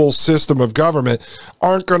global system of government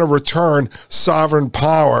aren't going to return sovereign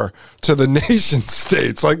power to the nation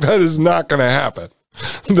states. Like, that is not going to happen.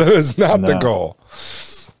 That is not the goal.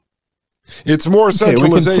 It's more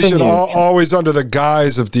centralization, always under the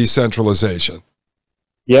guise of decentralization.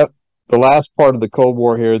 Yep. The last part of the Cold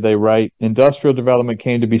War here, they write, industrial development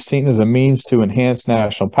came to be seen as a means to enhance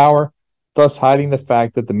national power, thus hiding the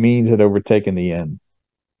fact that the means had overtaken the end.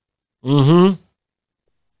 Mm-hmm.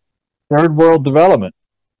 Third world development.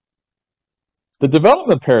 The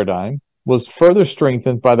development paradigm was further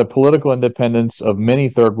strengthened by the political independence of many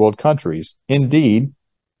third world countries. Indeed,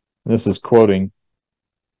 this is quoting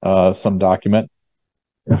some document,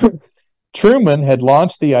 Truman had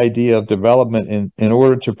launched the idea of development in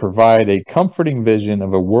order to provide a comforting vision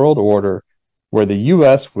of a world order where the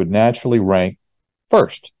U.S. would naturally rank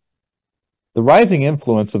first. The rising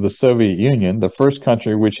influence of the Soviet Union, the first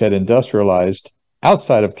country which had industrialized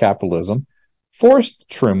outside of capitalism, forced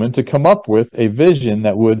Truman to come up with a vision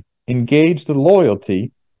that would engage the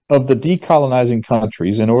loyalty of the decolonizing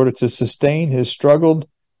countries in order to sustain his struggle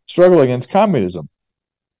against communism.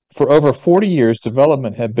 For over 40 years,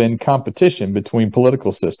 development had been competition between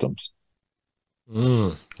political systems.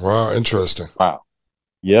 Wow, interesting. Wow.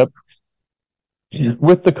 Yep.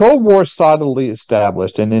 With the Cold War solidly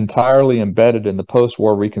established and entirely embedded in the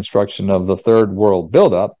post-war reconstruction of the Third World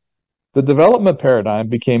buildup, the development paradigm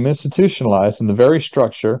became institutionalized in the very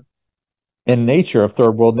structure and nature of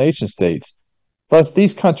Third World nation states. Thus,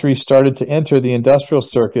 these countries started to enter the industrial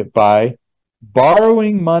circuit by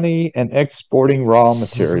borrowing money and exporting raw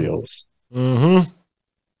materials. Mm-hmm.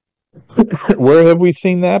 Where have we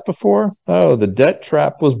seen that before? Oh, the debt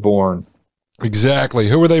trap was born. Exactly.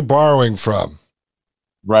 Who were they borrowing from?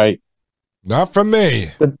 Right. Not from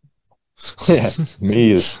me. Yeah,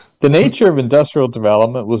 me either. The nature of industrial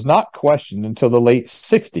development was not questioned until the late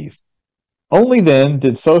 60s. Only then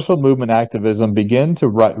did social movement activism begin to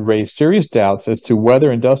raise serious doubts as to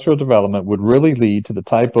whether industrial development would really lead to the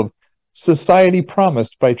type of society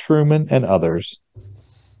promised by Truman and others.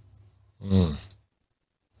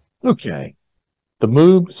 Okay.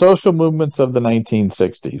 The social movements of the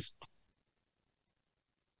 1960s.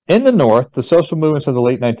 In the North, the social movements of the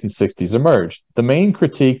late 1960s emerged. The main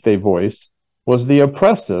critique they voiced was the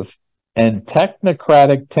oppressive and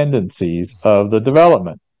technocratic tendencies of the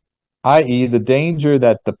development, i.e., the danger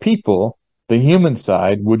that the people, the human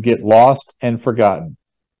side, would get lost and forgotten.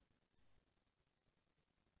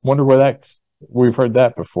 Wonder where we've heard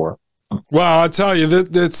that before. Well, I'll tell you,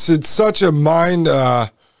 it's such a mind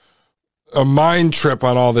trip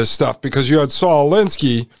on all this stuff, because you had Saul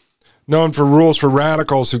Alinsky, known for Rules for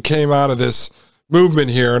Radicals, who came out of this movement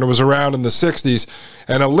here, and it was around in the 60s.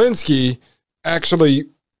 And Alinsky actually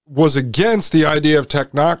was against the idea of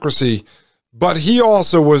technocracy, but he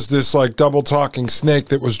also was this like double talking snake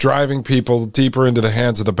that was driving people deeper into the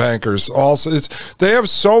hands of the bankers. Also, they have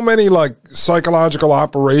so many like psychological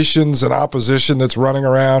operations and opposition that's running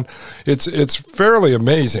around. It's fairly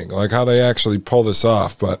amazing, like how they actually pull this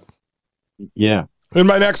off. But yeah, in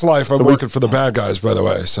my next life, I'm working for the bad guys, by the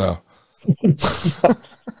way. So.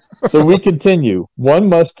 So we continue. One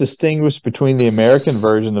must distinguish between the American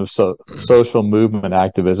version of social movement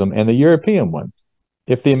activism and the European one.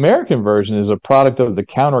 If the American version is a product of the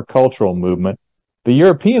countercultural movement, the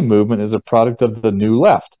European movement is a product of the New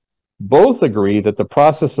Left. Both agree that the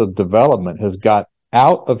process of development has got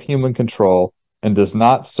out of human control and does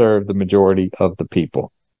not serve the majority of the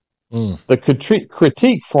people. The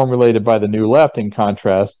critique formulated by the New Left, in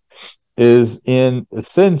contrast, is in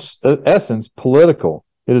essence political.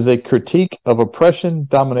 It is a critique of oppression,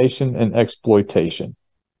 domination, and exploitation.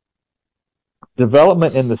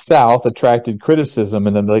 Development in the South attracted criticism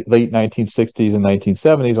in the late 1960s and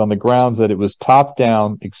 1970s on the grounds that it was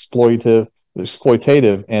top-down, exploitative,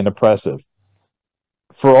 and oppressive.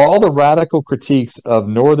 For all the radical critiques of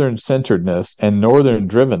Northern-centeredness and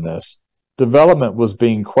Northern-drivenness, development was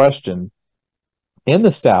being questioned in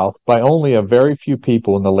the South by only a very few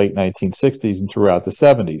people in the late 1960s and throughout the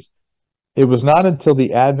 70s. It was not until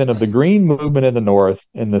the advent of the Green Movement in the North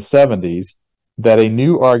in the 70s that a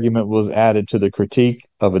new argument was added to the critique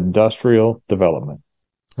of industrial development.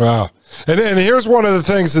 Wow. And here's one of the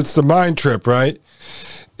things that's the mind trip, right?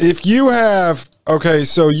 If you have,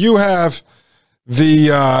 so you have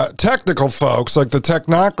the technical folks, like the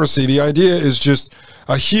technocracy, the idea is just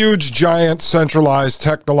a huge, giant, centralized,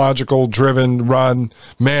 technological driven, run,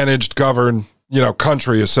 managed, governed,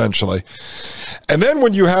 country, essentially. And then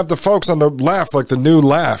when you have the folks on the left, like the new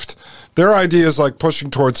left, their idea is like pushing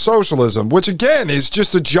towards socialism, which again is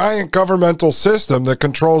just a giant governmental system that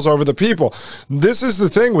controls over the people. This is the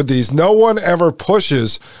thing with these. No one ever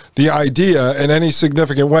pushes the idea in any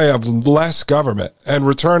significant way of less government and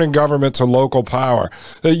returning government to local power.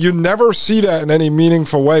 You never see that in any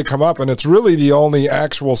meaningful way come up, and it's really the only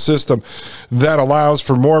actual system that allows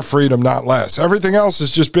for more freedom, not less. Everything else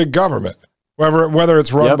is just big government. Whether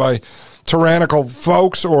it's run by tyrannical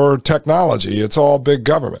folks or technology, it's all big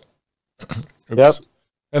government.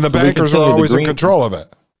 And the bankers are always in control of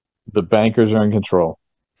it. The bankers are in control.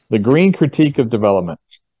 The green critique of development.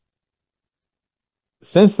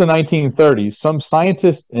 Since the 1930s, some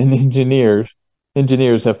scientists and engineers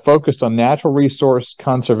have focused on natural resource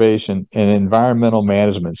conservation and environmental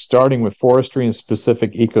management, starting with forestry and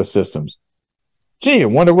specific ecosystems. Gee, I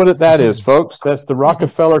wonder what that is, folks. That's the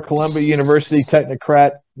Rockefeller Columbia University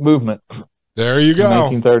technocrat movement. There you go.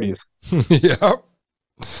 1930s. Yep.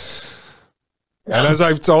 And as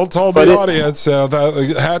I've told the audience,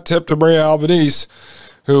 that hat tip to Maria Albanese,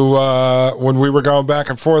 who, when we were going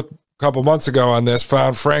back and forth a couple months ago on this,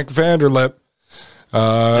 found Frank Vanderlip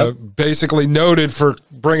basically noted for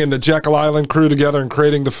bringing the Jekyll Island crew together and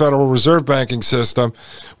creating the Federal Reserve banking system,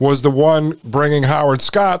 was the one bringing Howard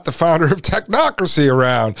Scott, the founder of technocracy,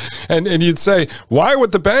 around. And you'd say, why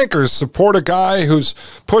would the bankers support a guy who's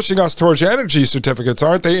pushing us towards energy certificates?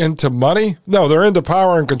 Aren't they into money? No, they're into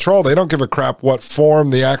power and control. They don't give a crap what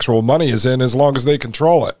form the actual money is in as long as they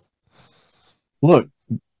control it. Look,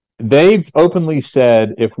 they've openly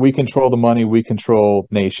said, if we control the money, we control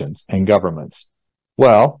nations and governments.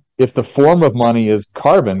 Well, if the form of money is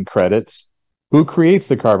carbon credits, who creates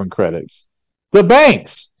the carbon credits? The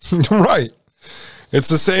banks. Right. It's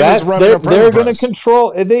the same as running a printing They're going to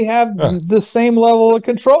control. They have the same level of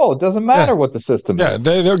control. It doesn't matter what the system is.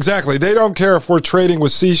 Yeah, exactly. They don't care if we're trading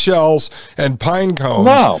with seashells and pine cones.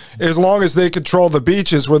 No. As long as they control the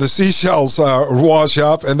beaches where the seashells wash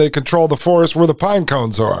up and they control the forest where the pine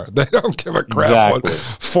cones are. They don't give a crap what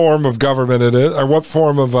form of government it is or what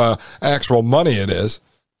form of actual money it is.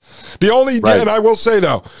 And I will say,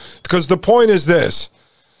 though, because the point is this,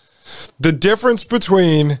 the difference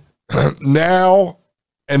between now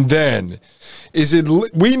and then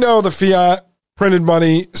we know the fiat printed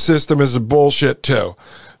money system is a bullshit too.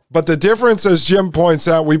 But the difference, as Jim points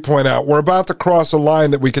out, we point out, we're about to cross a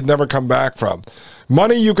line that we could never come back from.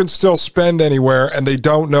 Money you can still spend anywhere, and they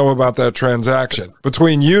don't know about that transaction.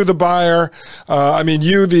 Between you, the buyer,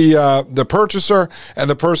 the purchaser, and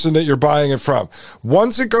the person that you're buying it from.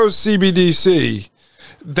 Once it goes CBDC,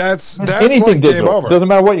 that's anything like digital. Game over. Doesn't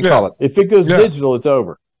matter what you call it. If it goes digital, it's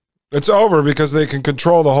over. It's over because they can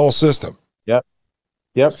control the whole system.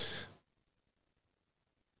 Yep.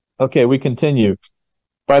 Okay, we continue.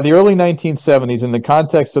 By the early 1970s, in the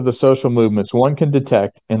context of the social movements, one can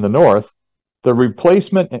detect, in the North, the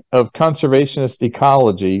replacement of conservationist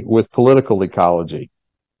ecology with political ecology.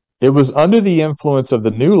 It was under the influence of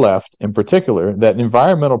the New Left, in particular, that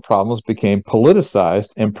environmental problems became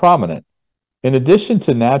politicized and prominent. In addition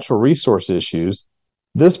to natural resource issues,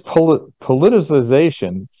 this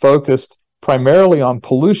politicization focused primarily on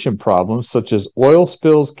pollution problems such as oil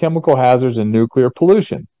spills, chemical hazards, and nuclear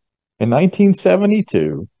pollution. In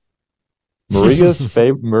 1972,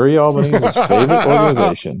 Maria Albanese's favorite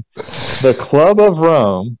organization, the Club of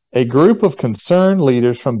Rome, a group of concerned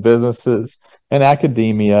leaders from businesses and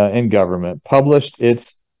academia and government, published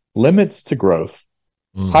its Limits to Growth,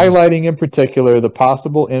 highlighting in particular the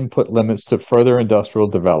possible input limits to further industrial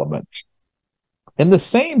development. In the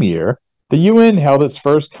same year, the UN held its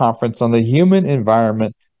first conference on the human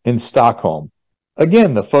environment in Stockholm.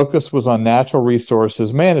 Again, the focus was on natural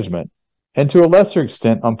resources management, and to a lesser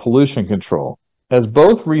extent on pollution control, as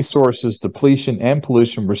both resources depletion and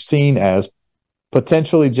pollution were seen as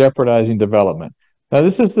potentially jeopardizing development. Now,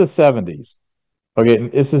 this is the 70s. Okay,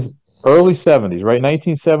 this is early 70s, right?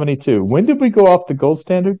 1972. When did we go off the gold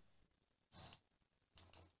standard?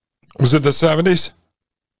 Was it the 70s?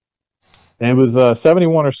 It was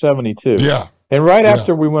 71 or 72. Yeah. And right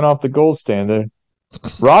after we went off the gold standard,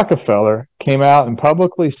 Rockefeller came out and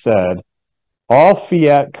publicly said, all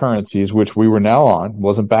fiat currencies, which we were now on,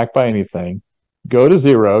 wasn't backed by anything, go to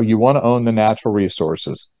zero. You want to own the natural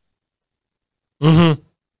resources. Mm-hmm.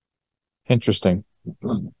 Interesting.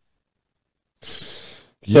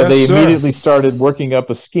 So they immediately started working up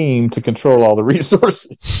a scheme to control all the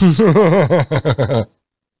resources.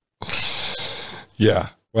 Yeah.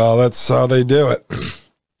 Well, that's how they do it.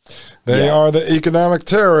 They are the economic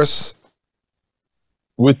terrorists.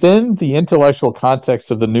 Within the intellectual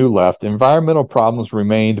context of the New Left, environmental problems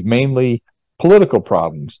remained mainly political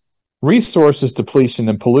problems. Resources depletion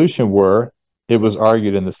and pollution were, it was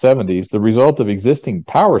argued in the 70s, the result of existing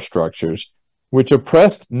power structures which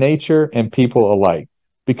oppressed nature and people alike.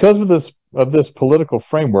 Because of this political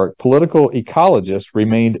framework, political ecologists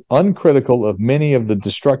remained uncritical of many of the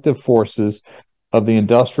destructive forces of the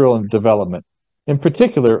industrial development, in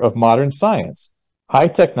particular of modern science, high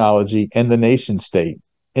technology, and the nation state.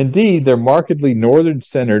 Indeed, their markedly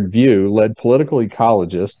northern-centered view led political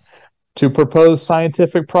ecologists to propose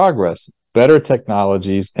scientific progress, better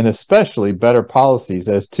technologies, and especially better policies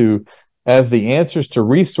as the answers to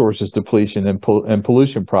resources depletion and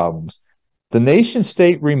pollution problems. The nation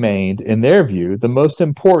state remained, in their view, the most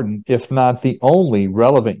important, if not the only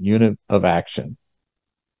relevant unit of action.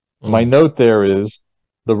 My note there is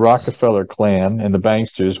the Rockefeller clan and the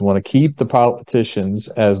banksters want to keep the politicians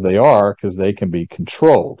as they are because they can be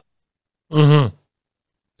controlled. Mm-hmm.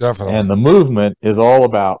 Definitely. And the movement is all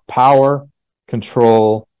about power,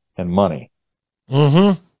 control, and money.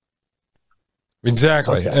 Mm-hmm.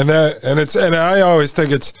 Exactly. Okay. And I always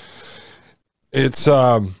think it's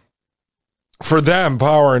for them,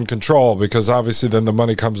 power and control, because obviously then the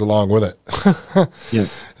money comes along with it. Yeah.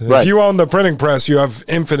 If you own the printing press, you have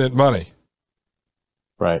infinite money.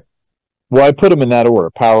 Right. Well, I put them in that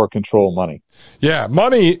order: power, control, money. Yeah,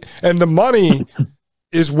 money, and the money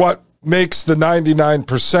is what makes the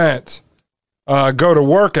 99% go to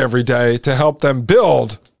work every day to help them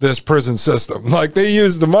build this prison system. Like, they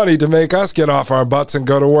use the money to make us get off our butts and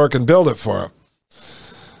go to work and build it for them.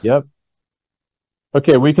 Yep.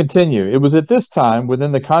 Okay, we continue. It was at this time,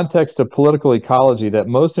 within the context of political ecology, that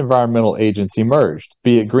most environmental agents emerged,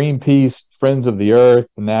 be it Greenpeace, Friends of the Earth,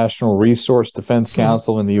 the National Resource Defense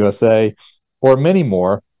Council in the USA, or many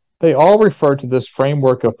more. They all refer to this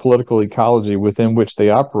framework of political ecology within which they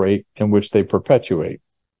operate and which they perpetuate.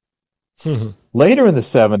 Later in the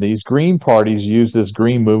 70s, green parties used this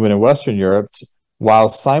green movement in Western Europe while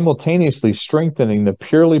simultaneously strengthening the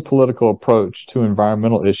purely political approach to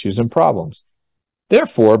environmental issues and problems.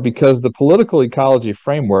 Therefore, because the political ecology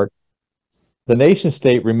framework, the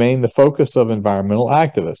nation-state remained the focus of environmental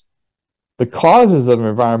activists. The causes of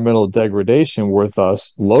environmental degradation were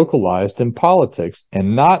thus localized in politics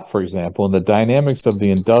and not, for example, in the dynamics of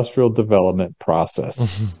the industrial development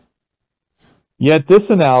process. Yet this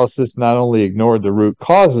analysis not only ignored the root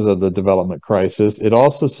causes of the development crisis, it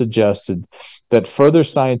also suggested that further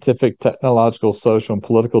scientific, technological, social, and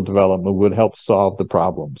political development would help solve the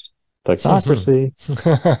problems. Technocracy.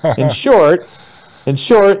 In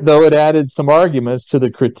short, though it added some arguments to the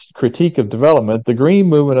critique of development, the green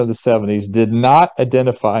movement of the 70s did not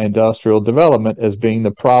identify industrial development as being the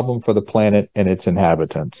problem for the planet and its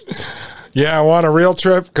inhabitants. Yeah, I want a real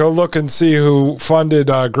trip? Go look and see who funded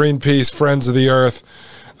Greenpeace, Friends of the Earth,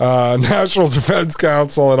 National Defense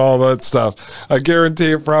Council, and all that stuff. I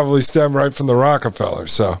guarantee it probably stemmed right from the Rockefeller.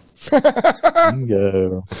 So,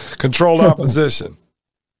 Bingo. Controlled opposition.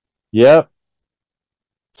 Yep.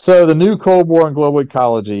 So the new Cold War and global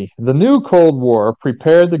ecology. The new Cold War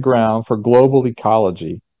prepared the ground for global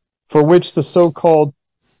ecology, for which the so-called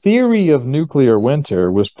theory of nuclear winter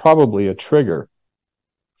was probably a trigger.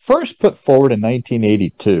 First put forward in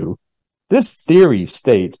 1982, this theory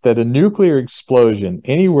states that a nuclear explosion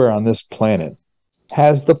anywhere on this planet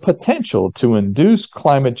has the potential to induce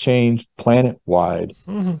climate change planet-wide.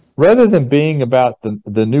 Mm-hmm. Rather than being about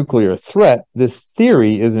the nuclear threat, this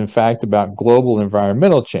theory is in fact about global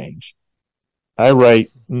environmental change. I write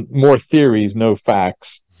more theories, no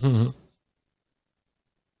facts. Mm-hmm.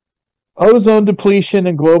 Ozone depletion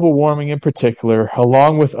and global warming in particular,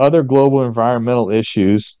 along with other global environmental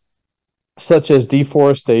issues such as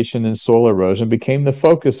deforestation and soil erosion, became the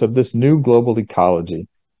focus of this new global ecology.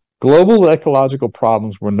 Global ecological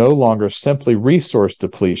problems were no longer simply resource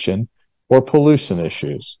depletion or pollution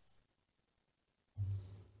issues.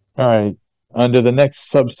 All right. Under the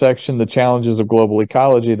next subsection, the challenges of global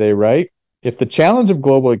ecology, they write, if the challenge of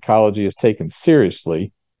global ecology is taken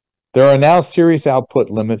seriously, there are now serious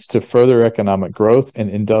output limits to further economic growth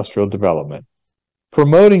and industrial development.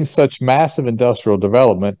 Promoting such massive industrial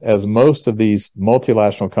development, as most of these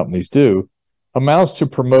multinational companies do, amounts to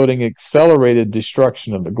promoting accelerated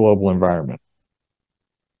destruction of the global environment.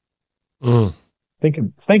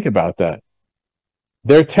 Think about that.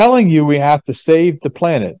 They're telling you we have to save the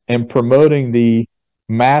planet and promoting the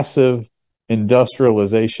massive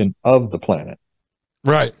industrialization of the planet.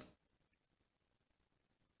 Right.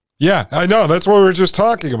 Yeah, I know. That's what we were just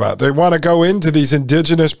talking about. They want to go into these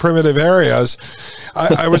indigenous primitive areas.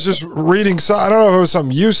 I was just reading. I don't know if it was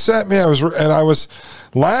something you sent me. I was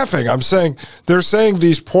laughing. They're saying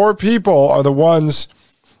these poor people are the ones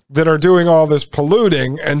that are doing all this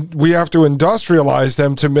polluting, and we have to industrialize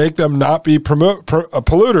them to make them not be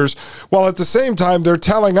polluters. While at the same time, they're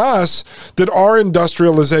telling us that our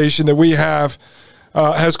industrialization that we have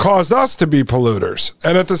has caused us to be polluters.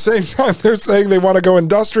 And at the same time, they're saying they want to go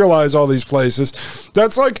industrialize all these places.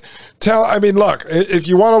 That's like, look, if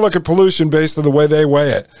you want to look at pollution based on the way they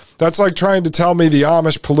weigh it, that's like trying to tell me the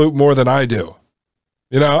Amish pollute more than I do.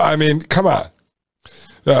 Come on.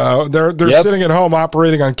 They're sitting at home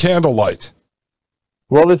operating on candlelight.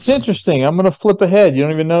 Well, it's interesting. I'm going to flip ahead. You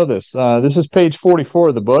don't even know this. This is page 44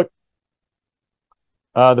 of the book.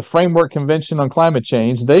 The Framework Convention on Climate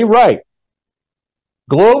Change. They write,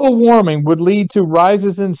 global warming would lead to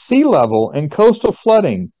rises in sea level and coastal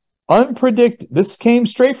flooding. This came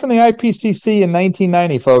straight from the IPCC in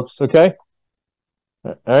 1990, folks, okay?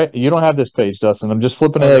 All right, you don't have this page, Dustin. I'm just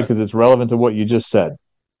flipping ahead because it's relevant to what you just said.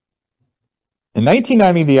 In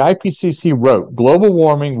 1990, the IPCC wrote, global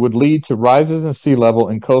warming would lead to rises in sea level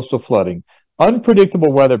and coastal flooding,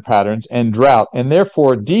 unpredictable weather patterns, and drought, and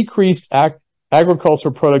therefore decreased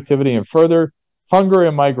agricultural productivity and further hunger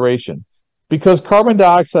and migration. Because carbon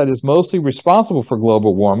dioxide is mostly responsible for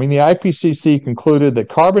global warming, the IPCC concluded that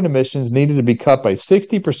carbon emissions needed to be cut by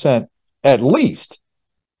 60% at least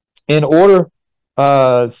in order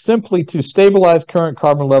simply to stabilize current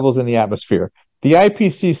carbon levels in the atmosphere. The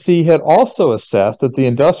IPCC had also assessed that the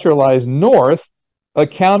industrialized North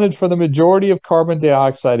accounted for the majority of carbon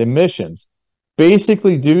dioxide emissions,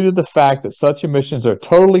 basically due to the fact that such emissions are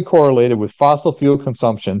totally correlated with fossil fuel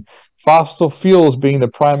consumption, fossil fuels being the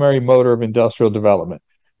primary motor of industrial development.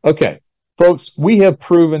 Okay, folks, we have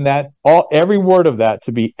proven that every word of that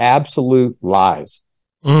to be absolute lies.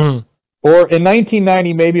 Mm. Or in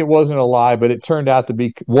 1990, maybe it wasn't a lie, but it turned out to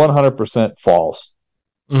be 100% false.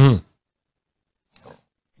 Mm-hmm.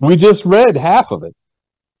 We just read half of it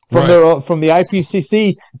from the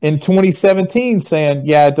IPCC in 2017 saying,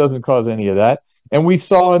 yeah, it doesn't cause any of that. And we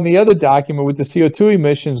saw in the other document with the CO2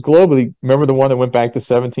 emissions globally, remember the one that went back to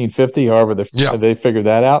 1750, however they figured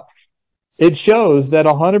that out? It shows that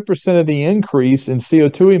 100% of the increase in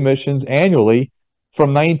CO2 emissions annually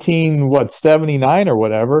from 1979 or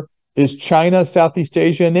whatever is China, Southeast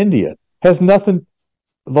Asia, and India. Has nothing.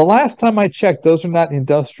 The last time I checked, those are not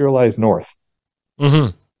industrialized North.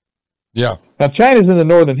 Mm-hmm. Yeah. Now, China's in the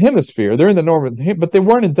northern hemisphere. They're in the northern, but they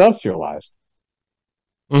weren't industrialized.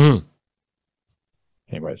 Mm-hmm.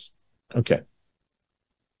 Anyways, okay.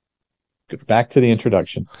 Back to the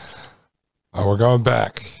introduction. Oh, we're going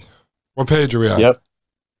back. What page are we on? Yep.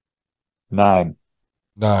 9.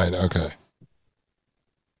 Okay.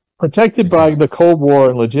 Protected by the Cold War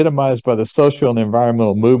and legitimized by the social and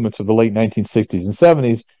environmental movements of the late 1960s and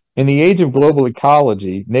 70s, in the age of global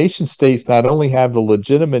ecology, nation states not only have the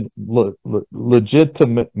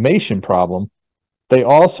legitimation problem, they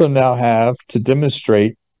also now have to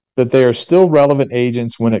demonstrate that they are still relevant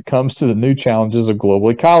agents when it comes to the new challenges of global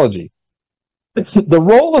ecology. The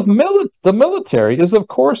role of the military is, of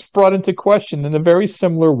course, brought into question in a very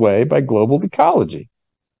similar way by global ecology.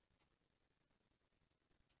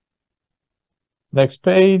 Next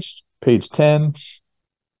page, page 10.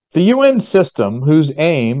 The UN system, whose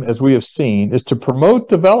aim, as we have seen, is to promote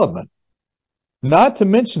development, not to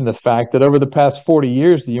mention the fact that over the past 40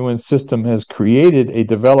 years, the UN system has created a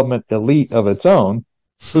development elite of its own,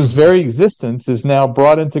 whose very existence is now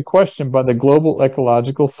brought into question by the global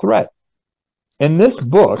ecological threat. In this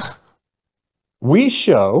book, we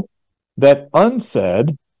show that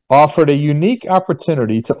UNCED offered a unique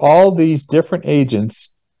opportunity to all these different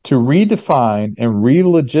agents to redefine and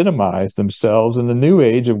re-legitimize themselves in the new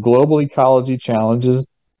age of global ecology challenges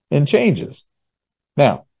and changes.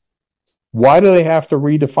 Now, why do they have to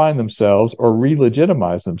redefine themselves or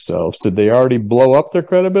re-legitimize themselves? Did they already blow up their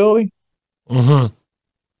credibility? Mm-hmm.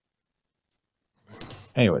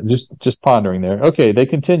 Anyway, just pondering there. Okay, they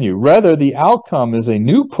continue. Rather, the outcome is a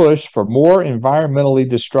new push for more environmentally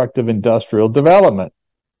destructive industrial development.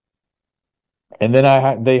 And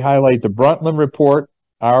then they highlight the Brundtland Report,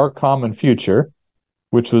 Our Common Future,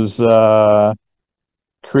 which was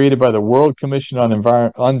created by the World Commission on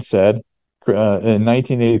Environment, UNCED, in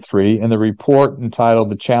 1983, and the report entitled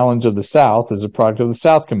The Challenge of the South is a product of the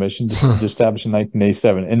South Commission, established in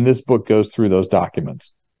 1987. And this book goes through those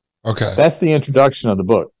documents. Okay. That's the introduction of the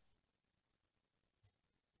book.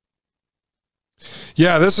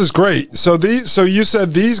 Yeah, this is great. So you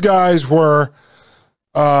said these guys were,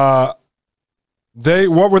 what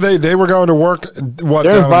were they? They were going to work. What?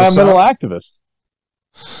 They're environmental activists.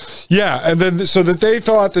 Yeah, and then so that they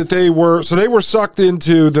thought that they were sucked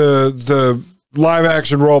into the live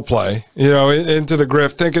action role play, into the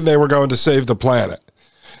grift, thinking they were going to save the planet,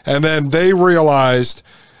 and then they realized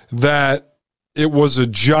that it was a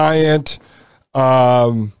giant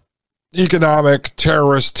economic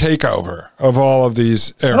terrorist takeover of all of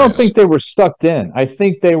these areas. I don't think they were sucked in. I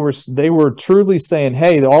think they were truly saying,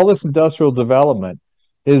 "Hey, all this industrial development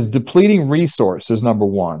is depleting resources. Number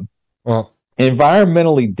one, well,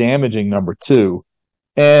 environmentally damaging. Number two,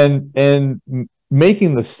 and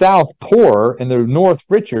making the South poor and the North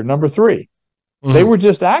richer. Number three, They were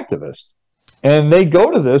just activists." And they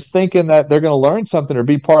go to this thinking that they're going to learn something or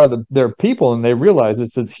be part of their people, and they realize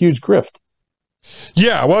it's a huge grift.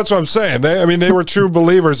 Yeah, well, that's what I'm saying. They were true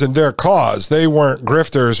believers in their cause. They weren't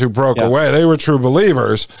grifters who broke away. They were true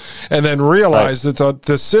believers, and then realized that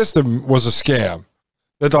the system was a scam,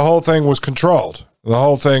 that the whole thing was controlled. The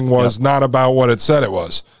whole thing was not about what it said it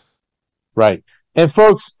was. Right. And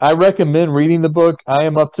folks, I recommend reading the book. I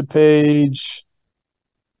am up to page...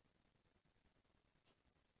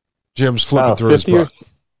 Jim's flipping through his book.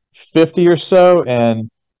 50 or so, and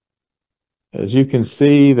as you can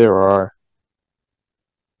see, there are...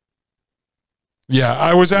 Yeah,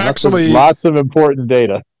 I was actually... Lots of important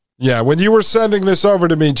data. Yeah, when you were sending this over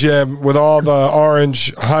to me, Jim, with all the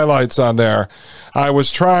orange highlights on there, I was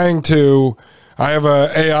trying to... I have an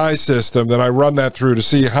AI system that I run that through to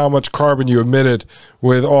see how much carbon you emitted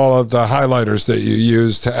with all of the highlighters that you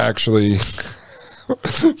use to actually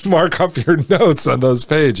mark up your notes on those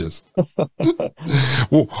pages.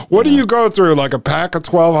 What do you go through, like a pack of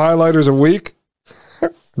 12 highlighters a week?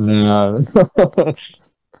 No.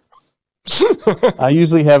 I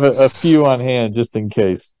usually have a few on hand just in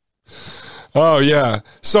case. Oh, yeah.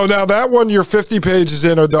 So now that one, you're 50 pages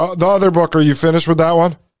in, or the other book, are you finished with that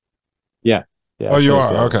one? Yeah. Oh, you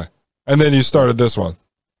are? Okay. And then you started this one.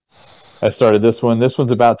 I started this one. This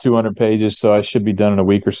one's about 200 pages, so I should be done in a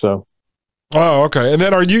week or so. Oh, okay. And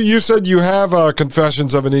then you said you have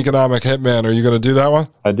Confessions of an Economic Hitman. Are you going to do that one?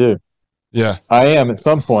 I do. Yeah. I am at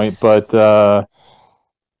some point, but I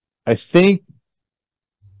think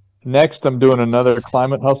next I'm doing another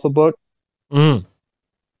Climate Hustle book. Mm.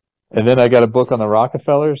 And then I got a book on the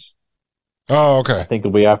Rockefellers. Oh, okay. I think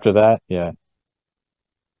it'll be after that. Yeah.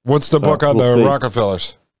 What's the book on the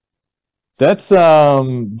Rockefellers? That's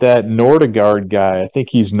that Nordegard guy. I think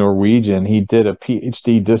he's Norwegian. He did a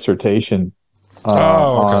PhD dissertation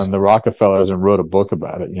on the Rockefellers and wrote a book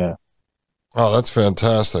about it. Yeah. Oh, that's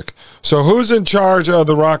fantastic. So who's in charge of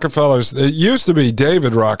the Rockefellers? It used to be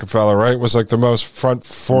David Rockefeller, right? Was like the most front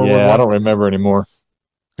forward one. I don't remember anymore.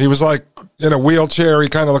 He was like in a wheelchair. He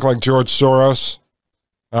kind of looked like George Soros.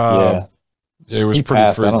 Yeah. It was pretty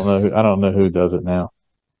passed. free. I don't know who does it now.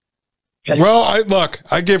 Well,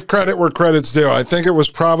 I give credit where credit's due. I think it was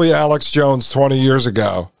probably Alex Jones 20 years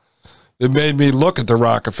ago that made me look at the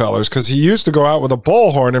Rockefellers, because he used to go out with a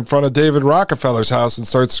bullhorn in front of David Rockefeller's house and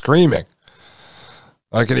start screaming.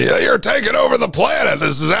 Like, you're taking over the planet.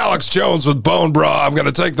 This is Alex Jones with bone broth. I'm going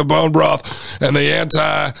to take the bone broth and the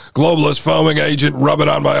anti-globalist foaming agent, rub it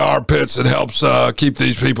on my armpits. It helps keep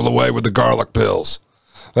these people away with the garlic pills.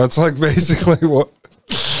 That's like basically what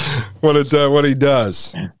he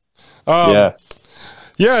does. Yeah.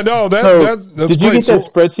 No, that's did you get that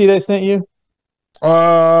spreadsheet I sent you?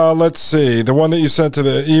 Let's see. The one that you sent to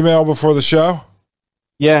the email before the show?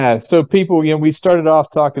 Yeah. So people, we started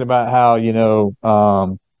off talking about how,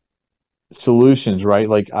 solutions, right?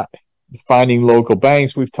 Like finding local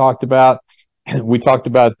banks. We talked about the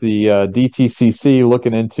DTCC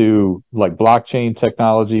looking into like blockchain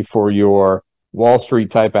technology for your Wall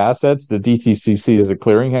Street type assets. The DTCC is a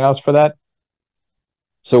clearinghouse for that.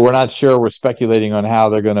 So we're not sure. We're speculating on how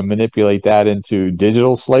they're going to manipulate that into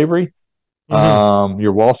digital slavery,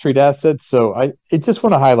 your Wall Street assets. So I just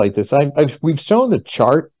want to highlight this. We've shown the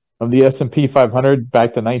chart of the S&P 500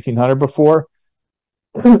 back to 1900 before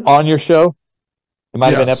on your show. It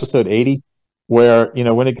might have been episode 80, where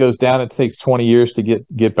when it goes down, it takes 20 years to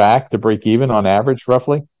get back to break even on average,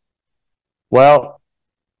 roughly. Well,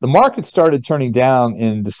 the market started turning down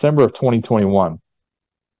in December of 2021,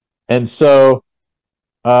 and so.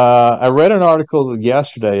 I read an article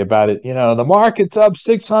yesterday about it. The market's up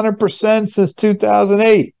 600% since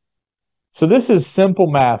 2008. So this is simple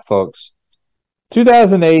math, folks.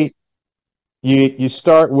 2008, you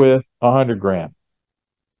start with 100 grand.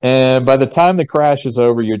 And by the time the crash is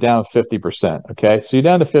over, you're down 50%. Okay. So you're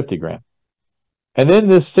down to 50 grand. And then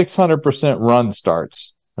this 600% run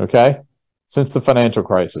starts. Okay. since the financial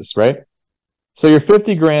crisis, right? So your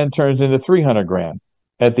 50 grand turns into 300 grand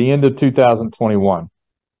at the end of 2021.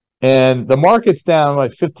 And the market's down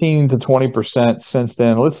like 15 to 20% since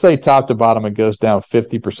then. Let's say top to bottom, it goes down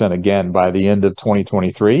 50% again by the end of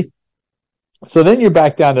 2023. So then you're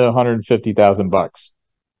back down to 150,000 bucks.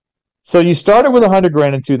 So you started with 100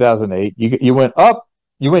 grand in 2008. You went up,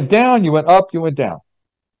 you went down, you went up, you went down.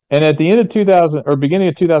 And at the end of 2000 or beginning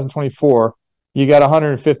of 2024, you got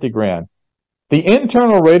 150 grand. The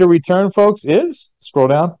internal rate of return, folks, is, scroll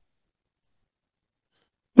down,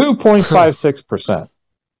 2.56%.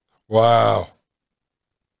 Wow.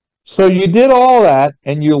 So you did all that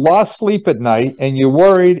and you lost sleep at night and you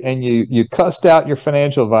worried and you cussed out your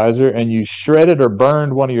financial advisor and you shredded or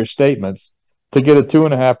burned one of your statements to get a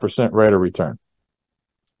 2.5% rate of return.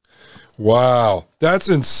 Wow. That's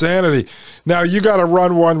insanity. Now you got to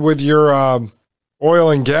run one with your oil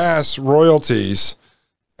and gas royalties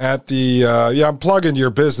at the, I'm plugging your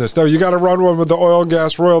business. No, you got to run one with the oil and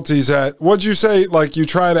gas royalties at, what'd you say? Like you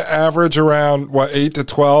try to average around, 8 to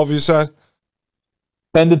 12, you said?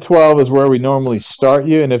 10 to 12 is where we normally start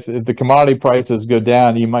you. And if the commodity prices go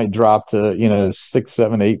down, you might drop to, 6,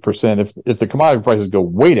 7, 8%. If the commodity prices go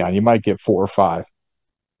way down, you might get 4 or 5.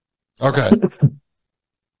 Okay.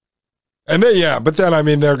 And then, but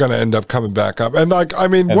then, they're going to end up coming back up. And they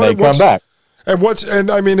come back.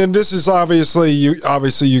 And this is obviously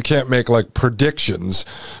you can't make like predictions,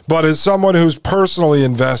 but as someone who's personally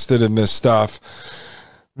invested in this stuff,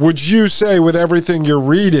 would you say with everything you're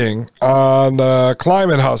reading on the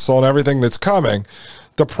climate hustle and everything that's coming,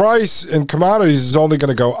 the price in commodities is only going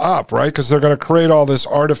to go up, right? Because they're going to create all this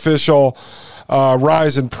artificial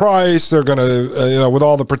rise in price. They're going to, with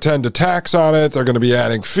all the pretend attacks on it, they're going to be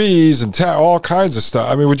adding fees and all kinds of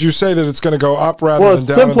stuff. Would you say that it's going to go up rather than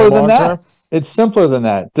down in the long term? It's simpler than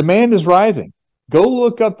that. Demand is rising. Go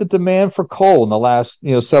look up the demand for coal in the last,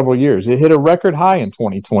 several years. It hit a record high in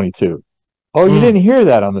 2022. Oh, you didn't hear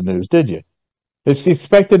that on the news, did you? It's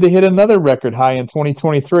expected to hit another record high in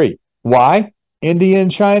 2023. Why? India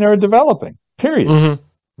and China are developing, period. Mm-hmm.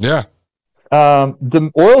 Yeah.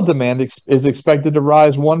 The oil demand is expected to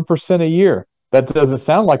rise 1% a year. That doesn't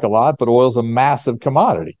sound like a lot, but oil's a massive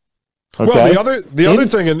commodity. Okay? Well, the other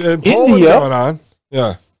thing in Poland India, going on,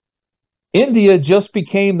 yeah. India just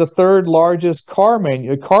became the third largest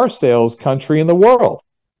car sales country in the world.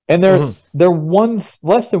 And they're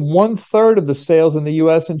less than 1/3 of the sales in the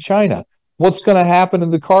U.S. and China. What's going to happen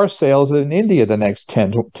in the car sales in India the next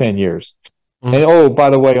 10 years? Mm-hmm. And by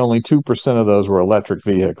the way, only 2% of those were electric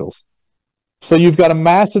vehicles. So you've got a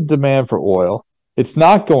massive demand for oil. It's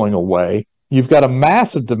not going away. You've got a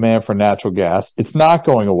massive demand for natural gas. It's not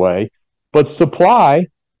going away. But supply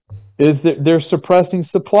is that they're suppressing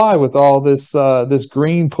supply with all this this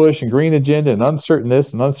green push and green agenda and uncertain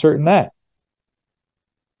this and uncertain that.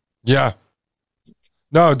 Yeah.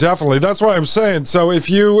 No, definitely. That's what I'm saying. So if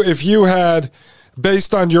you had,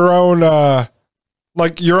 based on your own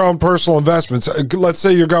your own personal investments, let's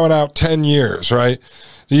say you're going out 10 years, right?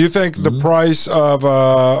 Do you think the price of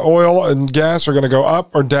oil and gas are going to go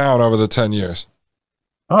up or down over the 10 years?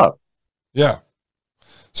 Up. Yeah.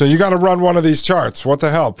 So you got to run one of these charts. What the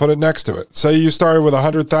hell? Put it next to it. Say you started with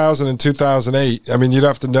 100,000 in 2008. You'd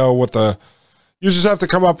have to know you just have to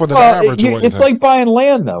come up with an average. It's like buying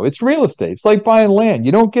land, though. It's real estate. It's like buying land.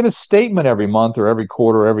 You don't get a statement every month or every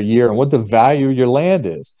quarter or every year on what the value of your land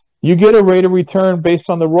is. You get a rate of return based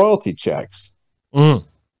on the royalty checks. Mm.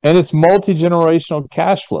 And it's multi-generational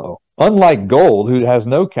cash flow. Unlike gold, who has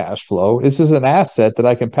no cash flow, this is an asset that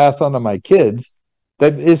I can pass on to my kids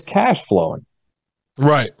that is cash flowing.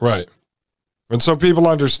 Right. And so people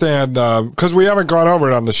understand, because we haven't gone over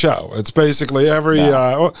it on the show. It's basically I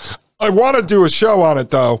want to do a show on it,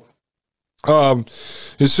 though,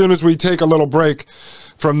 as soon as we take a little break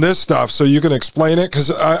from this stuff so you can explain it. Because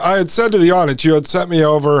I had said to the audience, you had sent me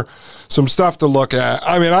over some stuff to look at.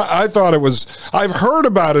 I thought I've heard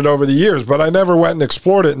about it over the years, but I never went and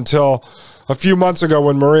explored it until a few months ago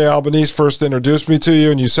when Maria Albanese first introduced me to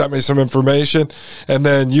you and you sent me some information, and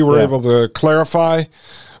then you were able to clarify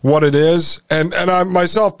what it is. And I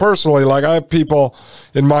myself personally, I have people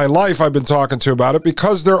in my life I've been talking to about it,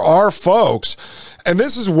 because there are folks, and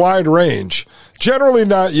this is wide range, generally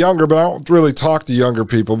not younger, but I don't really talk to younger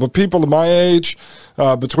people, but people my age,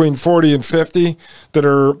 between 40 and 50, that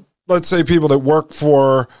are, let's say, people that work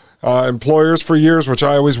for employers for years, which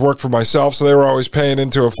I always worked for myself, so they were always paying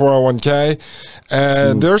into a 401k.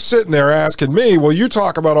 And they're sitting there asking me, well, you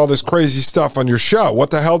talk about all this crazy stuff on your show.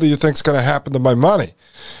 What the hell do you think's going to happen to my money?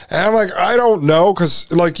 And I'm like, I don't know,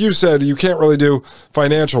 because like you said, you can't really do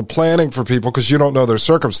financial planning for people because you don't know their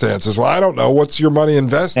circumstances. Well, I don't know. What's your money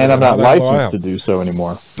invested in? And I'm not licensed to do so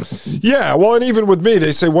anymore. Yeah, well, and even with me,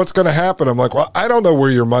 they say, what's going to happen? I'm like, well, I don't know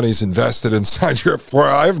where your money's invested inside your 4.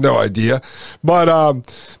 I have no idea. But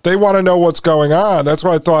they want to know what's going on. That's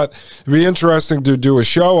why I thought it'd be interesting to do a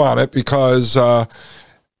show on it, because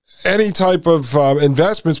any type of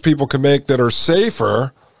investments people can make that are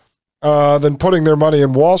safer than putting their money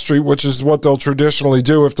in Wall Street, which is what they'll traditionally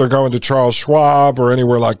do if they're going to Charles Schwab or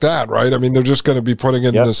anywhere like that, right? I mean, they're just going to be putting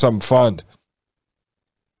it into some fund.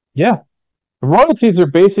 Yeah. Royalties are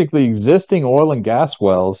basically existing oil and gas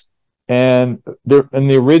wells, and they're in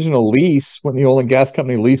the original lease, when the oil and gas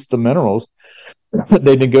company leased the minerals,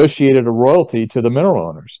 they negotiated a royalty to the mineral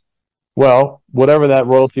owners. Well, whatever that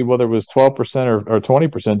royalty, whether it was 12% or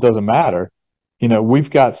 20%, doesn't matter. You know, we've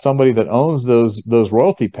got somebody that owns those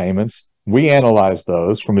royalty payments. We analyze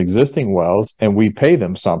those from existing wells and we pay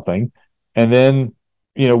them something. And then,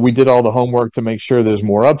 you know, we did all the homework to make sure there's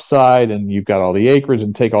more upside and you've got all the acreage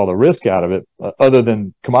and take all the risk out of it, other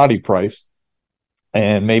than commodity price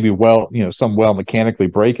and maybe some well mechanically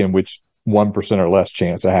breaking, which 1% or less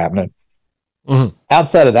chance of happening. Mm-hmm.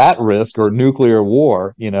 Outside of that risk, or nuclear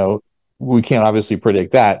war, you know, we can't obviously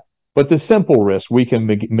predict that. But the simple risk we can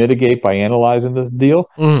mitigate by analyzing this deal.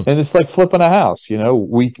 And it's like flipping a house. You know,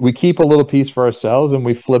 we keep a little piece for ourselves and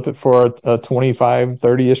we flip it for a 25,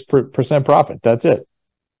 30-ish percent profit. That's it.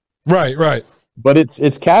 Right. But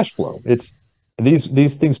it's cash flow. It's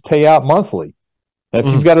these things pay out monthly. If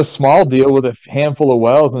you've got a small deal with a handful of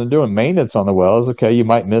wells and they're doing maintenance on the wells, okay, you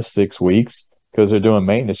might miss 6 weeks because they're doing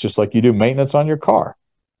maintenance, just like you do maintenance on your car.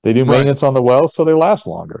 They do maintenance on the wells so they last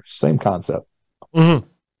longer. Same concept. Mm-hmm.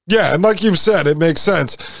 Yeah, and like you've said, it makes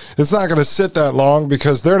sense. It's not going to sit that long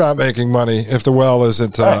because they're not making money if the well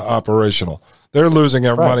isn't operational. They're losing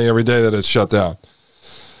money every day that it's shut down.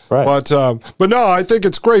 Right. But no, I think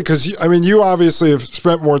it's great because, I mean, you obviously have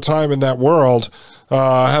spent more time in that world,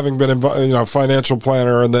 having been, financial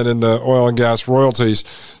planner and then in the oil and gas royalties.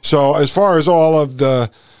 So as far as all of the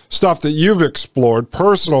stuff that you've explored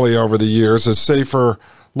personally over the years as safer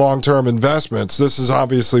long-term investments, this is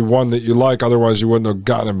obviously one that you like. Otherwise, you wouldn't have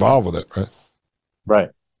gotten involved with it, right? Right.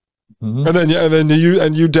 Mm-hmm. And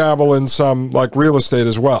then you dabble in some like real estate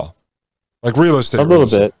as well, like real estate. A little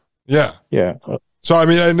bit. Yeah. Yeah. So I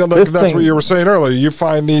mean, I know that's what you were saying earlier. You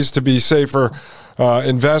find these to be safer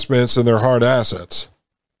investments and they're hard assets.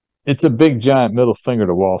 It's a big giant middle finger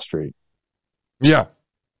to Wall Street. Yeah.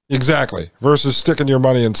 Exactly. Versus sticking your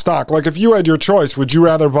money in stock. Like if you had your choice, would you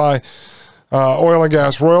rather buy oil and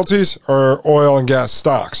gas royalties or oil and gas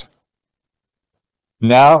stocks?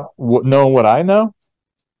 Now, knowing what I know,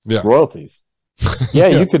 royalties. Yeah,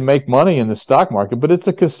 you can make money in the stock market, but it's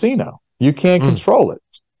a casino. You can't control it.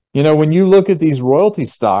 You know, when you look at these royalty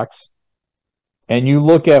stocks and you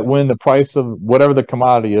look at when the price of whatever the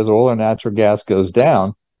commodity is, oil or natural gas, goes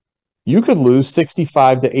down, you could lose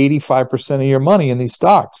 65 to 85% of your money in these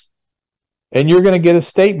stocks. And you're going to get a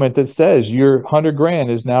statement that says your $100,000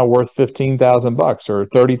 is now worth $15,000 or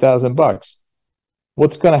 $30,000.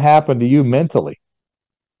 What's going to happen to you mentally?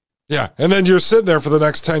 Yeah, and then you're sitting there for the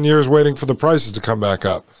next 10 years waiting for the prices to come back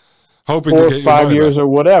up, hoping or to get 5 years back. Or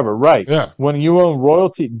whatever. Right. Yeah. When you own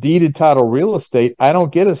royalty deeded title real estate, I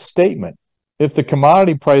don't get a statement. If the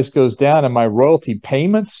commodity price goes down and my royalty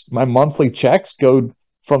payments, my monthly checks go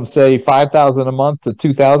from say $5,000 a month to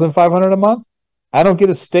 $2,500 a month, I don't get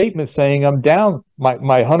a statement saying I'm down. My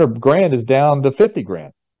 $100,000 is down to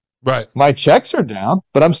 $50,000. Right. My checks are down,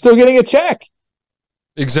 but I'm still getting a check.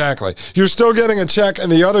 Exactly. You're still getting a check.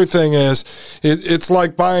 And the other thing is, it's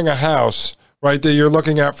like buying a house, right, that you're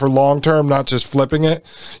looking at for long term, not just flipping it.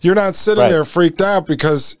 You're not sitting there freaked out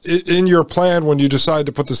because in your plan when you decide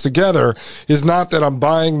to put this together is not that I'm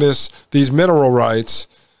buying these mineral rights,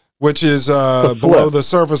 which is below the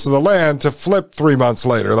surface of the land, to flip 3 months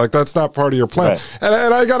later. Like, that's not part of your plan. Right.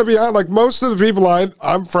 And I got to be honest, like, most of the people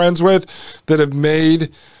I'm friends with that have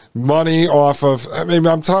made money off of, I mean,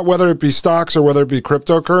 I'm talking whether it be stocks or whether it be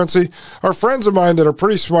cryptocurrency, are friends of mine that are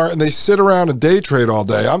pretty smart and they sit around and day trade all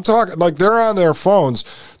day. I'm talking, like, they're on their phones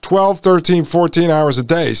 12, 13, 14 hours a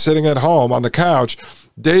day, sitting at home on the couch,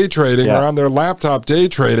 day trading or on their laptop day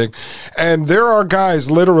trading. And there are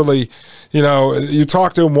guys literally you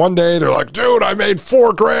talk to them one day, they're like, dude, I made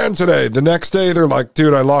 $4,000 today. The next day, they're like,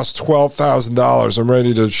 dude, I lost $12,000. I'm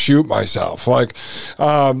ready to shoot myself. Like,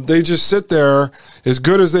 they just sit there as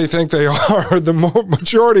good as they think they are. The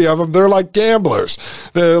majority of them, they're like gamblers.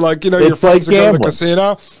 They're like, your friends that go to the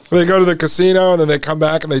casino. They go to the casino and then they come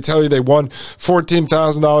back and they tell you they won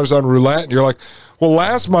 $14,000 on roulette. And you're like, well,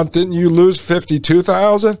 last month, didn't you lose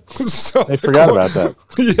 $52,000? So I forgot about that.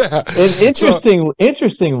 Yeah. And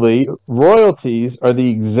interestingly, royalties are the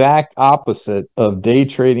exact opposite of day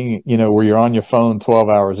trading, where you're on your phone 12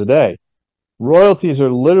 hours a day. Royalties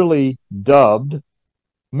are literally dubbed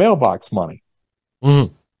mailbox money.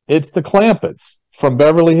 Mm-hmm. It's the Clampets from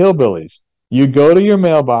Beverly Hillbillies. You go to your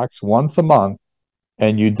mailbox once a month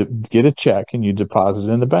and you get a check and you deposit it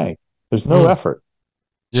in the bank. There's no effort.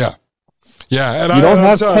 Yeah. Yeah, and you don't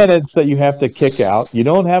have tenants that you have to kick out. You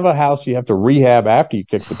don't have a house you have to rehab after you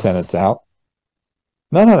kick the tenants out.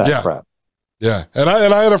 None of that crap. Yeah, and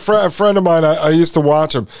I had a friend of mine. I used to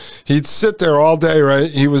watch him. He'd sit there all day. Right?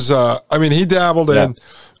 He was. He dabbled in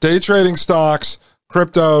day trading stocks,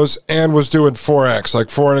 cryptos, and was doing forex, like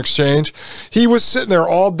foreign exchange. He was sitting there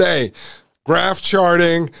all day. Graph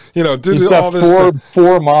charting, He's got all this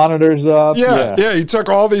four monitors up. Yeah. He took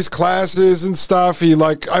all these classes and stuff. He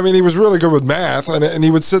was really good with math, and he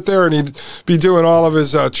would sit there and he'd be doing all of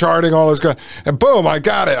his charting, all his and boom, I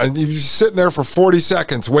got it. And he's sitting there for 40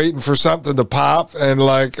 seconds waiting for something to pop, and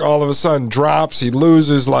like all of a sudden drops. He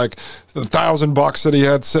loses like the $1,000 that he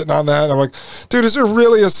had sitting on that. And I'm like, dude, is there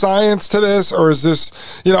really a science to this, or is this,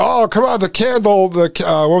 oh, come on, the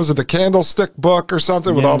candlestick book or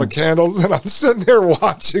something with all the candles? And I'm sitting there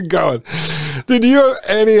watching, going, dude, do you have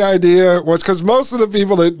any idea what's? Because most of the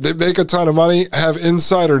people that make a ton of money have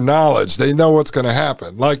insider knowledge. They know what's going to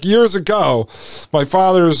happen. Like years ago, my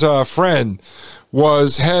father's friend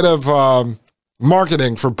was head of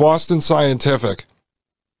marketing for Boston Scientific.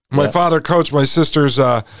 My father coached my sister's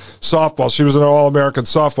softball. She was an All-American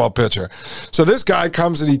softball pitcher. So this guy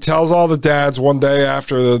comes and he tells all the dads one day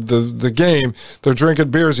after the game, they're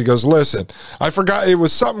drinking beers. He goes, listen, I forgot, it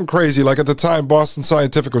was something crazy. Like at the time, Boston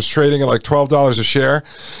Scientific was trading at like $12 a share.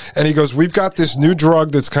 And he goes, we've got this new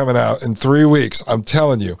drug that's coming out in 3 weeks. I'm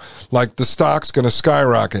telling you, like the stock's going to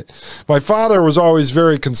skyrocket. My father was always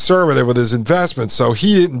very conservative with his investments, so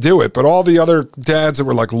he didn't do it. But all the other dads that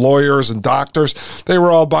were like lawyers and doctors, they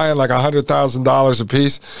were all buying like $100,000 a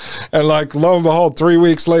piece, and like lo and behold, 3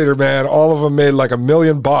 weeks later, man, all of them made like $1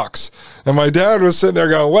 million. And my dad was sitting there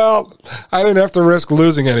going, "Well, I didn't have to risk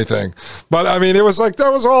losing anything." But I mean, it was like that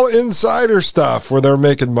was all insider stuff where they're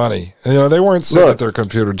making money. They weren't sitting at their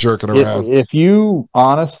computer jerking around. If you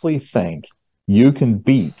honestly think you can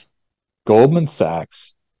beat Goldman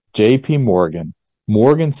Sachs, J.P. Morgan,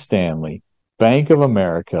 Morgan Stanley, Bank of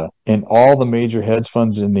America, and all the major hedge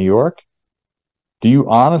funds in New York, do you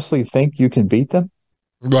honestly think you can beat them?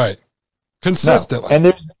 Right. Consistently. No.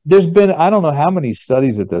 And there's been, I don't know how many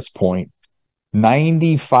studies at this point,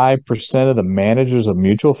 95% of the managers of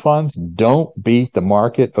mutual funds don't beat the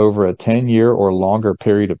market over a 10-year or longer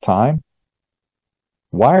period of time.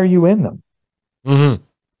 Why are you in them? Mm-hmm.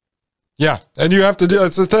 Yeah, and you have to do,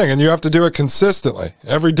 that's the thing, and you have to do it consistently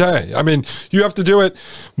every day. I mean, you have to do it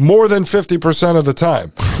more than 50% of the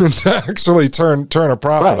time to actually turn a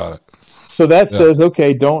profit on it. So that says,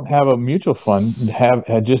 okay, don't have a mutual fund,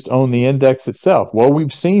 have just own the index itself. Well,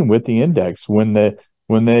 we've seen with the index when the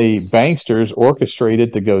banksters orchestrate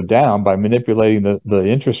it to go down by manipulating the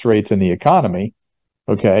interest rates in the economy,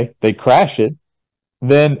 okay, they crash it,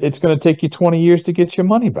 then it's going to take you 20 years to get your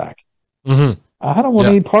money back. Mm-hmm. I don't want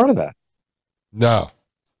any part of that. No.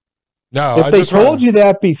 If they told you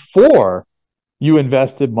that before you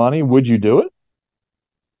invested money, would you do it?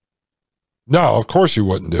 No, of course you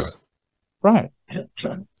wouldn't do it. Right.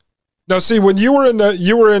 Now, see, when you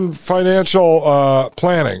were in financial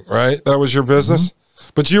planning, right? That was your business,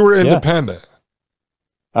 but you were independent.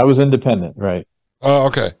 I was independent, right? Oh,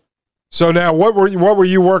 okay. So now, what were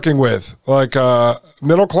you working with? Like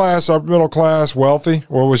middle class, upper middle class, wealthy?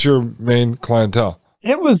 What was your main clientele?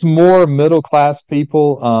 It was more middle class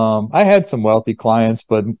people. I had some wealthy clients,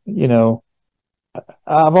 but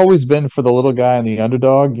I've always been for the little guy and the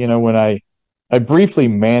underdog. When I briefly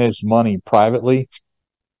managed money privately,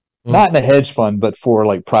 not in a hedge fund, but for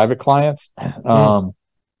like private clients,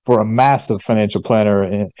 for a massive financial planner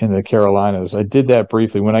in the Carolinas. I did that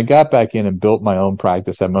briefly. When I got back in and built my own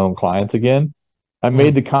practice, had my own clients again, I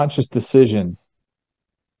made the conscious decision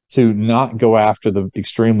to not go after the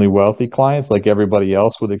extremely wealthy clients like everybody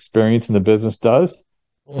else with experience in the business does.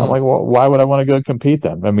 I'm like, well, why would I want to go compete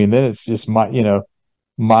them? I mean, then it's just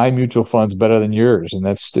my mutual fund's better than yours, and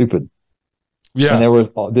that's stupid. Yeah. And there was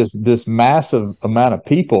this massive amount of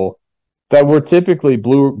people that were typically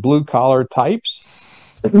blue collar types.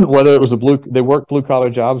 Whether it was they worked blue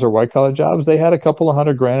collar jobs or white collar jobs, they had a couple of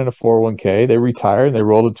 $100,000 in a 401k. They retired, they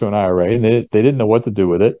rolled it to an IRA, and they didn't know what to do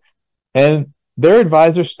with it. And their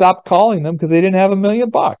advisor stopped calling them because they didn't have $1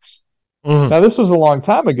 million. Now, this was a long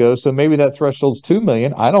time ago, so maybe that threshold's 2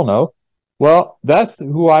 million. I don't know. Well, that's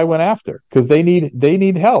who I went after because they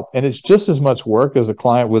need help, and it's just as much work as a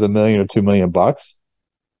client with $1 million or $2 million.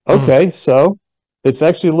 Okay, so it's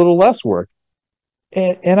actually a little less work.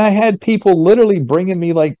 And I had people literally bringing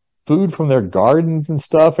me like food from their gardens and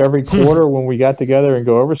stuff every quarter when we got together and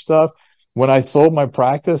go over stuff. When I sold my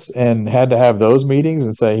practice and had to have those meetings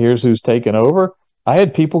and say, here's who's taken over, I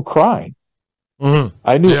had people crying.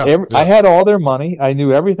 I knew I had all their money. I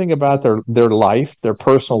knew everything about their life, their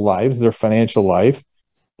personal lives, their financial life.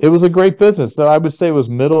 It was a great business. So I would say it was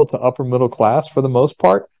middle to upper middle class for the most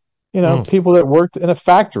part. You know, people that worked in a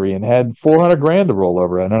factory and had $400,000 to roll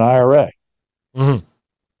over in an IRA.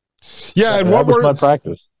 Yeah, and what was my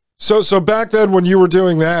practice? So back then when you were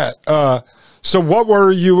doing that, so what were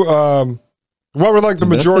you? What were like the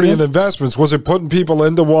majority of the investments? Was it putting people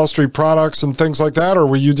into Wall Street products and things like that, or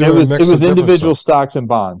were you doing a mix of It was individual stocks and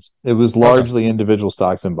bonds. It was largely individual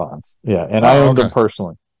stocks and bonds. Yeah, and I owned them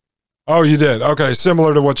personally. Oh, you did? Okay,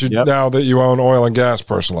 similar to what you now that you own oil and gas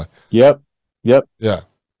personally. Yep. Yeah.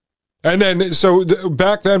 And then, so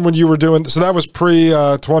back then when you were doing, so that was pre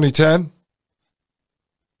 2010.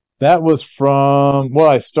 That was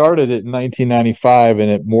I started it in 1995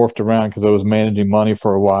 and it morphed around because I was managing money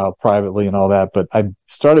for a while privately and all that. But I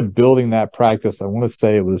started building that practice. I want to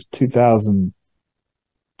say it was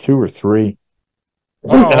 2002 or 3.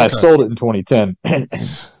 And I sold it in 2010.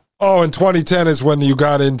 Oh, and 2010 is when you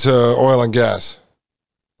got into oil and gas.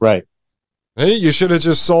 Right. Hey, you should have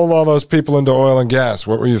just sold all those people into oil and gas.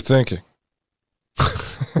 What were you thinking?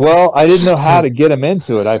 Well, I didn't know how to get them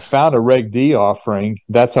into it. I found a Reg D offering.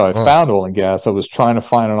 That's how I found oil and gas. I was trying to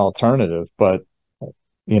find an alternative, but I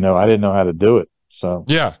didn't know how to do it. So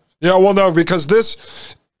yeah. Well, no, because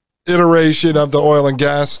this iteration of the oil and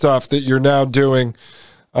gas stuff that you're now doing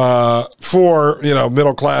for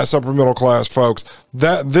middle class, upper middle class folks,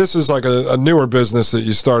 this is like a newer business that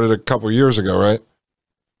you started a couple of years ago, right?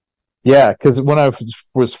 Yeah, because when I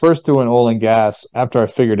was first doing oil and gas, after I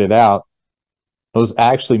figured it out, I was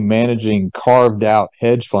actually managing carved out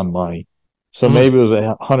hedge fund money. So maybe it was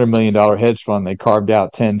a $100 million hedge fund. They carved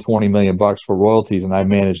out 10, 20 million bucks for royalties, and I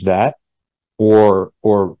managed that, or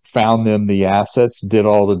found them the assets, did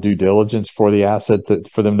all the due diligence for the asset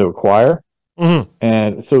for them to acquire.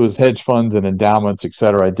 And so it was hedge funds and endowments, et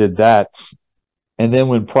cetera. I did that. And then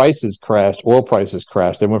when oil prices crashed,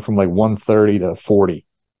 they went from like 130 to 40.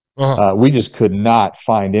 We just could not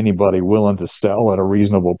find anybody willing to sell at a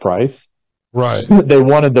reasonable price. Right. They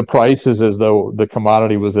wanted the prices as though the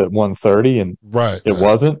commodity was at 130 and it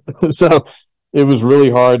wasn't. So it was really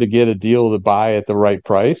hard to get a deal to buy at the right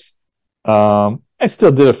price. I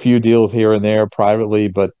still did a few deals here and there privately,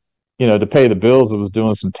 but to pay the bills, I was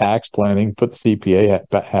doing some tax planning, put the CPA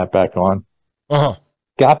hat back on.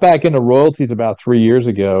 Got back into royalties about 3 years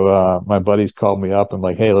ago. My buddies called me up and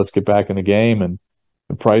like, hey, let's get back in the game. And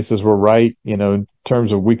the prices were right, in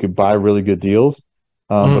terms of we could buy really good deals.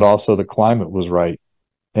 But also the climate was right.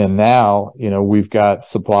 And now, we've got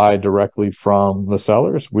supply directly from the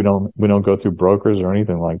sellers. We don't go through brokers or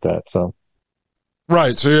anything like that. So,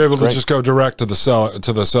 right. So you're able to just go direct to the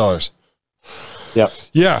sellers. Yep.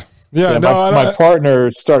 Yeah. My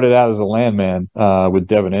partner started out as a landman with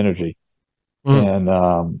Devon Energy.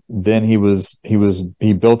 And then he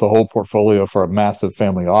built a whole portfolio for a massive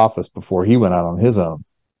family office before he went out on his own.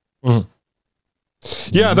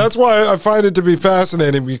 Yeah, that's why I find it to be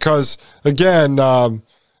fascinating because, again, and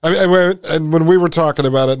when we were talking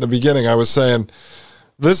about it in the beginning, I was saying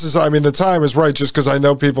the time is right just because I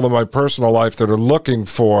know people in my personal life that are looking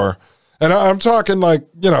for, and I'm talking like,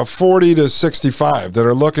 40 to 65 that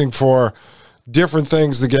are looking for different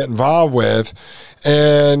things to get involved with.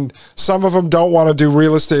 And some of them don't want to do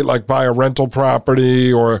real estate, like buy a rental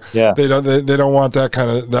property, or they don't want that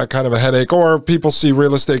kind of a headache. Or people see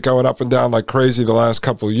real estate going up and down like crazy the last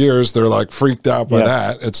couple of years. They're like freaked out by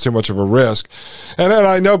that. It's too much of a risk. And then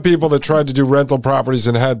I know people that tried to do rental properties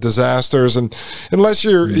and had disasters. And unless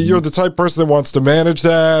you're the type of person that wants to manage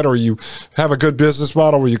that, or you have a good business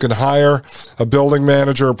model where you can hire a building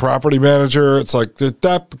manager, a property manager, it's like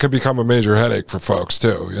that could become a major headache for folks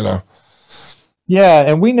too, Yeah,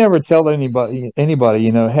 and we never tell anybody,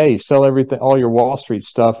 hey, sell everything, all your Wall Street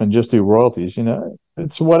stuff, and just do royalties.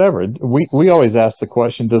 It's whatever. We always ask the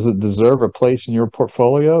question: does it deserve a place in your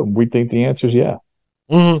portfolio? We think the answer is yeah.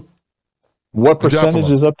 What percentage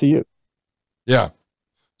Definitely. is up to you? Yeah.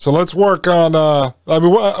 So let's work on,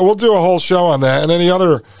 we'll do a whole show on that.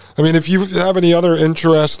 And if you have any other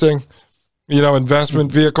interesting,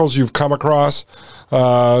 investment vehicles you've come across,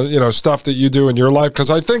 stuff that you do in your life, because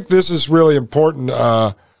I think this is really important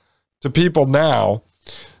to people now,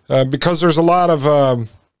 because there's a lot of,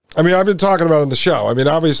 I've been talking about it in the show.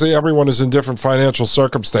 Obviously everyone is in different financial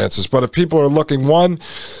circumstances, but if people are looking, one,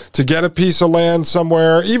 to get a piece of land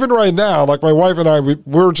somewhere, even right now, like my wife and I,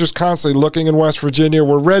 we're just constantly looking in West Virginia.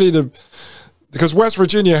 We're ready to, because West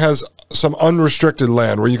Virginia has some unrestricted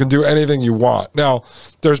land where you can do anything you want. Now,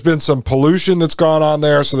 there's been some pollution that's gone on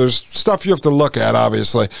there, so there's stuff you have to look at,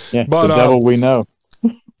 obviously. Yeah, but the devil we know.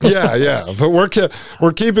 Yeah. But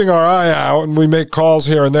we're keeping our eye out, and we make calls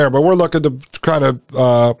here and there. But we're looking to kind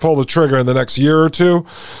of pull the trigger in the next year or two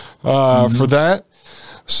for that.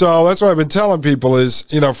 So that's what I've been telling people is,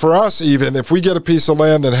 for us, even if we get a piece of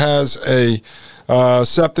land that has a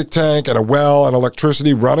septic tank and a well and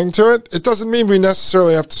electricity running to it, it doesn't mean we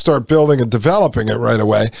necessarily have to start building and developing it right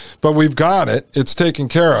away, but we've got it. It's taken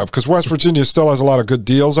care of, because West Virginia still has a lot of good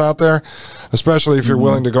deals out there, especially if you're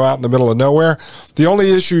willing to go out in the middle of nowhere. The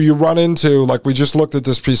only issue you run into, like we just looked at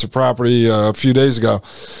this piece of property a few days ago,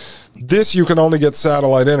 this you can only get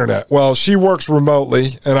satellite internet. Well, she works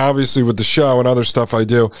remotely, and obviously with the show and other stuff I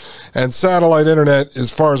do, and satellite internet,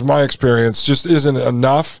 as far as my experience, just isn't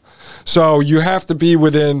enough. So you have to be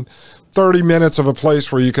within 30 minutes of a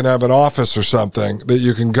place where you can have an office or something that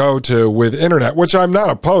you can go to with internet, which I'm not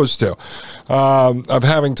opposed to, of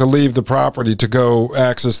having to leave the property to go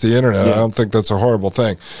access the internet. Yeah. I don't think that's a horrible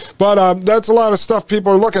thing. But that's a lot of stuff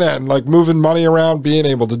people are looking at, and like moving money around, being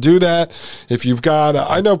able to do that. If you've got,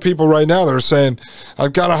 I know people right now that are saying,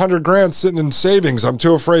 I've got $100,000 sitting in savings. I'm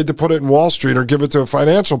too afraid to put it in Wall Street or give it to a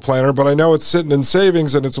financial planner, but I know it's sitting in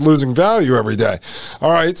savings and it's losing value every day.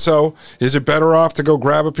 All right, so is it better off to go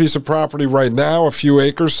grab a piece of property right now, a few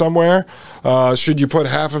acres somewhere? Should you put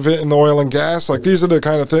half of it in the oil and gas? Like, these are the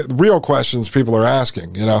kind of real questions people are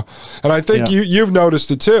asking, And I think you've noticed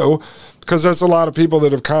it too, because there's a lot of people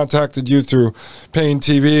that have contacted you through Payne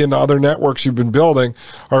TV and the other networks you've been building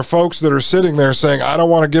are folks that are sitting there saying, I don't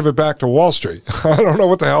want to give it back to Wall Street. I don't know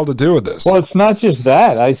what the hell to do with this. Well, it's not just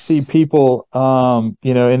that. I see people,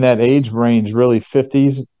 in that age range, really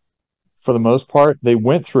 50s for the most part. They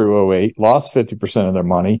went through 08, lost 50% of their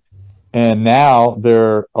money, and now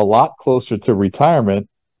they're a lot closer to retirement,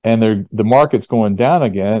 and the market's going down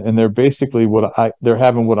again, and they're basically they're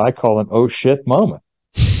having what I call an oh shit moment.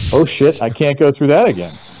 Oh shit, I can't go through that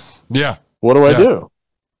again. Yeah. What do I do?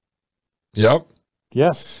 Yep.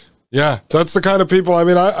 Yeah. Yeah, that's the kind of people.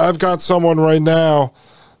 I've got someone right now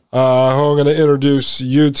who I'm going to introduce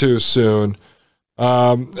you to soon.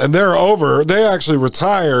 And they actually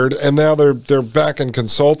retired, and now they're back in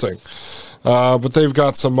consulting. But they've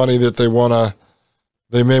got some money that they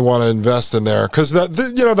may want to invest in there, because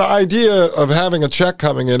the idea of having a check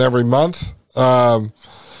coming in every month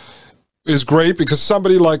is great, because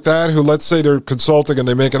somebody like that who, let's say they're consulting and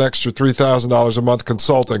they make an extra $3,000 a month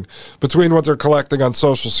consulting between what they're collecting on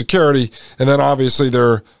Social Security and then obviously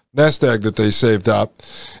their nest egg that they saved up,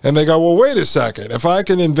 and they go, well, wait a second, if I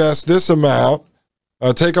can invest this amount,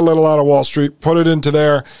 take a little out of Wall Street, put it into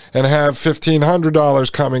there, and have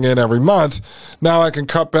 $1,500 coming in every month. Now I can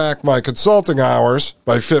cut back my consulting hours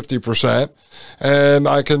by 50%, and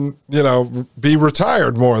I can, be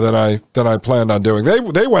retired more than I planned on doing.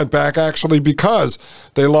 They went back actually because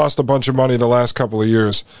they lost a bunch of money the last couple of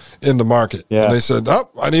years in the market. Yeah. And they said,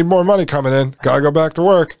 I need more money coming in. Got to go back to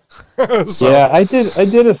work. Yeah, I did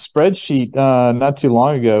a spreadsheet not too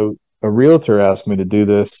long ago. A realtor asked me to do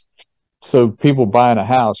this. So people buying a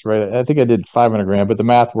house, right? I think I did $500,000, but the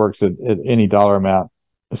math works at any dollar amount.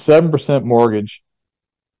 A 7% mortgage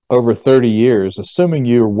over 30 years, assuming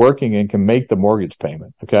you're working and can make the mortgage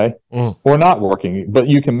payment, okay? Or not working, but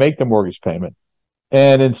you can make the mortgage payment.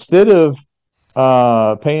 And instead of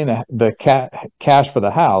paying the cash for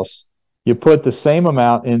the house, you put the same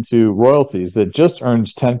amount into royalties that just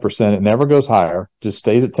earns 10%. It never goes higher, just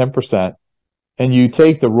stays at 10%. And you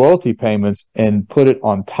take the royalty payments and put it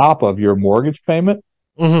on top of your mortgage payment,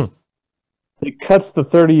 it cuts the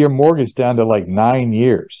 30-year mortgage down to like 9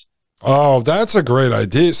 years. Oh, that's a great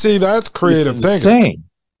idea. See, that's creative thinking.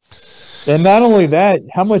 And not only that,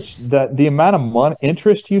 how much the amount of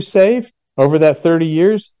interest you save over that 30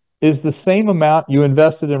 years is the same amount you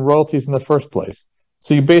invested in royalties in the first place.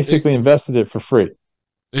 So you basically invested it for free.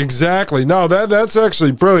 Exactly. No, that's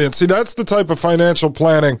actually brilliant. See, that's the type of financial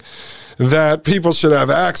planning that people should have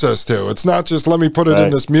access to. It's not just let me put it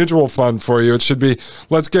in this mutual fund for you. It should be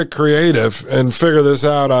let's get creative and figure this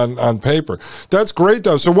out on paper. That's great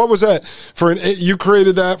though. So what was that for? You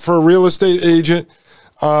created that for a real estate agent,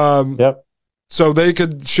 Yep. so they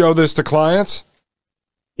could show this to clients.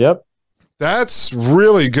 Yep. That's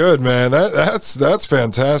really good, man. That's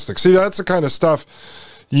fantastic. See, that's the kind of stuff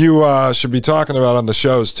you should be talking about on the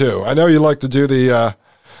shows too. I know you like to do the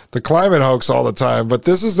climate hoax all the time, but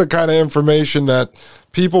this is the kind of information that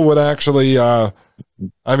people would actually. I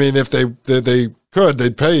mean, if they could,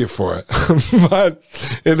 they'd pay you for it, but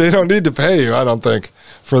they don't need to pay you. I don't think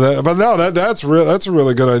for that. But no, that's real. That's a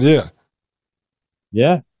really good idea.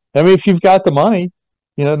 Yeah, I mean, if you've got the money.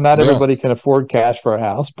 Not everybody can afford cash for a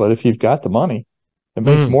house, but if you've got the money, it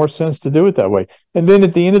makes more sense to do it that way. And then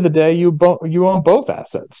at the end of the day, you own both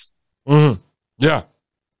assets. Mm-hmm. Yeah,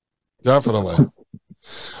 definitely.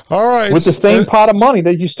 All right. With the same pot of money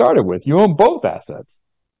that you started with, you own both assets.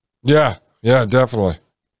 Yeah, definitely.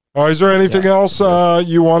 All right, is there anything else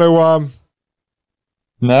you want to?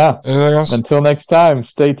 No. Anything else? Until next time,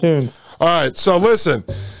 stay tuned. All right, so listen,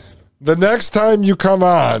 the next time you come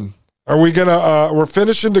on, are we gonna? We're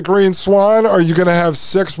finishing the Green Swan. Or are you gonna have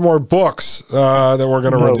 6 more books that we're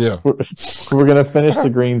gonna review? We're gonna finish the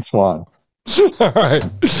Green Swan. All right,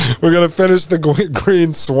 we're gonna finish the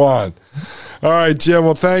Green Swan. All right, Jim.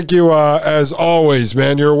 Well, thank you as always,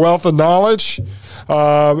 man. You're a wealth of knowledge,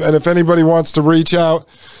 and if anybody wants to reach out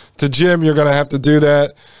to Jim, you're gonna have to do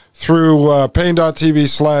that through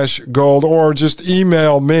pain.tv/gold, or just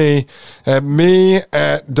email me at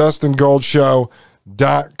dustingoldshow.com.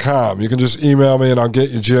 You can just email me and I'll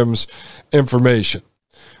get you Jim's information.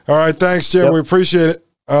 All right. Thanks, Jim. Yep. We appreciate it.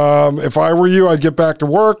 If I were you, I'd get back to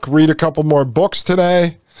work, read a couple more books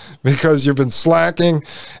today because you've been slacking.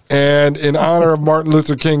 And in honor of Martin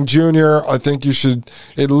Luther King Jr., I think you should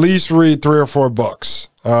at least read 3 or 4 books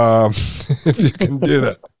if you can do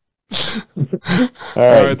that. All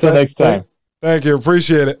right. Until next time. Thank you.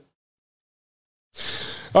 Appreciate it.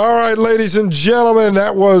 All right, ladies and gentlemen,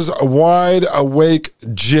 that was Wide Awake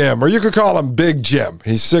Jim, or you could call him Big Jim.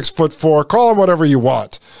 He's 6'4". Call him whatever you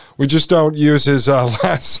want. We just don't use his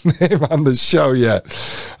last name on the show yet.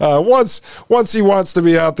 Once he wants to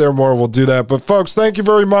be out there more, we'll do that. But folks, thank you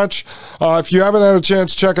very much. If you haven't had a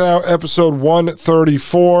chance, check out episode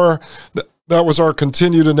 134. That was our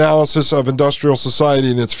continued analysis of industrial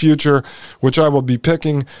society and its future, which I will be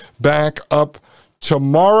picking back up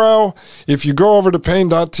tomorrow. If you go over to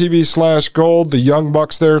pain.tv/gold, the young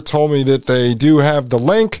bucks there told me that they do have the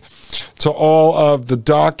link to all of the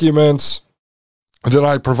documents that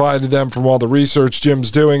I provided them from all the research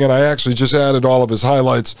Jim's doing, and I actually just added all of his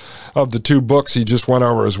highlights of the 2 books he just went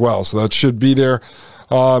over as well, so that should be there.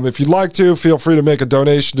 If you'd like to, feel free to make a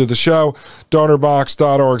donation to the show,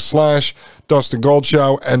 donorbox.org/Dustin Gold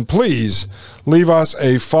Show, and please leave us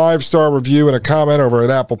a 5-star review and a comment over at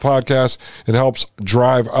Apple Podcasts. It helps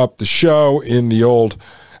drive up the show in the old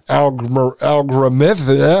algorithm.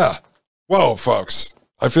 Whoa, folks.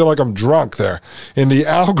 I feel like I'm drunk there. In the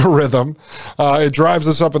algorithm, it drives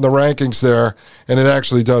us up in the rankings there, and it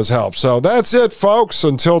actually does help. So that's it, folks.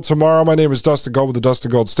 Until tomorrow, my name is Dustin Gold with the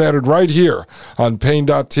Dustin Gold Standard right here on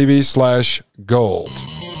pain.tv/gold.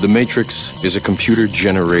 The Matrix is a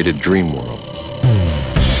computer-generated dream world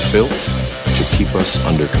built to keep us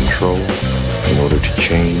under control in order to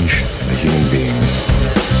change a human being.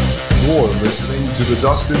 You're listening to the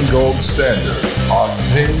Dustin Gold Standard on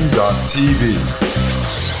pain.tv.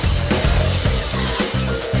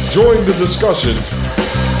 Join the discussion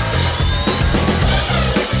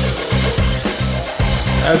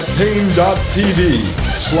at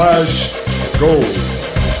pain.tv/gold.